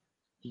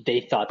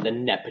 They thought the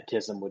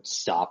nepotism would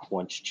stop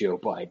once Joe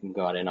Biden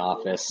got in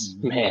office.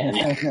 Man.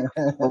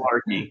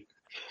 Malarkey.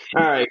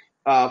 All right.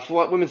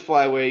 Women's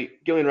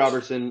flyweight, Gillian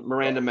Robertson,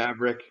 Miranda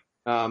Maverick.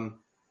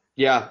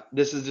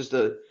 This is just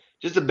a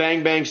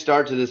bang bang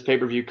start to this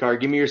pay-per-view card.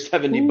 Give me your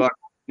 $70.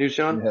 New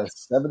Sean?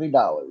 Yes,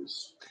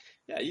 $70.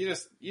 Yeah, you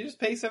just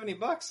pay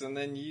 $70 and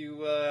then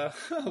you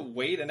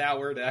wait an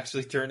hour to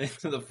actually turn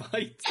into the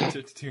fight.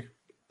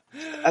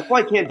 That's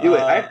why I can't do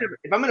it.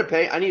 If I'm going to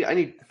pay, I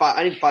need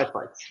 5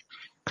 fights.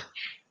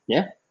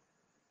 Yeah. I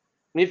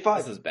need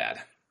 5. This is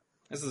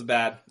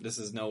bad. This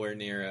is nowhere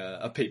near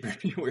a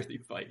pay-per-view worthy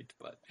fight,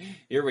 but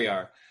here we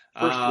are.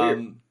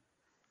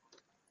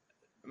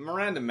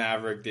 Miranda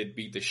Maverick did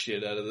beat the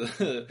shit out of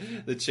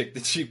the chick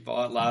that she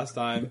fought last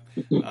time.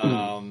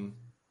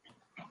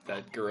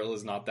 That girl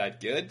is not that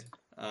good.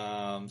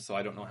 So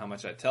I don't know how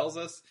much that tells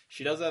us.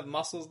 She does have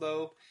muscles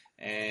though,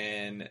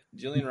 and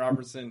Gillian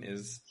Robertson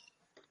is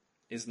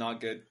not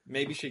good.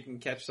 Maybe she can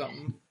catch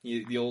something.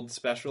 The old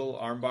special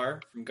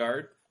armbar from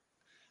guard.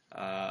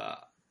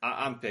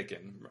 I'm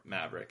picking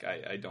Maverick.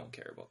 I don't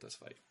care about this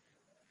fight.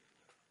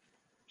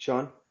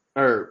 Sean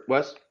or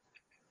Wes?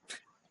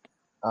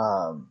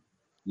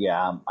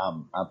 Yeah,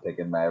 I'm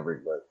picking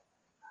Maverick, but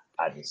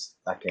I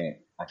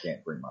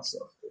can't bring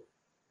myself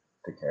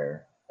to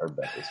care or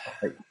bet this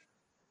fight.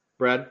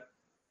 Brad?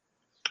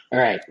 All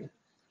right.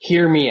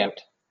 Hear me out.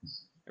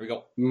 Here we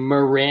go.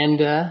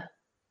 Miranda,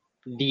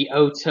 the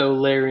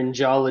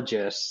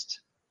otolaryngologist,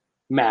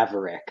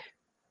 Maverick.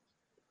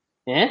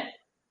 Eh?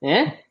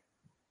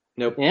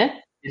 Nope. Eh?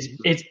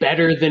 It's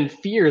better than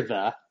Fear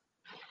the.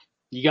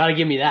 You got to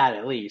give me that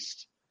at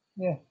least.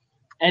 Yeah.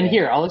 And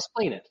here, I'll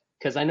explain it.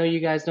 Because I know you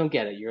guys don't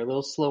get it. You're a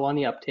little slow on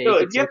the uptake. No,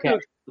 it's you have okay. to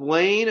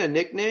explain a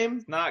nickname?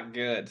 It's not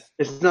good.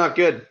 It's not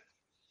good.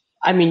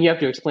 I mean, you have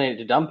to explain it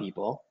to dumb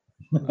people.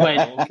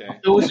 But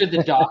those are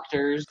the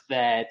doctors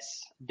that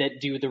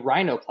do the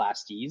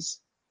rhinoplasties.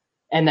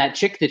 And that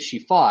chick that she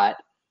fought,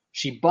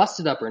 she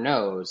busted up her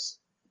nose.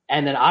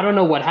 And then I don't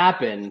know what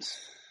happened,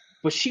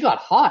 but she got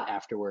hot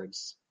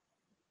afterwards.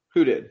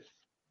 Who did?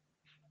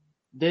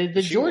 The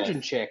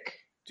Georgian chick.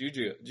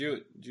 Juju.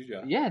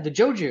 Yeah, the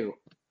Joju.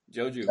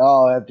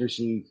 Oh, after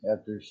she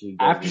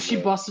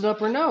busted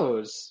up her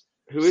nose.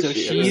 Who is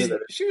she?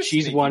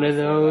 She's one of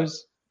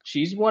those.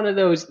 She's one of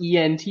those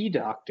ENT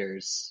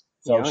doctors.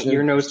 So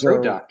ear, nose,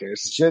 throat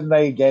doctors. Shouldn't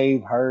they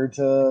gave her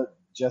to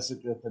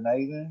Jessica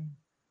Panay then?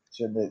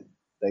 Shouldn't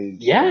they?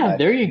 Yeah,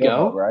 there you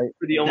go. Up, right?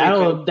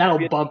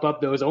 That'll bump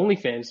up those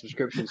OnlyFans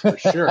subscriptions for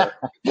sure.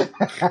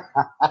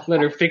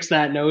 Let her fix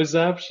that nose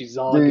up. She's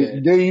all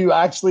good. Do you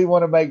actually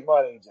want to make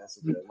money,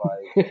 Jessica?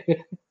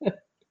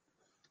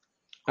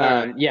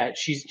 Yeah,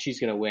 she's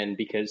gonna win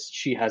because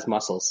she has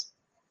muscles.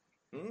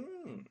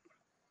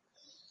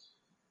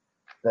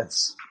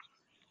 That's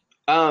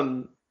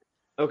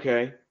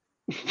okay.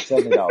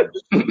 $70.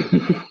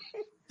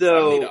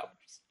 So,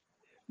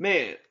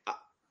 man,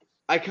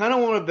 I kind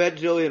of want to bet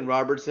Gillian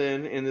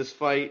Robertson in this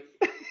fight.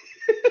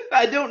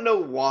 I don't know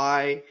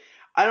why.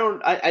 I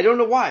don't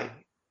know why.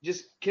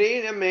 Just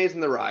Canadian MMA is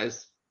on the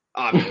rise.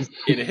 Obviously,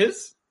 it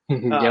is.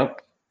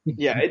 Yep.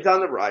 Yeah, it's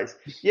on the rise.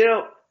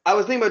 I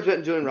was thinking about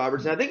betting Gillian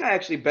Robertson. I think I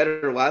actually bet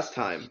her last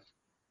time,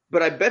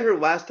 but I bet her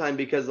last time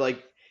because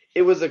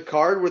it was a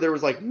card where there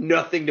was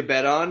nothing to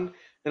bet on.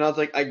 And I was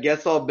like, I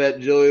guess I'll bet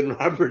Gillian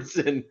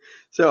Robertson.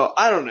 So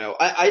I don't know.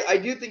 I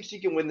do think she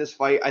can win this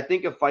fight. I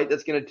think a fight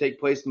that's going to take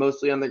place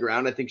mostly on the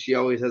ground, I think she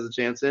always has a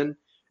chance in.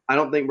 I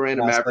don't think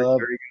Miranda Maverick is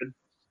very good.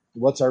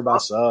 What's her by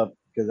sub?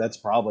 Because that's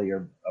probably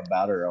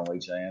about her only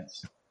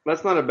chance.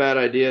 That's not a bad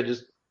idea.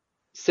 Just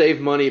save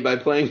money by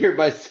playing her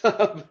by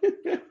sub.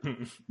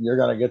 You're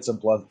going to get some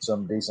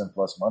decent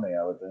plus money,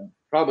 I would think.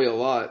 Probably a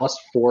lot. Plus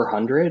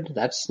 400?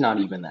 That's not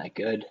even that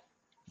good.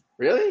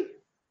 Really?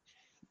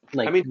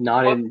 Like, I mean,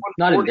 not in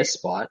this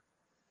spot.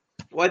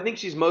 Well, I think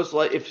she's most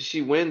like if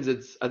she wins,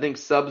 it's I think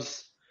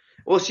subs.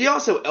 Well, she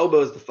also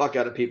elbows the fuck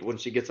out of people when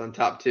she gets on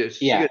top too.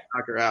 She could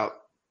knock her out.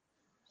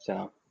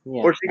 So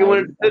yeah, or she can win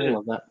a I decision,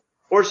 love that.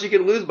 or she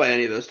could lose by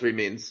any of those three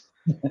means.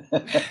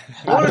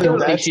 I don't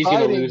think she's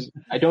going to lose.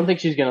 I don't think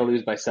she's going to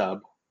lose by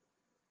sub.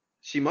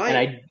 She might,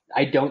 and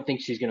I don't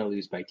think she's going to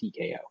lose by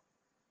TKO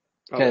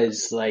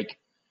because like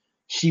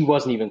she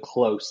wasn't even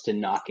close to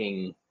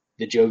knocking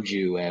the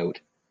Joju out.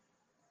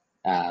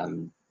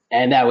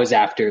 And that was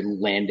after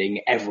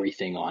landing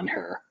everything on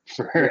her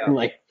for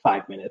like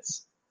 5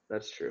 minutes.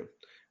 That's true.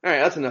 All right,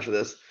 that's enough of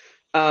this.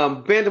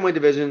 Bantamweight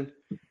division.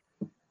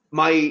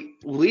 My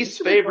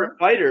least favorite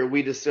fighter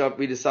we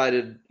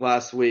decided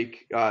last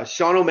week,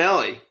 Sean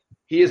O'Malley.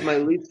 He is my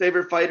least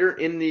favorite fighter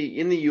in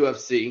the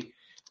UFC,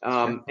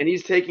 and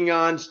he's taking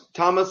on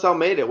Thomas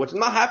Almeida, which I'm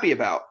not happy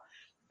about.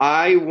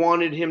 I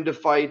wanted him to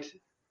fight.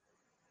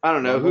 I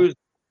don't know who's.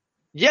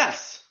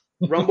 Yes.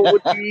 Rumble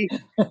would be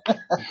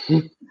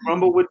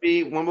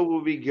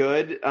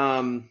good. I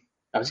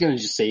was going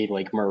to just say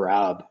like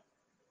Marab.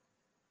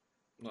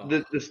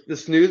 The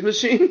snooze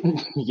machine?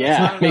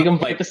 Yeah, make him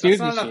fight the snooze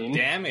machine. That's not enough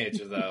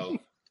damage though.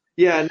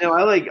 Yeah, no,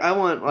 I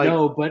want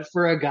No, but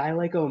for a guy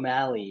like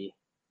O'Malley,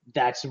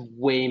 that's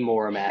way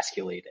more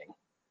emasculating.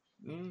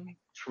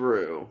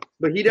 True.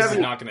 But he's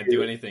not going to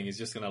do anything. He's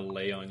just going to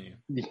lay on you.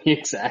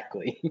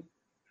 Exactly.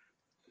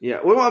 Yeah.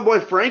 What about my boy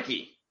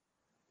Frankie?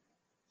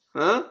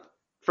 Huh?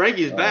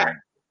 Frankie's back.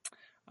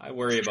 I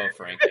worry about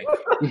Frankie.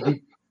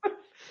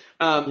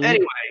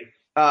 Anyway,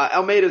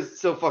 Almeida's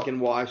so fucking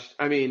washed.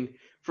 I mean,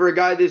 for a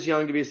guy this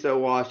young to be so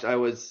washed, I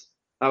was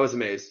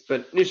amazed.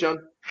 But Nishon,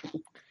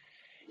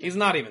 he's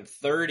not even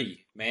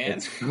 30, man.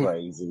 It's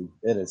crazy.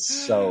 It is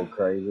so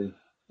crazy.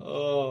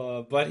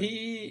 Oh, but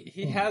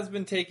he has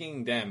been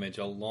taking damage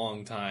a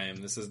long time.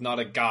 This is not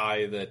a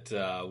guy that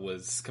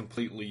was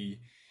completely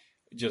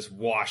just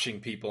washing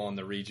people on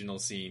the regional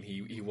scene.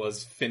 He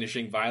was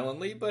finishing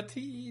violently, but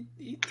he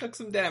took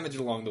some damage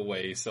along the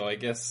way, so I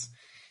guess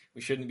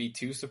we shouldn't be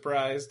too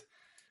surprised.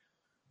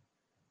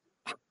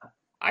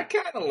 I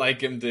kind of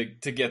like him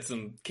to get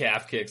some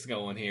calf kicks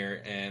going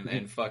here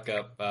and fuck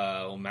up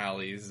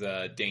O'Malley's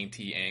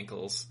dainty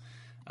ankles.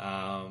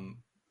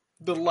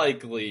 The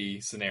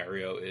likely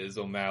scenario is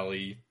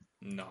O'Malley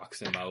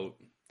knocks him out.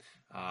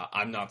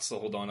 I'm not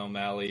sold on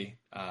O'Malley.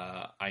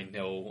 I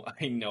know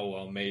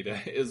Almeida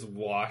is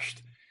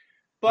washed,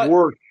 but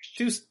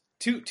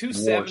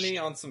 270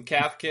 on some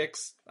calf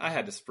kicks. I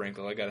had to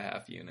sprinkle. I got a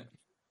half unit.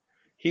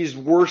 He's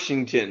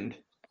Washington.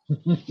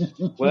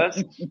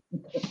 Wes?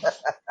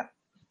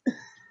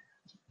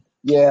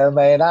 Yeah,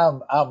 man,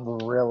 I'm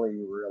really,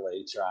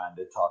 really trying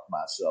to talk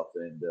myself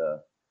into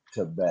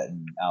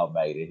betting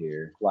Almeida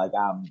here. Like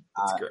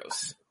It's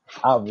gross.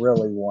 I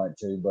really want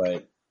to,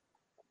 but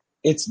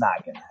it's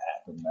not gonna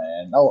happen,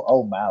 man.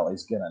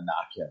 O'Malley's gonna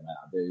knock him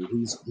out, dude.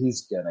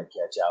 He's gonna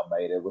catch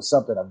Almeida with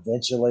something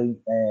eventually,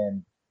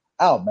 and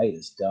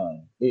Almeida's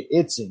done.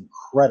 It's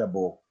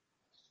incredible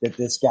that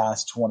this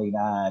guy's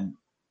 29.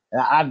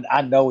 And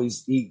I know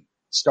he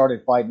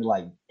started fighting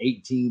like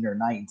 18 or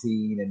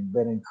 19 and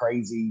been in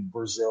crazy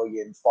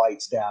Brazilian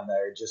fights down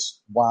there,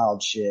 just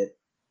wild shit.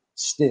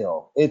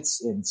 Still,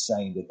 it's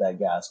insane that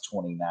guy's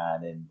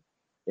 29 and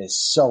is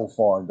so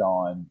far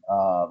gone.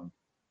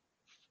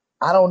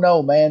 I don't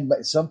know, man,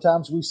 but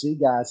sometimes we see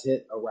guys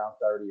hit around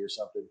 30 or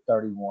something,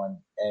 31,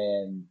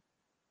 and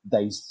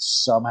they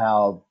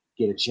somehow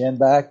get a chin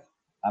back.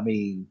 I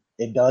mean,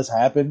 it does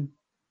happen.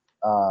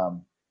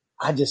 That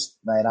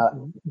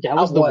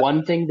was the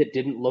one thing that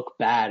didn't look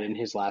bad in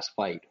his last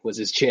fight was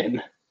his chin.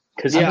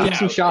 Because he took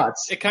some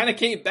shots. It kind of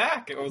came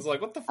back. I was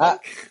like, what the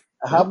fuck?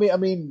 I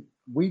mean,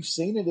 we've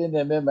seen it in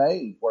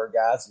MMA where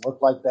guys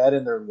look like that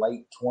in their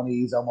late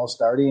 20s, almost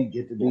 30, and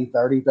get to be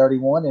 30,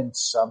 31, and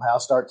somehow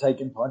start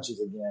taking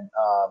punches again.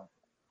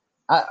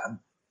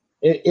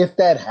 If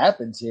that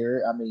happens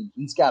here, I mean,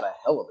 he's got a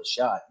hell of a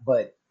shot.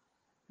 But,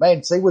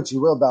 man, say what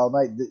you will about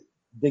him.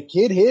 The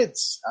kid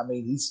hits. I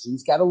mean,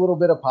 he's got a little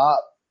bit of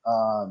pop.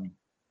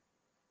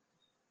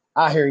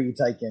 I hear you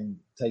taking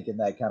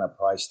that kind of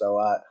price,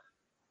 though.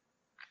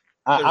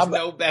 There's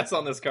no bets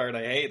on this card.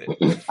 I hate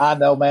it. I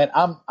know, man.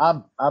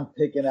 I'm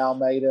picking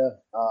Almeida.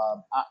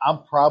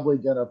 I'm probably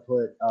gonna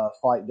put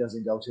fight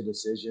doesn't go to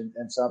decision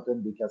and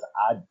something because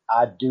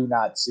I do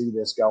not see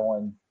this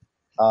going.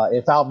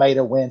 If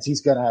Almeida wins,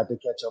 he's gonna have to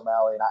catch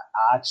O'Malley, and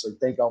I actually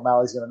think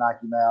O'Malley's gonna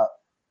knock him out.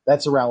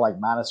 That's around like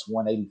minus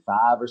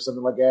 185 or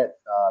something like that.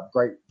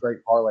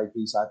 Great parlay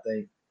piece, I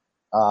think.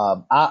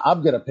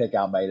 I'm going to pick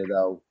Almeida,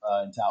 though,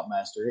 in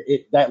Toutmaster.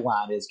 That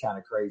line is kind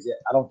of crazy.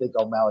 I don't think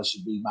O'Malley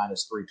should be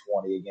minus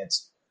 320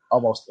 against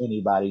almost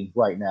anybody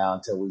right now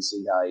until we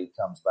see how he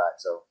comes back.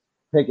 So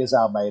pick is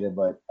Almeida,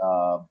 but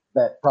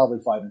that probably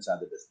fight inside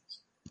the distance.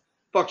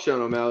 Fuck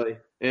Sean O'Malley.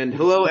 And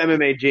hello,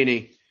 MMA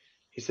Genie.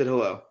 He said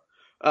hello.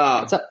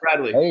 What's up,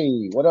 Bradley?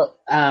 Hey, what up?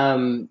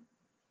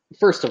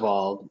 First of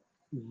all,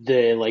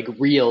 the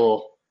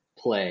real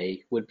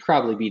play would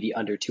probably be the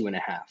under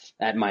 2.5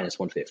 at minus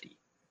 150.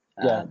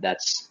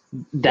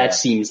 That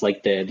seems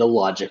like the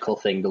logical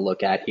thing to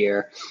look at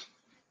here.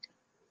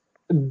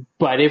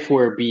 But if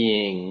we're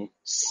being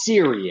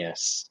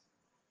serious,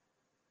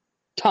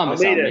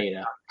 Tommy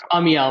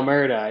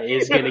Almeida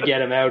is going to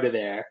get him out of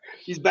there.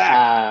 He's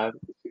back.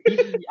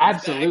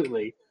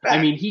 Absolutely. Back.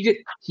 I mean,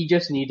 he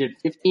just needed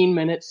 15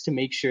 minutes to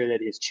make sure that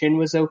his chin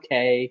was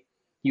okay.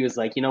 He was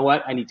like, you know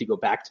what? I need to go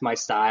back to my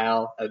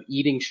style of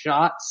eating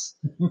shots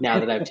now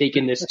that I've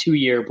taken this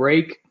 2-year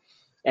break.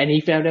 And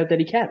he found out that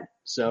he can.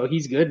 So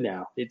he's good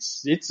now.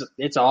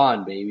 It's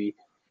on, baby.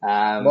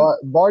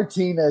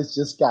 Martinez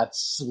just got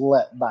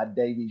slept by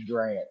Davey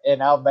Grant, and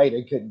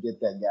Almeida couldn't get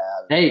that guy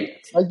out of Hey,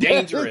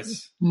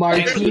 dangerous.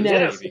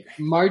 Martinez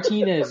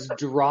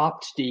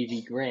dropped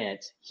Davey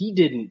Grant. He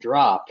didn't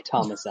drop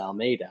Thomas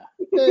Almeida.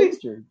 That's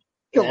true.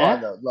 Come Yeah.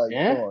 on, though. Like,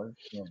 Yeah. come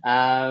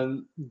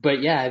on.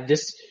 But yeah,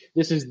 this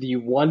is the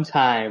one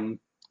time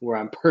where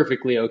I'm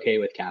perfectly okay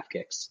with calf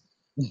kicks.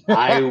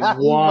 I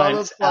want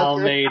motherfucker.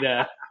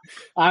 Almeida.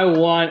 I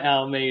want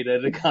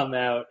Almeida to come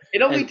out.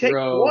 It only and takes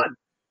throw one.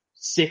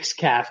 6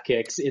 calf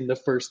kicks in the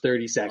first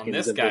 30 On seconds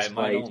this of guy, this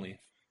might fight.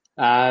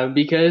 only.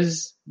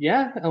 Because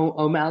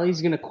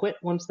O'Malley's gonna quit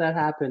once that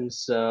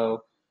happens.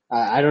 So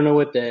I don't know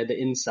what the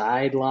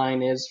inside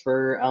line is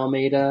for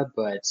Almeida,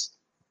 but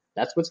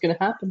that's what's gonna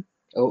happen.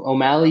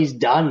 O'Malley's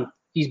done.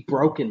 He's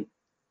broken.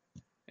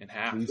 In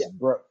half.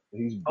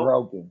 He's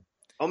broken.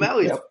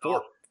 O'Malley's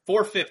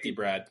 450,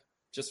 Brad.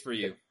 Just for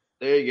you.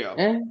 There you go.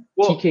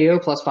 Well,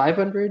 TKO plus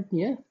 500.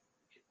 Yeah.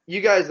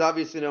 You guys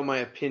obviously know my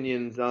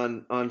opinions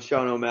on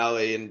Sean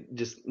O'Malley, and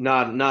just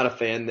not a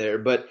fan there.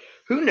 But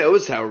who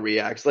knows how he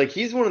reacts? Like,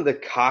 he's one of the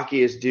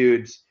cockiest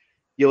dudes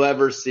you'll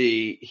ever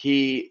see.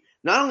 He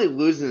not only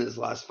loses in his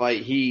last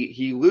fight,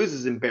 he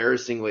loses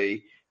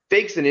embarrassingly,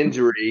 fakes an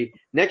injury.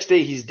 Next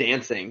day he's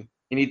dancing,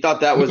 and he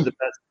thought that was the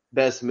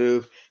best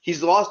move.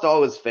 He's lost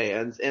all his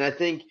fans, and I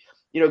think,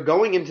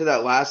 going into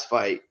that last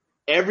fight,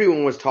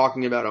 everyone was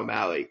talking about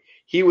O'Malley.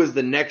 He was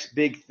the next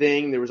big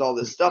thing. There was all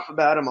this stuff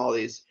about him, all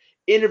these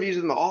interviews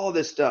with him, all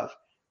this stuff.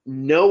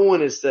 No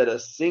one has said a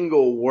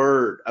single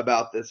word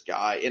about this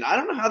guy, and I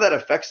don't know how that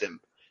affects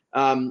him.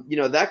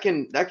 That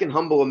can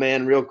humble a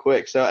man real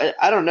quick. So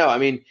I don't know. I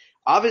mean,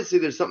 obviously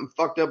there's something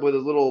fucked up with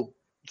his little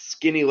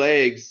skinny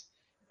legs.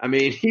 I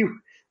mean,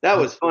 that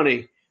was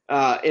funny.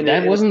 And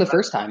that wasn't the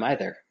first time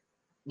either.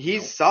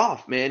 He's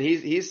soft, man.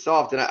 He's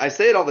soft, and I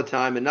say it all the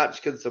time, and not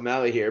just because it's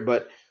O'Malley here,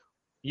 but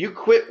you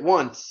quit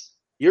once,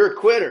 you're a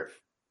quitter.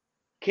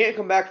 Can't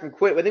come back from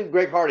quit. I think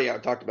Greg Hardy I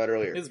talked about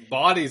earlier. His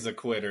body's a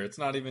quitter. It's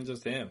not even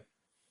just him.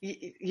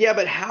 Yeah,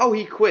 but how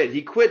he quit?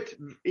 He quit.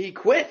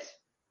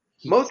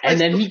 Most guys and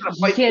then he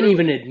can't through.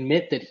 even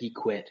admit that he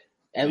quit.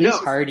 At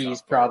least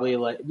Hardy's probably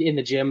like in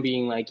the gym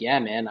being like, yeah,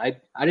 man, I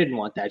didn't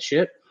want that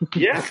shit.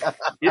 Yeah.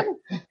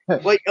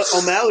 Like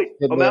O'Malley,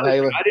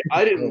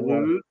 I didn't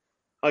lose.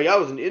 Like, I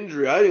was an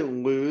injury. I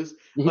didn't lose.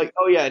 Like,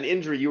 oh yeah, an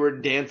injury. You were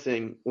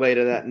dancing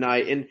later that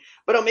night.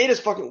 But Almeida's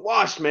fucking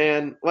washed,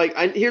 man. Like,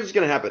 here's what's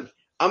going to happen.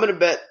 I'm going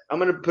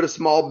to put a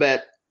small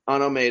bet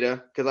on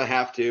Almeida because I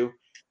have to.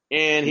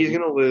 And he's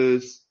going to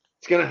lose.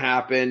 It's going to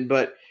happen.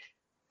 But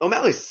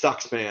O'Malley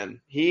sucks,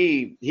 man.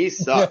 He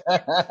sucks.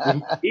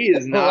 He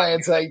is not.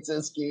 Lance hates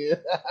this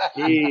kid.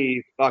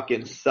 He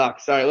fucking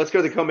sucks. All right, let's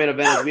go to the co-main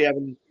event. We have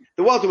in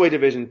the welterweight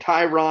division,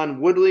 Tyron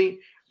Woodley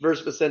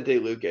versus Vicente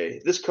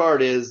Luque. This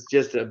card is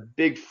just a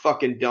big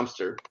fucking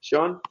dumpster.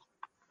 Sean?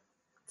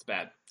 It's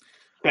bad.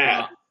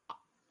 Bad.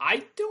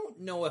 I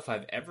don't know if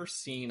I've ever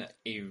seen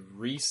a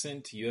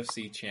recent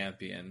UFC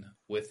champion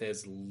with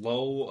as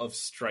low of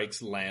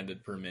strikes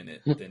landed per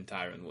minute than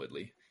Tyron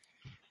Woodley.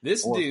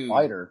 This dude,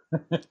 fighter.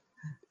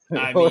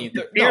 I mean,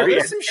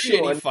 there's some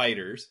shitty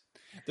fighters.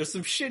 There's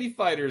some shitty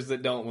fighters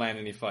that don't land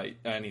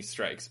any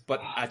strikes, but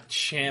a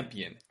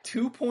champion,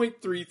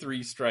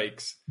 2.33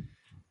 strikes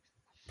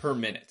per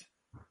minute.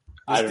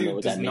 This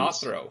dude does not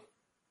throw.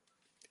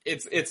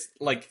 It's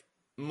like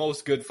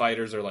most good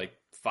fighters are like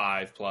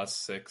 5 plus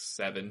 6,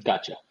 7.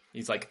 Gotcha.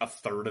 He's like a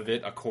third of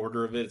it, a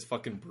quarter of it. It's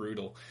fucking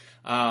brutal.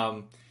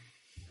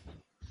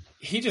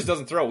 He just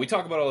doesn't throw. We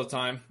talk about it all the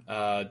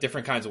time.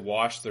 Different kinds of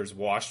wash. There's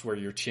wash where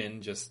your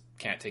chin just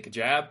can't take a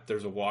jab.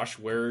 There's a wash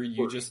where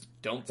you just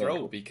don't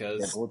throw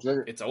because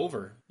it's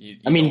over. You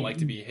don't like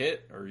to be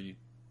hit, or you.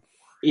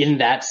 In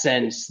that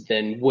sense,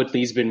 then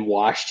Woodley's been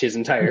washed his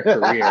entire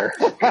career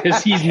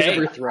because he's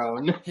never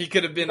thrown. He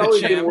could have been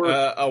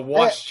a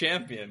wash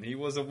champion. He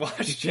was a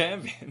wash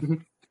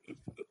champion.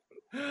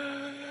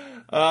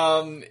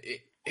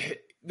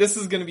 This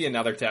is going to be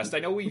another test. I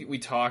know we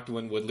talked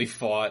when Woodley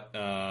fought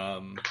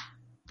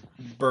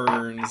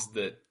Burns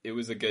that it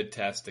was a good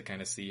test to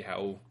kind of see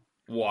how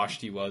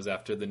washed he was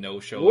after the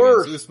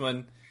no-show against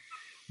Usman.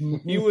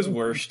 He was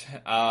worst.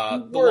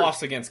 The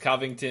loss against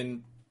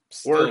Covington,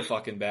 still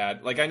fucking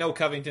bad. Like, I know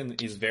Covington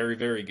is very,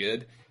 very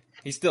good.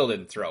 He still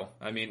didn't throw.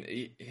 I mean,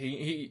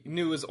 he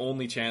knew his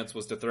only chance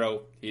was to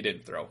throw. He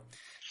didn't throw.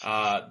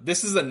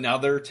 This is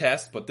another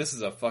test, but this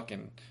is a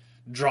fucking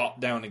drop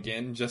down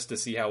again just to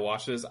see how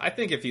washed it is. I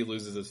think if he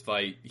loses his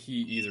fight, he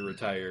either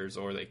retires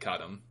or they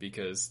cut him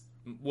because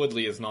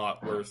Woodley is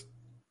not worth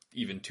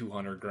even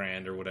 200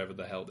 grand or whatever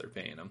the hell they're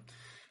paying him.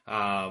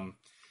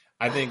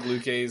 I think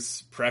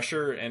Luque's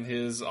pressure and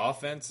his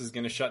offense is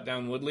going to shut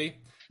down Woodley.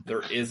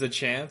 There is a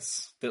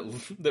chance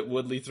that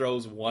Woodley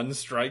throws one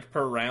strike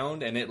per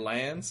round and it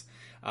lands.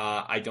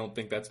 I don't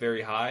think that's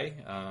very high,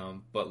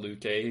 but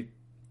Luque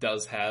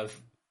does have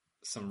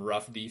some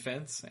rough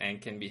defense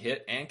and can be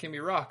hit and can be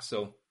rocked.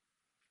 So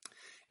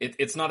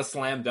it's not a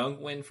slam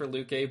dunk win for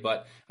Luque,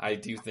 but I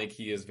do think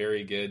he is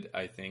very good.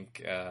 I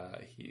think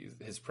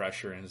his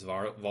pressure and his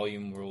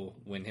volume will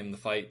win him the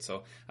fight.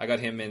 So I got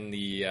him in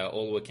the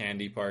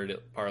Olowokandi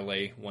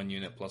parlay, 1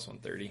 unit plus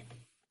 130.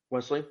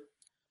 Wesley?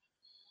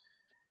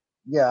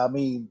 Yeah, I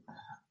mean,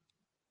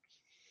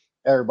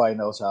 everybody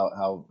knows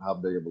how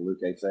big of a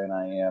Luque fan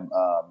I am.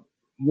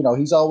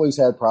 He's always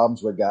had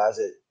problems with guys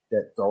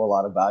that throw a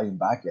lot of volume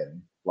back at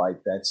him.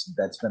 Like that's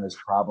been his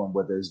problem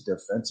with his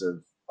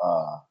defensive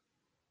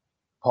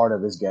part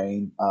of his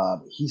game.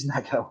 He's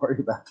not going to worry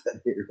about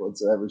that here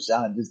whatsoever.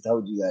 Sean just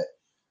told you that.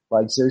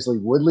 Like, seriously,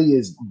 Woodley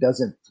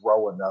doesn't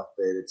throw enough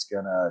that it's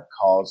going to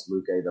cause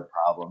Luque the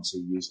problems he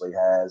usually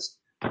has.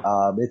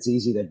 It's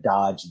easy to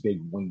dodge big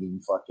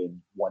winging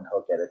fucking one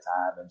hook at a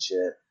time and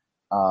shit.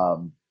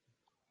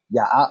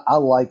 I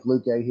like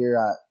Luque here.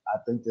 I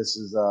think this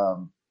is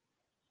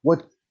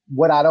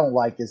what I don't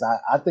like is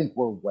I think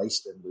we're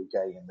wasting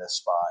Luque in this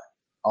spot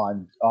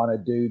on a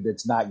dude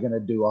that's not going to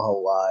do a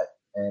whole lot,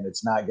 and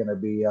it's not going to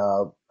be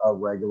a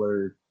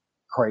regular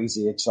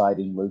crazy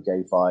exciting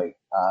Luque fight.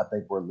 I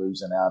think we're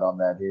losing out on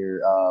that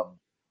here.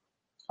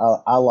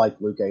 I like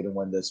Luque to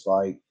win this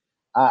fight.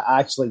 I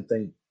actually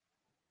think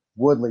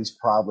Woodley's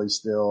probably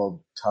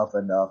still tough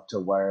enough to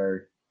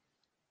where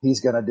he's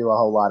going to do a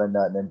whole lot of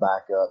nothing and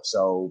back up.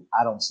 So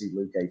I don't see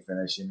Luque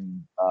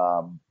finishing.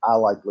 I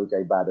like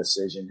Luque by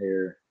decision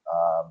here.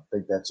 I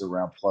think that's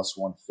around plus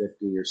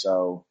 150 or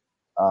so.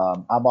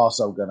 I'm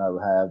also going to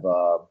have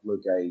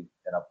Luque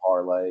in a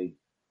parlay,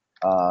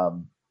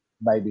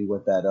 maybe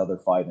with that other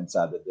fight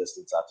inside the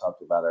distance I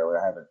talked about earlier.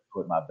 I haven't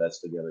put my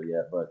bets together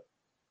yet, but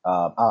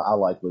I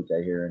like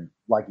Luque here and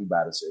like him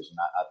by decision.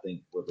 I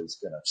think Woodley's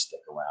going to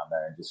stick around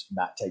there and just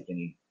not take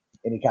any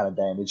kind of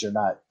damage or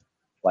not,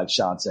 like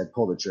Sean said,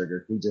 pull the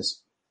trigger. He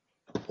just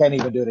can't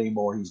even do it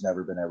anymore. He's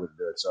never been able to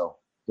do it. So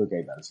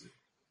Luque by decision.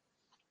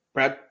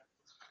 Brad?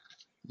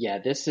 Yeah,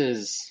 this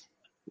is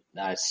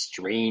a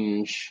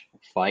strange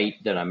fight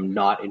that I'm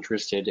not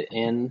interested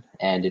in,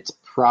 and it's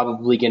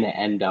probably going to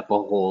end up a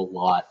whole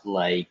lot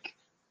like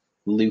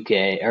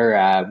Luque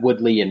or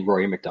Woodley and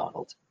Rory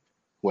McDonald,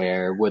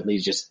 where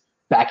Woodley's just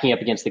backing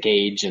up against the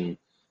cage and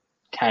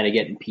kind of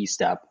getting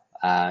pieced up,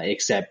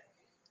 except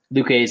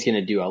Luque is going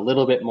to do a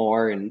little bit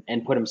more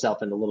and put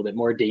himself in a little bit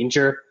more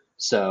danger.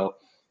 So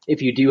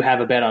if you do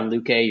have a bet on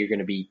Luque, you're going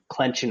to be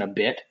clenching a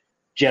bit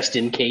just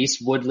in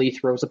case Woodley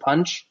throws a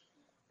punch.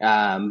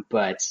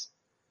 But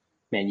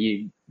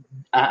man,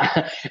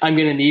 I'm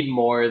going to need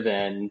more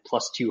than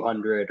plus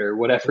 200 or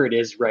whatever it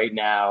is right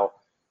now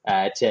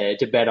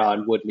to bet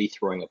on Woodley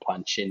throwing a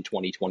punch in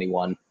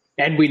 2021.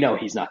 And we know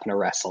he's not going to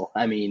wrestle.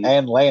 I mean,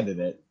 and landed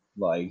it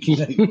like.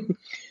 If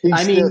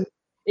you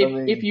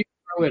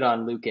throw it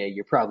on Luque,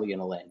 you're probably going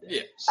to land it.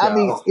 Yeah,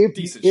 so,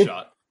 decent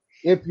shot.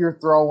 If you're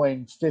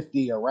throwing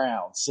 50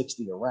 around,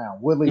 60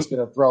 around, Woodley's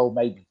going to throw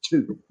maybe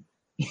 2.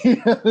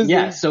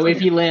 Yeah, so if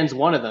he lands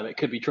one of them, it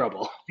could be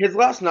trouble. His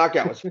last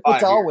knockout was 5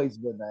 It's years. always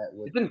been that.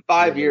 It's been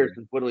 5 years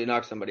since Woodley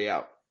knocked somebody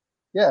out.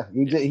 Yeah,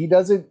 he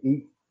doesn't.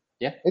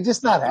 It's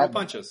just not happening.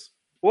 Punches.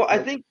 Well, I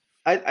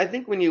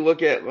think when you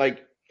look at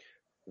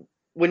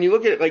when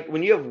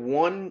you have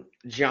one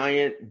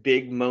giant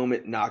big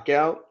moment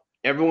knockout,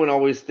 everyone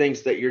always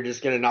thinks that you're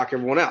just going to knock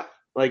everyone out.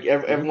 Like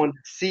everyone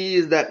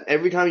sees that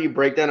every time you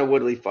break down a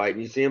Woodley fight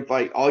and you see him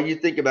fight, all you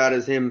think about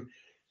is him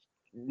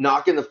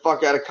knocking the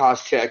fuck out of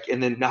Koscheck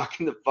and then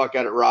knocking the fuck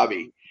out of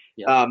Robbie.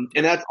 Yeah.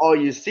 And that's all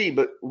you see.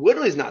 But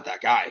Woodley's not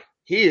that guy.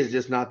 He is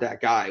just not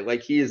that guy.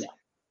 Like he's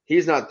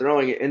not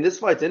throwing it. And this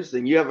fight's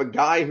interesting. You have a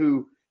guy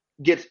who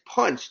gets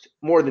punched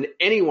more than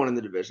anyone in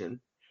the division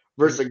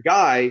versus a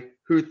guy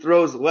who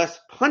throws less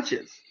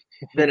punches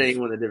than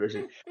anyone in the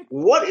division.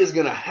 What is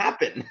going to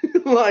happen?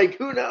 Like,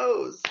 who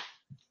knows?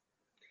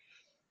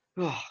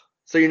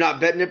 So you're not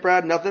betting it,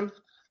 Brad? Nothing?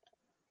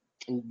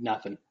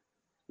 Nothing.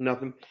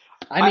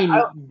 I mean,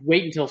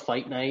 wait until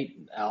fight night.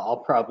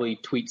 I'll probably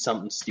tweet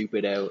something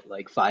stupid out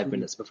like 5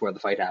 minutes before the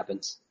fight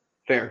happens.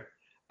 Fair.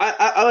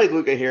 I like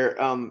Luque here.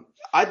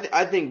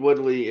 I think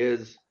Woodley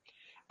is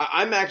 –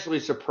 I'm actually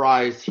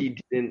surprised he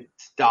didn't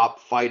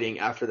stop fighting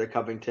after the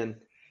Covington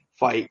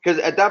fight, because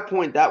at that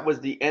point that was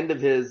the end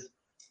of his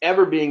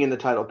ever being in the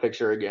title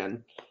picture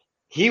again.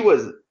 He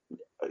was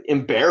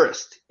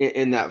embarrassed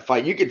in that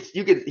fight.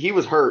 He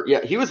was hurt.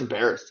 Yeah, he was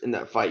embarrassed in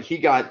that fight. He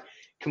got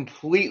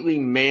completely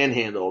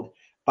manhandled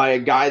by a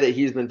guy that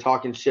he's been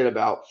talking shit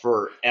about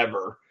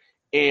forever.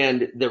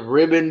 And the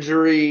rib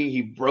injury,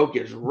 he broke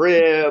his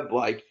rib.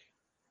 Like,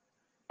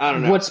 I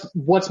don't know.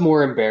 What's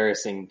more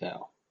embarrassing,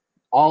 though?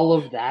 All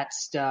of that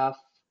stuff,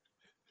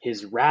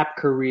 his rap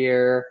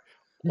career,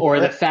 or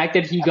the fact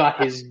that he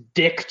got his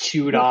dick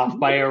chewed off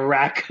by a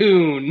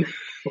raccoon.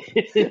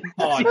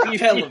 on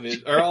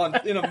television or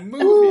in a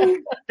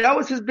movie. That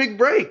was his big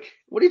break.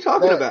 What are you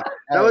talking about?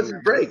 That was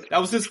his break.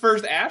 That was his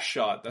first ass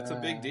shot. That's a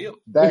big deal.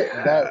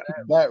 That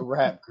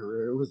rap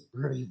career was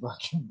pretty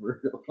fucking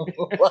brutal.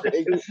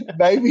 Like,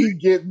 maybe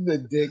getting the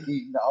dick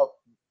eaten off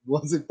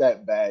wasn't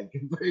that bad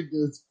compared to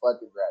his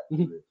fucking rap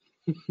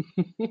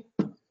career.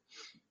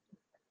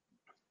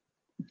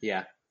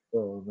 Yeah.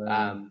 Oh,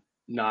 man.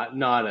 Not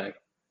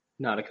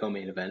a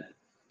co-main event.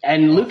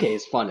 And Luque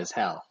is fun as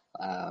hell.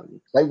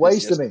 They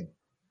wasted him.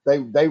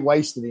 They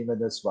wasted him in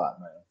this spot,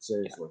 man.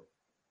 Seriously.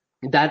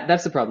 Yeah.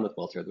 That's the problem with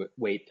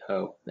welterweight,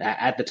 though.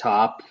 At the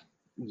top,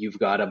 you've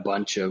got a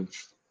bunch of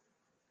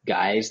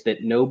guys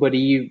that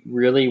nobody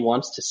really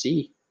wants to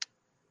see.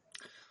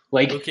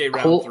 Like Luque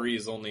round 3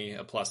 is only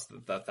a plus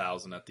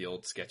 1,000 at the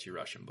old sketchy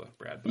Russian book,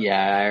 Brad.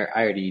 Yeah,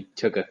 I already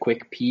took a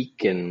quick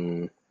peek,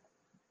 and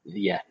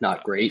yeah,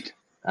 not great.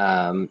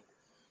 Man,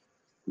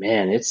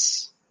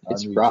 it's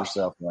Unmute rough.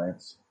 yourself,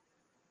 Lance.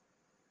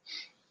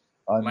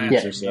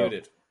 Lance, yourself.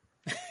 muted.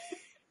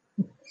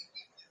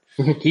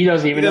 He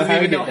doesn't even know how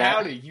to do how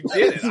that. to. You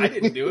did it. I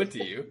didn't do it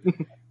to you.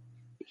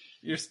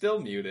 You're still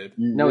muted.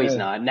 No, he's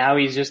not. Now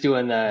he's just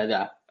doing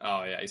the.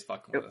 Oh yeah, he's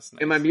fucking with us.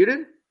 Nice. Am I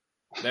muted?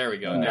 There we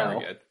go. No. Now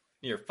we're good.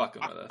 You're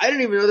fucking with us. I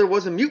didn't even know there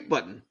was a mute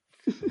button.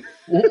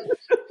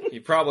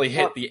 You probably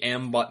hit the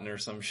M button or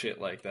some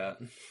shit like that.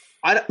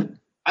 I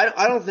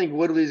don't think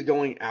Woodley's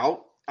going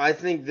out. I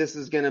think this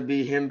is going to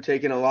be him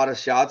taking a lot of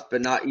shots,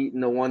 but not eating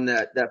the one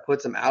that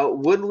puts him out.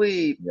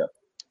 Woodley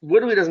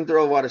doesn't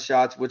throw a lot of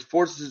shots, which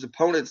forces his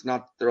opponents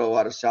not to throw a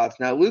lot of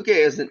shots. Now, Luque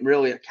isn't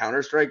really a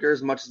counter striker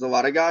as much as a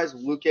lot of guys.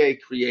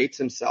 Luque creates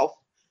himself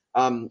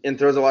and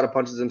throws a lot of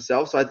punches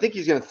himself. So I think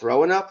he's going to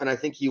throw enough, and I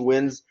think he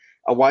wins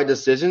a wide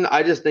decision.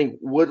 I just think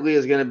Woodley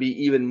is going to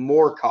be even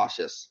more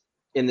cautious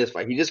in this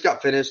fight. He just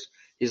got finished.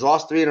 He's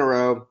lost 3 in a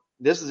row.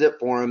 This is it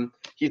for him.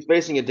 He's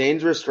facing a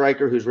dangerous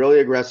striker who's really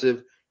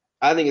aggressive.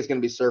 I think it's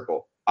going to be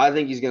circle. I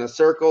think he's going to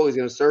circle. He's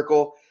going to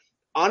circle.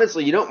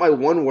 Honestly, you know what my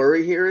one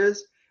worry here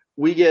is?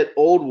 We get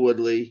old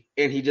Woodley,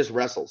 and he just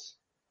wrestles.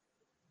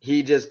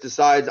 He just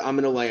decides, I'm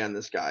going to lay on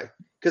this guy.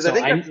 Because I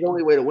think that's the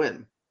only way to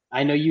win.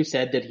 I know you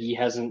said that he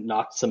hasn't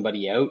knocked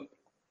somebody out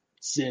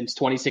since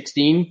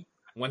 2016.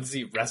 When's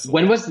he wrestled?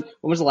 When was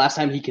the last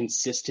time he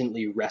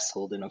consistently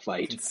wrestled in a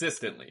fight?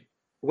 Consistently.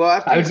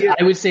 Well, I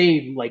would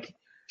say like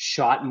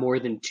shot more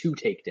than 2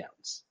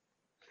 takedowns.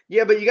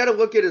 Yeah, but you got to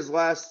look at his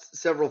last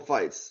several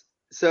fights.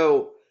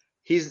 So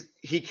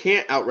he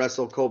can't out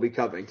wrestle Colby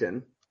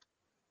Covington.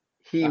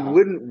 He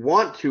wouldn't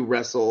want to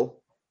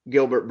wrestle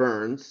Gilbert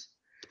Burns,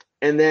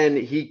 and then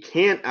he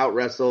can't out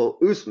wrestle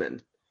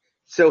Usman.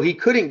 So he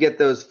couldn't get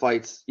those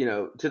fights,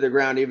 to the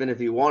ground even if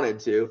he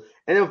wanted to.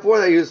 And then before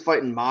that, he was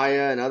fighting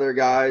Maya and other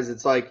guys.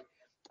 It's like,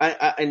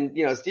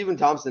 Stephen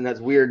Thompson has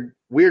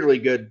weirdly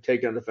good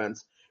takedown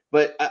defense.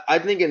 But I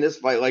think in this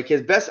fight, like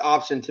his best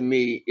option to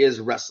me is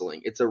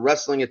wrestling. It's a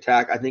wrestling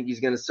attack. I think he's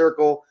going to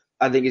circle.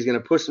 I think he's going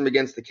to push him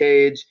against the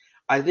cage.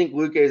 I think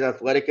Luque is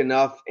athletic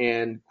enough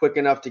and quick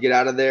enough to get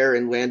out of there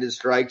and land his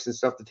strikes and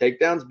stuff to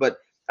takedowns. But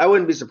I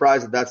wouldn't be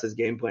surprised if that's his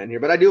game plan here.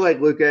 But I do like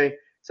Luque,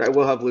 so I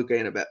will have Luque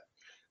in a bet.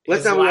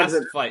 His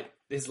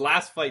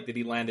last fight that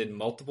he landed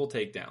multiple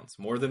takedowns,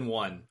 more than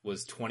one,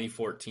 was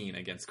 2014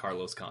 against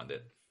Carlos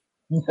Condit.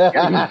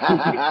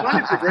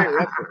 Condit's a great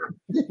wrestler.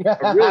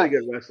 A really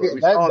good wrestler.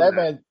 That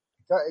man,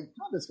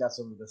 Condit's got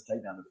some of this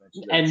takedown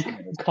defense.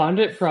 And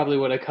Condit probably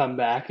would have come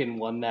back and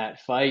won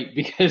that fight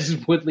because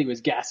Woodley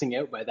was gassing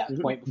out by that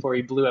point before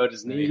he blew out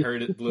his knee. He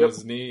heard it, blew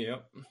his knee,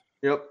 Yep.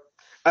 All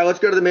right, let's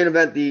go to the main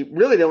event. The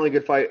only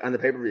good fight on the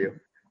pay-per-view.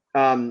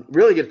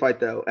 Really good fight,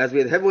 though, as we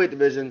have the heavyweight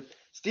division.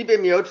 Stipe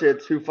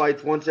Miocic, who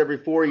fights once every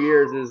 4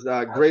 years, is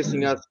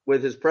gracing us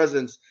with his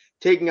presence,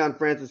 taking on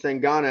Francis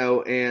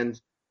Hawgannou. And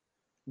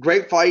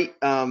great fight,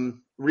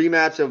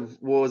 rematch of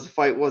what was the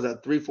fight? What was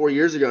that 3-4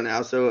 years ago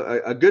now?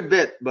 So a good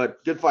bit,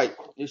 but good fight.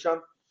 You,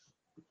 Sean?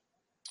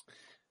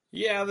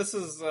 Yeah, this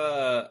is.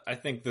 I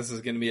think this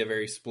is going to be a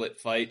very split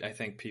fight. I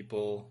think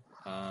people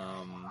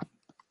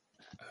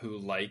who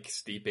like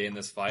Stipe in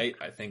this fight,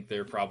 I think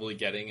they're probably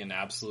getting an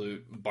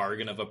absolute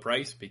bargain of a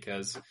price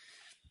because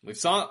we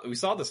saw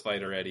this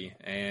fight already,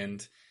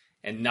 and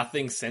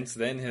nothing since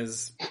then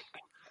has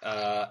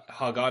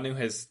Hawgannou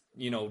has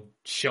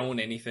shown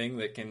anything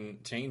that can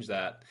change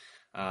that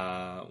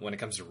when it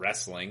comes to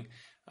wrestling.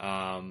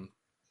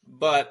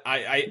 But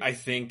I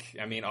think,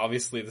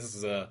 obviously this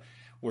is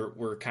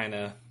we're kind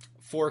of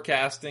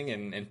forecasting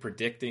and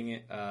predicting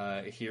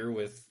here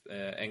with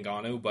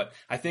Ngannou, but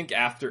I think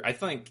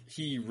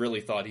he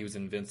really thought he was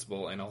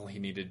invincible, and all he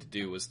needed to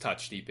do was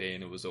touch Stipe,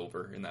 and it was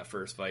over in that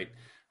first fight.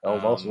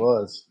 Almost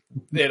was.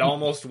 It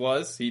almost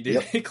was. He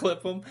did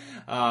clip him,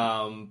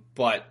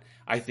 but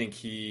I think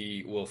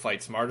he will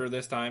fight smarter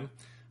this time.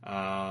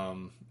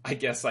 I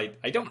guess I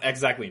don't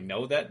exactly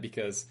know that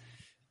because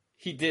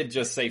he did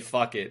just say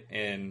fuck it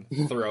and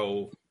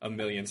throw a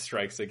million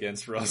strikes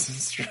against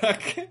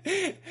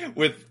Rosenstruck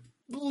with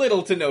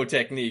little to no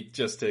technique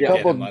just to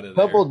get him out of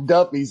there. Couple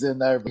duffies in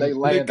there, but they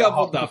land a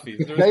couple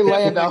duffies. They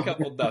land a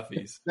couple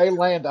duffies. They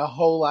land a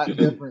whole lot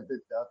different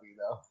than Duffy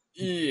though.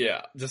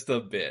 Yeah, just a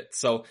bit.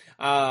 So,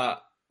 I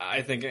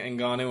think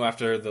Ngannou,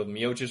 after the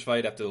Miocic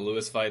fight, after the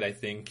Lewis fight, I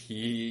think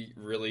he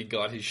really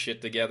got his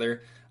shit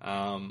together.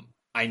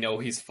 I know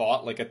he's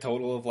fought like a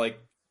total of like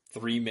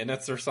 3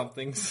 minutes or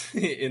something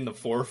in the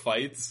 4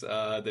 fights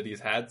that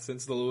he's had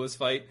since the Lewis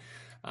fight.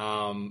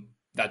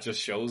 That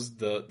just shows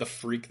the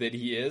freak that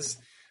he is.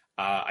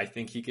 I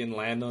think he can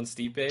land on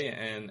Stipe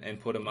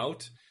and put him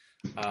out.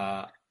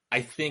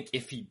 I think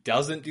if he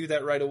doesn't do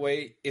that right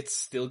away, it's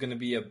still going to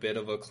be a bit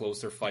of a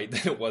closer fight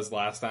than it was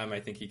last time. I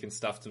think he can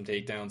stuff some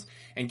takedowns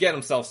and get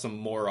himself some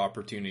more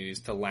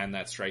opportunities to land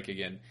that strike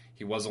again.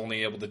 He was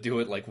only able to do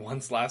it like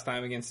once last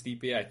time against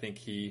Stipe. I think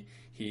he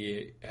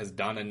has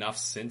done enough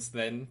since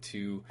then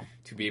to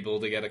be able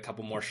to get a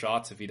couple more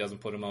shots if he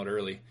doesn't put him out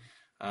early.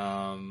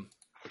 I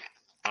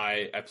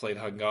played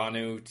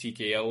Hawgannou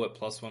TKO at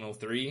plus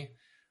 103.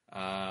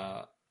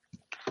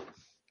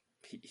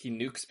 He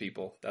nukes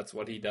people. That's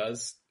what he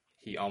does.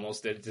 He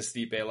almost did it to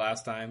Stipe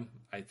last time.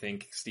 I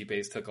think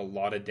Stipe's took a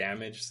lot of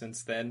damage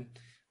since then.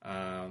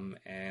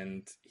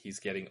 And he's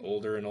getting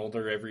older and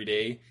older every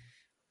day.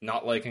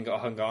 Not like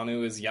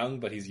Hawgannou is young,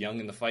 but he's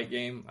young in the fight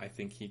game. I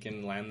think he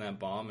can land that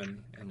bomb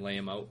and lay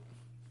him out.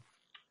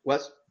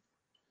 Wes?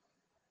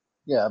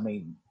 Yeah, I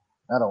mean,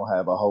 I don't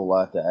have a whole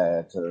lot to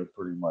add to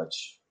pretty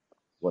much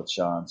what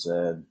Sean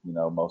said. You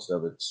know, most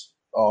of it's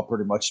all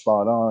pretty much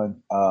spot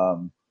on.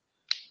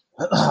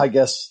 I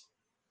guess,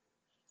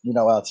 you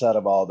know, outside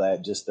of all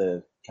that, just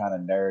the kind of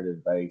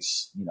narrative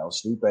base, you know,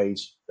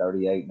 Stipe's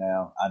 38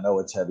 now. I know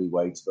it's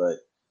heavyweights, but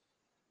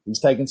he's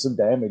taken some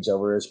damage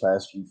over his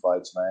past few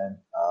fights, man.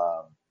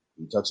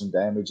 He took some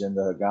damage in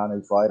the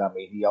Hawgannou fight. I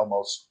mean, he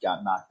almost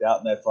got knocked out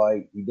in that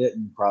fight. He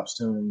didn't. Props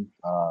to him.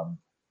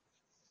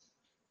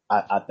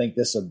 I think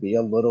this will be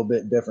a little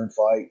bit different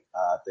fight.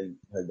 I think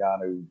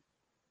Hawgannou,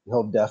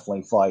 he'll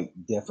definitely fight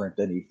different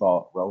than he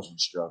fought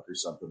Rosenstruck or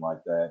something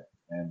like that.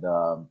 And,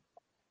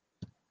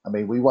 I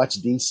mean, we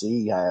watched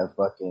DC have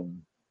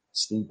fucking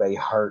Stipe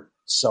hurt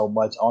so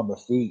much on the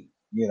feet.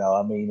 You know,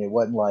 I mean, it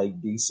wasn't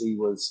like DC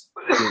was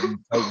getting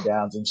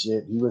takedowns and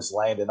shit. He was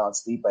landing on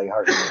Stipe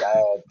hurting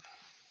bad.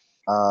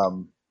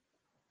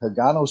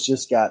 Hagano's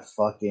just got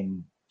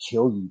fucking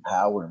kill you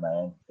power,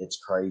 man. It's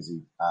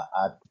crazy.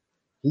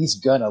 He's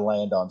gonna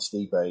land on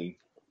Stipe.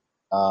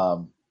 I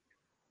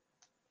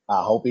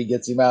hope he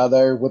gets him out of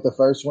there with the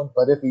first one,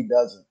 but if he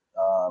doesn't,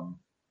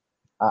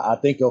 I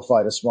think he'll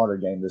fight a smarter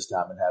game this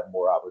time and have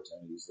more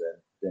opportunities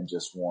than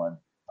just one.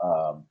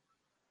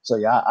 So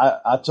yeah,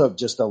 I took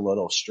just a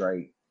little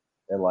straight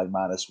at like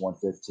minus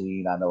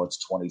 115. I know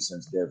it's 20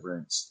 cents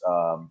difference.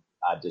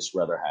 I'd just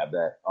rather have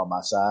that on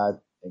my side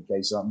in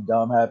case something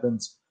dumb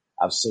happens.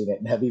 I've seen it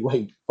in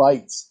heavyweight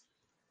fights.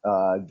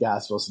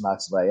 Guys supposed to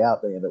knock somebody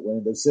out, they end up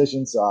winning the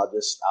decision. So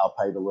I'll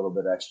pay the little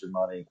bit extra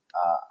money.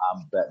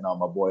 I'm betting on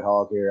my boy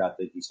Hog here. I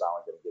think he's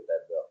finally going to get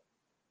that belt.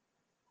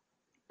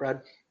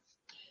 Brad?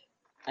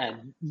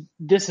 And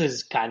this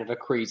is kind of a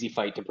crazy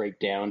fight to break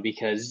down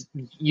because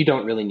you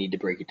don't really need to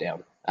break it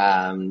down.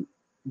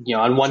 You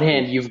know, on one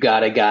hand, you've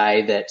got a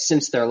guy that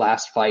since their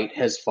last fight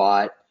has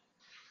fought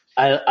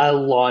a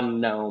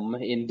lawn gnome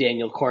in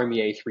Daniel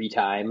Cormier 3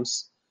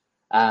 times.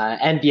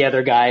 And the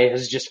other guy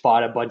has just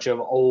fought a bunch of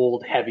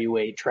old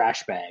heavyweight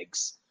trash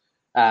bags.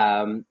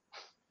 And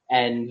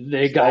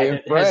the guy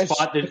that has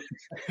fought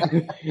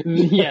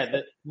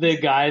the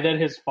guy that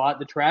has fought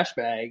the trash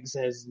bags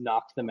has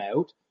knocked them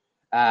out.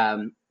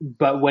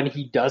 But when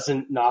he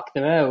doesn't knock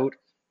them out,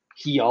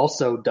 he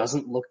also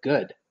doesn't look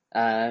good.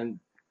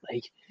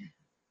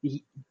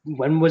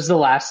 When was the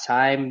last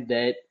time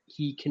that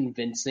he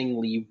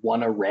convincingly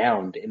won a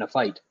round in a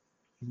fight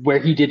where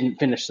he didn't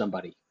finish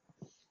somebody?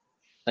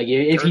 Like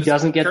if he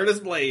doesn't get Curtis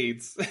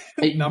Blades,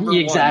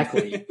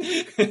 exactly.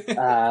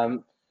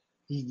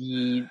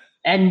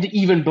 And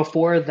even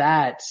before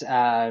that,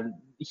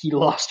 he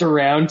lost a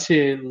round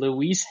to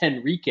Luis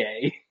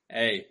Henrique.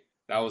 Hey,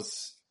 that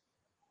was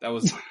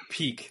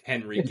peak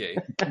Henrique.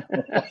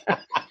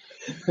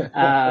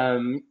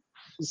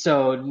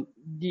 So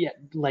yeah,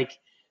 like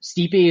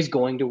Stipe is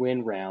going to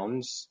win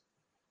rounds,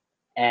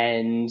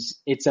 and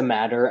it's a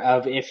matter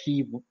of if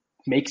he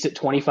makes it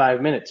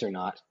 25 minutes or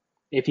not.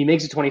 If he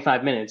makes it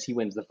 25 minutes, he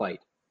wins the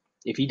fight.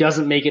 If he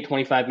doesn't make it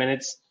 25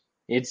 minutes,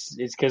 it's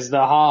because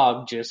the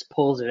Hog just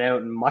pulls it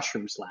out and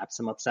mushroom slaps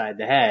him upside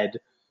the head,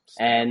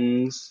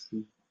 and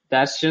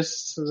that's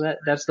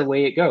the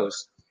way it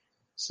goes.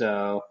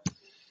 So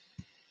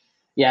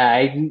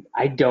yeah,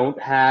 I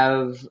don't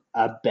have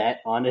a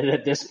bet on it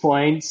at this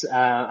point.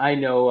 I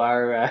know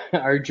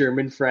our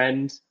German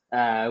friend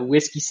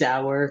Whiskey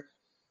Sour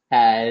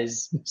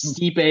has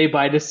Stipe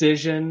by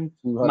decision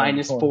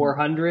minus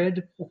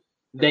 400.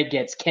 That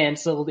gets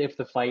canceled if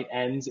the fight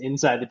ends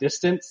inside the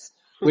distance,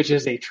 which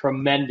is a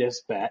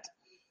tremendous bet.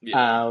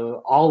 Yeah.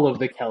 All of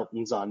the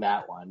Keltons on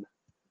that one,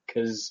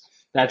 because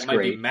that's great.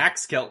 Might be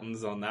Max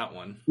Keltons on that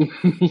one.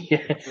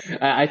 Yeah,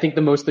 I think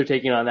the most they're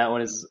taking on that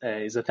one is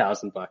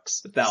 $1,000.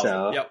 1,000.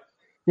 So, yep.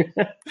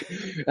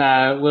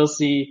 We'll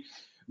see,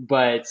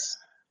 but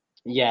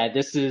yeah,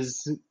 this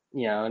is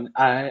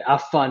a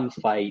fun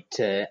fight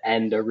to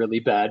end a really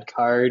bad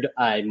card,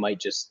 I might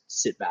just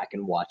sit back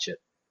and watch it.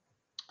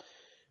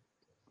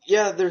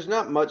 Yeah, there's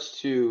not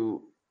much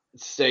to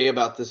say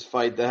about this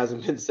fight that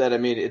hasn't been said. I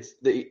mean,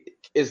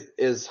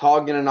 is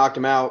Hogg going to knock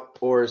him out,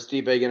 or is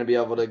Stipe going to be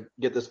able to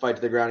get this fight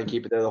to the ground and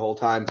keep it there the whole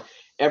time?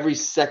 Every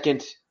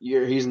second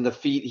he's in the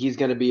feet, he's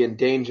going to be in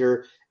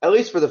danger, at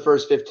least for the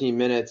first 15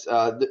 minutes.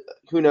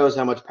 Who knows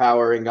how much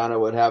power Ngannou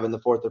would have in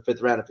the fourth or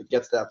fifth round if it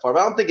gets that far. But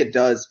I don't think it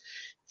does.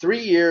 3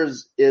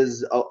 years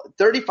is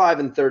 35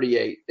 and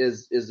 38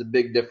 is a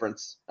big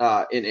difference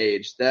in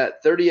age.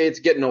 That 38's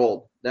getting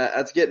old.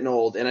 That's getting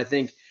old. And I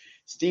think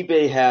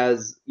Stipe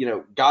has,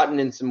 gotten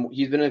in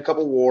he's been in a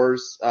couple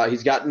wars.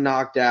 He's gotten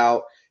knocked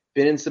out,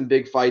 been in some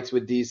big fights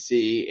with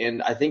DC.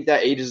 And I think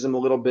that ages him a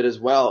little bit as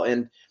well.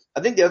 And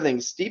I think the other thing,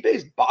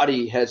 Stipe's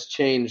body has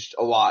changed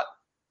a lot,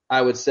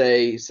 I would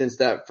say, since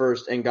that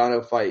first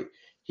Ngannou fight.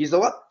 He's a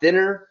lot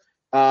thinner.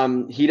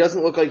 He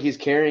doesn't look like he's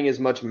carrying as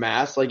much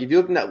mass. Like, if you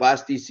look in that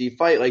last DC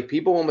fight, like,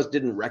 people almost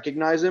didn't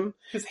recognize him.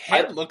 His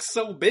head looks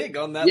so big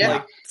on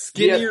that,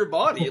 skinnier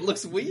body. It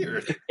looks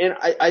weird. And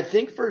I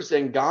think for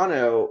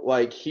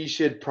Ngannou, he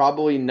should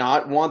probably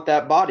not want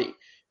that body.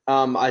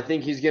 I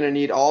think he's going to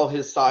need all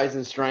his size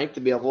and strength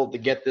to be able to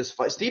get this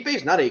fight.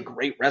 Stipe's not a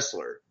great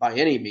wrestler by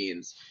any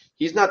means.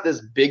 He's not this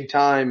big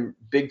time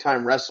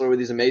wrestler with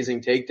these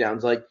amazing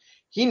takedowns. Like,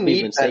 he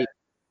needs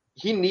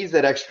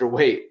that extra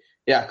weight.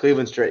 Yeah,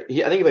 Cleveland Straight.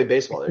 I think he played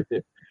baseball there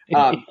too.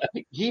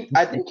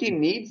 I think he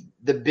needs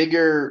the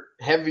bigger,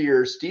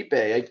 heavier Stipe.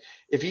 Like,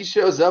 if he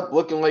shows up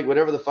looking like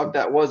whatever the fuck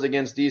that was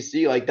against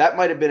DC, like, that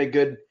might have been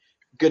a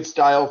good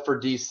style for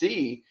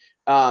DC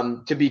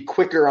to be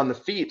quicker on the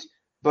feet.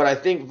 But I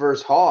think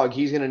versus Hogg,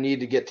 he's going to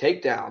need to get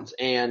takedowns.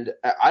 And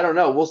I don't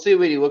know. We'll see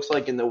what he looks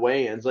like in the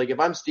weigh-ins. Like, if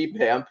I'm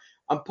Stipe,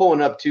 I'm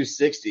pulling up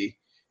 260.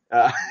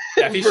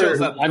 If he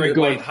shows up great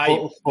weight height,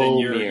 then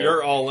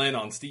you're all in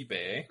on Stipe,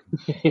 eh?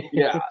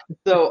 Yeah.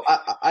 So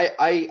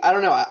I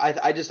don't know.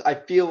 I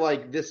feel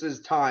like this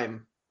is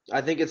time.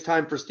 I think it's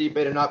time for Stipe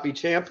to not be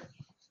champ.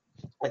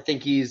 I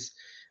think he's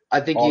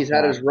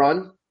had his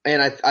run,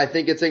 and I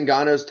think it's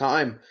Ngannou's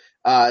time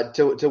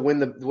to win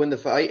the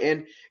fight.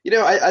 And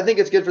I think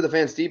it's good for the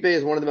fans. Stipe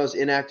is one of the most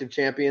inactive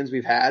champions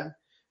we've had.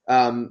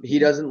 He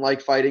doesn't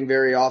like fighting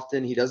very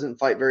often. He doesn't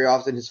fight very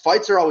often. His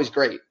fights are always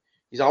great.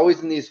 He's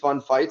always in these fun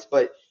fights,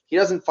 but he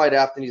doesn't fight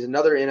often. He's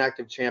another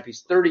inactive champ.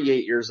 He's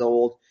 38 years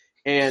old.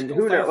 And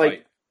who knows,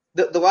 like,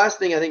 the last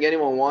thing I think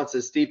anyone wants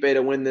is Stipe to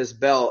win this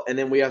belt, and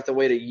then we have to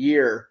wait a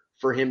year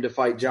for him to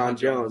fight John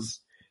Jones.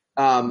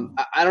 I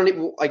don't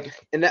even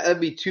and that'd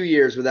be 2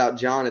 years without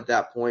John at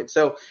that point.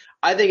 So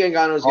I think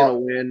Ngannou's going to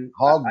win.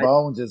 Hogg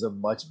Bones is a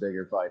much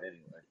bigger fight anyway.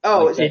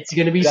 Oh, it's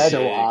going to be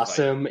so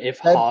awesome if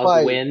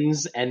Hogg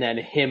wins and then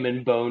him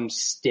and Bones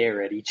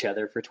stare at each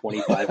other for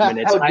 25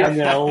 minutes. I'm going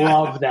to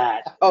love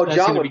that. Oh, that's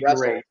John would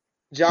wrestle. Great.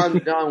 John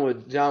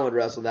would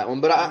wrestle that one.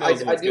 But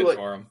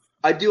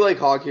I do like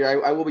Hogg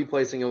here. I will be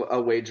placing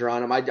a wager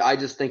on him. I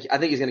think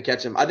he's going to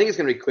catch him. I think it's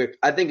going to be quick.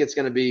 I think it's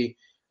going to be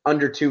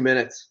under 2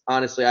 minutes.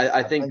 Honestly,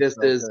 I think this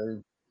is.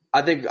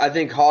 I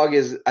think Hogg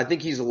is. I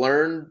think he's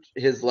learned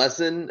his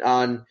lesson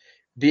on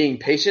being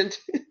patient.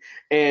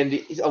 And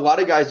a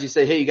lot of guys, you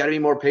say, hey, you got to be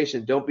more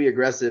patient. Don't be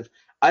aggressive.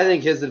 I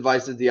think his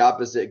advice is the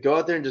opposite. Go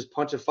out there and just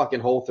punch a fucking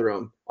hole through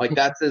him. Like,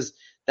 that's his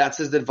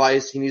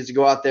advice. He needs to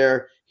go out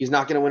there. He's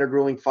not going to win a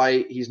grueling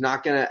fight. He's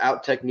not going to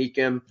out-technique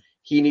him.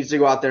 He needs to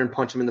go out there and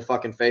punch him in the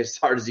fucking face as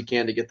hard as he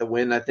can to get the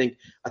win. I think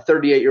a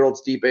 38-year-old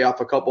Stipe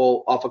off a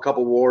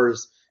couple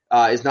wars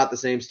is not the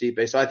same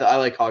Stipe. So I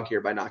like Hogg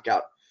here by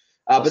knockout.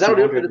 But that'll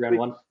do it for this round week.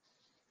 One.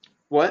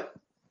 What?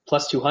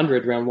 Plus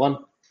 200 round one.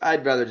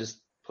 I'd rather just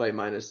play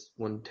minus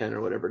 110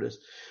 or whatever it is.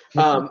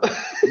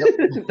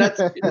 That's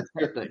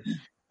your thing.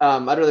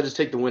 I'd rather just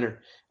take the winner.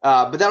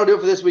 But that'll do it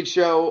for this week's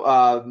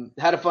show.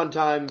 Had a fun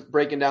time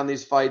breaking down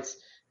these fights.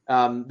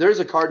 There's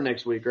a card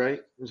next week,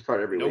 right? There's a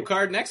card every week. No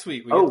card next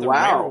week. We get the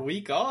rare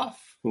week off.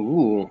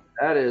 Ooh.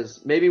 That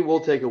is. Maybe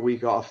we'll take a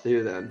week off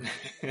too then.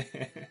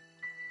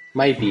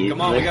 Might be.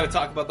 Come on, we got to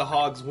talk about the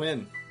Hogs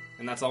win.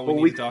 And that's all we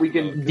need to talk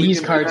about.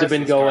 These cards have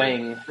been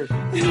going.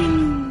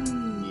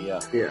 Yeah.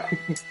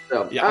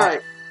 So, yeah. All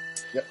right.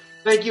 Yep.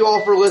 Thank you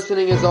all for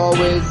listening as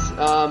always.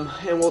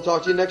 And we'll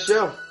talk to you next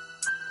show.